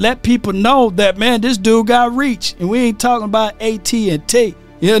 Let people know that, man, this dude got reach, and we ain't talking about AT&T.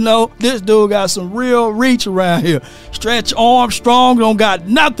 This dude got some real reach around here. Stretch Armstrong don't got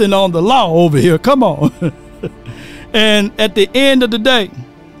nothing on the law over here. Come on. And at the end of the day,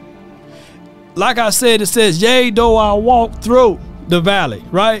 like I said, it says, "Yea, though I walk through the valley,"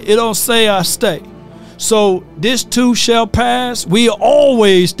 right? It don't say I stay. So this too shall pass. We are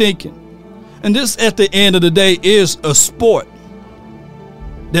always thinking. And this, at the end of the day, is a sport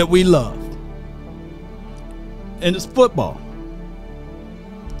that we love. And it's football.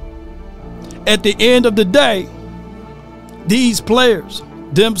 At the end of the day, these players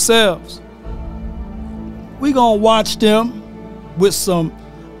themselves, we gonna watch them with some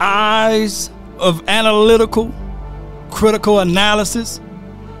eyes of analytical, critical analysis.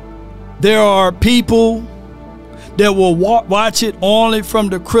 There are people that will watch it only from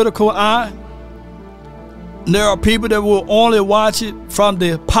the critical eye. There are people that will only watch it from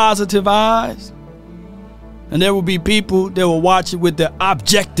the positive eyes. And there will be people that will watch it with the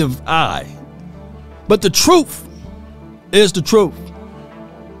objective eye. But the truth is the truth.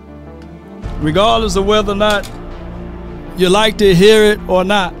 Regardless of whether or not you like to hear it or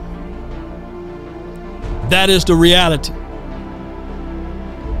not, that is the reality.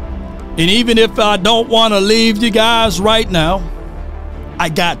 And even if I don't want to leave you guys right now, I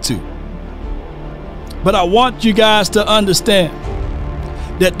got to. But I want you guys to understand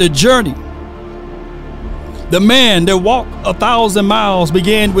that the journey, the man that walked 1,000 miles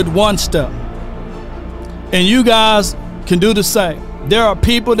began with one step. And you guys can do the same. There are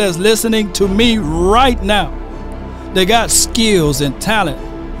people that's listening to me right now. They got skills and talent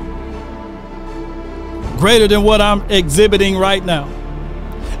greater than what I'm exhibiting right now.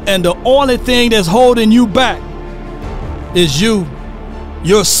 And the only thing that's holding you back is you,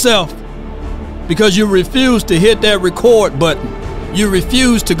 yourself, because you refuse to hit that record button. You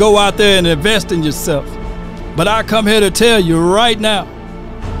refuse to go out there and invest in yourself. But I come here to tell you right now,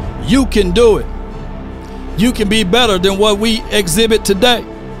 you can do it. You can be better than what we exhibit today.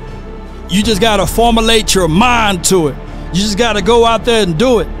 You just got to formulate your mind to it. You just got to go out there and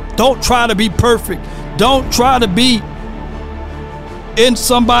do it. Don't try to be perfect. Don't try to be in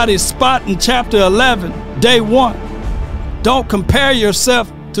somebody's spot in chapter 11, day 1. Don't compare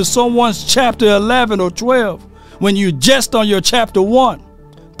yourself to someone's chapter 11 or 12 when you just on your chapter 1.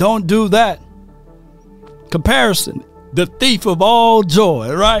 Don't do that. Comparison, the thief of all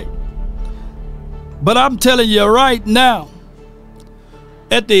joy, right? But I'm telling you right now,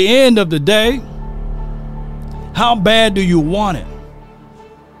 at the end of the day, how bad do you want it?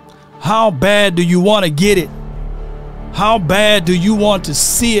 How bad do you want to get it? How bad do you want to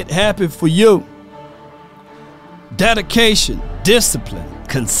see it happen for you? Dedication, discipline,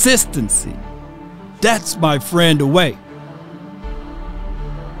 consistency. That's, my friend, the way.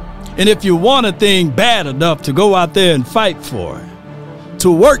 And if you want a thing bad enough to go out there and fight for it, to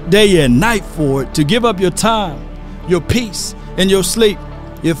work day and night for it, to give up your time, your peace, and your sleep,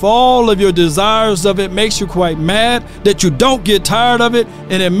 if all of your desires of it makes you quite mad, that you don't get tired of it,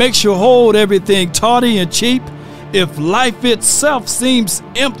 and it makes you hold everything tawdry and cheap, if life itself seems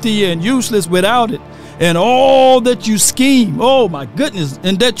empty and useless without it, and all that you scheme, oh my goodness,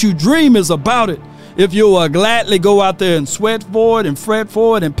 and that you dream is about it, if you will gladly go out there and sweat for it and fret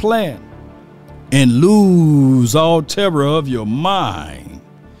for it and plan and lose all terror of your mind,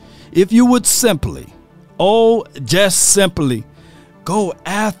 if you would simply, just simply, go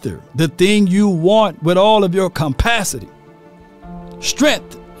after the thing you want with all of your capacity,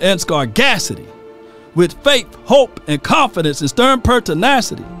 strength, and sagacity, with faith, hope, and confidence, and stern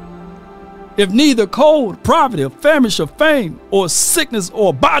pertinacity. If neither cold, poverty, or famish, or fame, or sickness,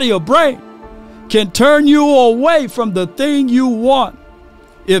 or body, or brain can turn you away from the thing you want,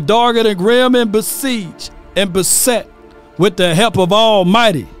 if dogged and grim and besieged and beset with the help of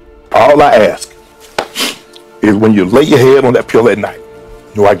Almighty. All I ask is when you lay your head on that pillow at night,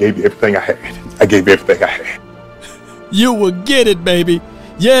 you know I gave you everything I had. I gave you everything I had. You will get it, baby.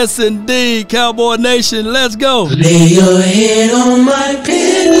 Yes, indeed, Cowboy Nation. Let's go. Lay your head on my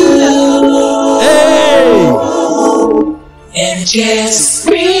pillow. Hey! And just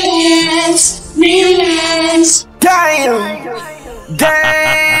relax, relax. Damn.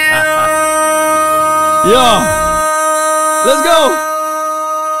 Yeah. Let's go.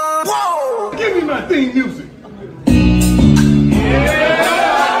 Whoa. Give me my theme music.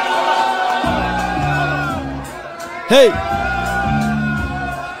 Hey,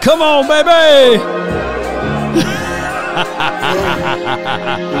 come on, baby.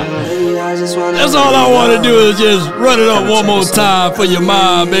 That's all I want to do is just run it up one more time for your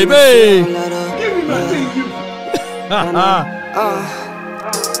mind, baby.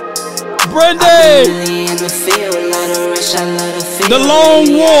 Brandy, the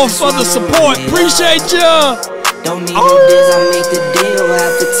lone wolf for the support. Appreciate you. Don't need no deals, I make the deal.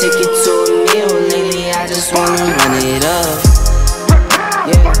 Have to take it to a meal. Lately, I just wanna run it up.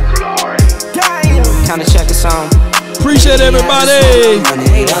 Yeah. Kinda check a song. Appreciate everybody. Come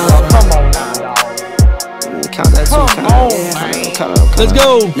on now, dog. Count that too. Count it. Let's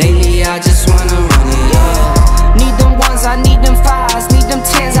go. Lately, I just wanna run it up. Need them ones, I need them fives. Need them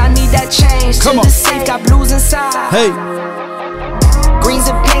tens, I need that change. Come on. The safe got blues inside. Hey. Greens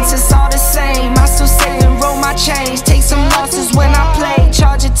and pinks, it's all the same. I still save and roll my change. Take some losses when I play.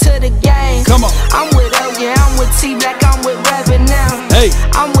 Charge it to the game. Come on. I'm with L, yeah, I'm with T Black, I'm with Reverend now. Hey.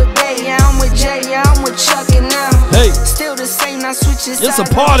 I'm with Bay, yeah, I'm with J, yeah, I'm with Chuck and now. Hey. Still the same, now switching sides. It's a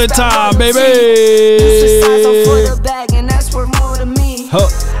party time, baby. Switch sides on for the bag, and that's worth more to me.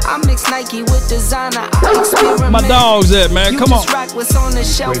 I mix Nike with designer. I experiment. My dog's at, man. Come on. You just rock what's on the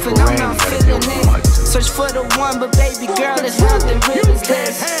shelf, and I'm not feeling it. Search for the one, but baby girl, there's nothing real as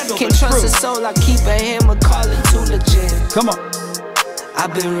this. Can't trust a soul, I keep a hammer, call it too legit. Come on.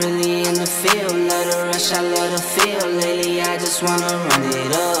 I've been really in the field, love the rush, I love the feel. Lately, I just wanna run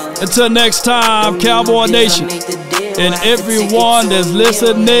it up. Until next time, Cowboy Nation, and everyone that's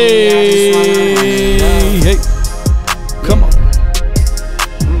listening. Hey, come on.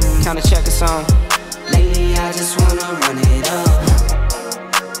 Kinda check a song. Lately, I just wanna run it up.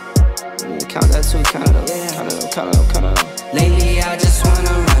 Count that too, count it up, count it up, count it up, count it up. Lately, I just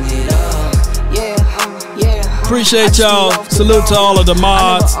wanna run it up. Yeah. Appreciate y'all. Salute to all of the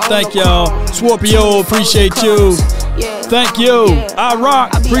mods. Thank y'all. Scorpio, appreciate you. Thank you. I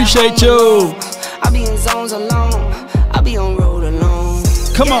rock. Appreciate you. I be in zones alone. I be on road alone.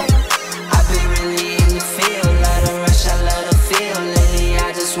 Come on. I've been really in the field. Love the rush, I love the feel. Lately,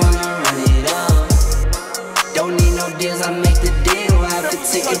 I just wanna run it up. Don't need no deals, I make the deal. I have to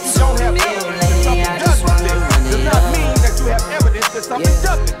take it to a meal. Lately, I just wanna run it up.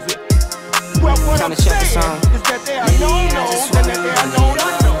 Trying to check the song. Lately, I just wanna run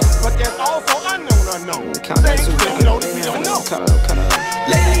it up. kind of.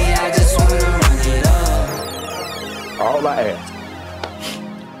 Lately, I just wanna run it up. All I ask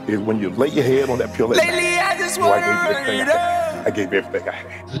is when you lay your head on that pillow. Lately, I just wanna run it up. I gave everything I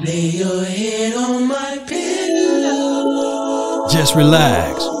had. Lay your head on my pillow. Just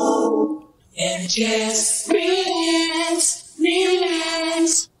relax. And just relax.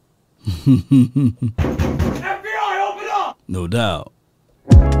 FBI, open up! No doubt.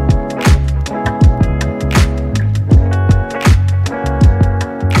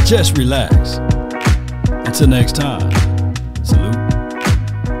 Just relax. Until next time. Salute.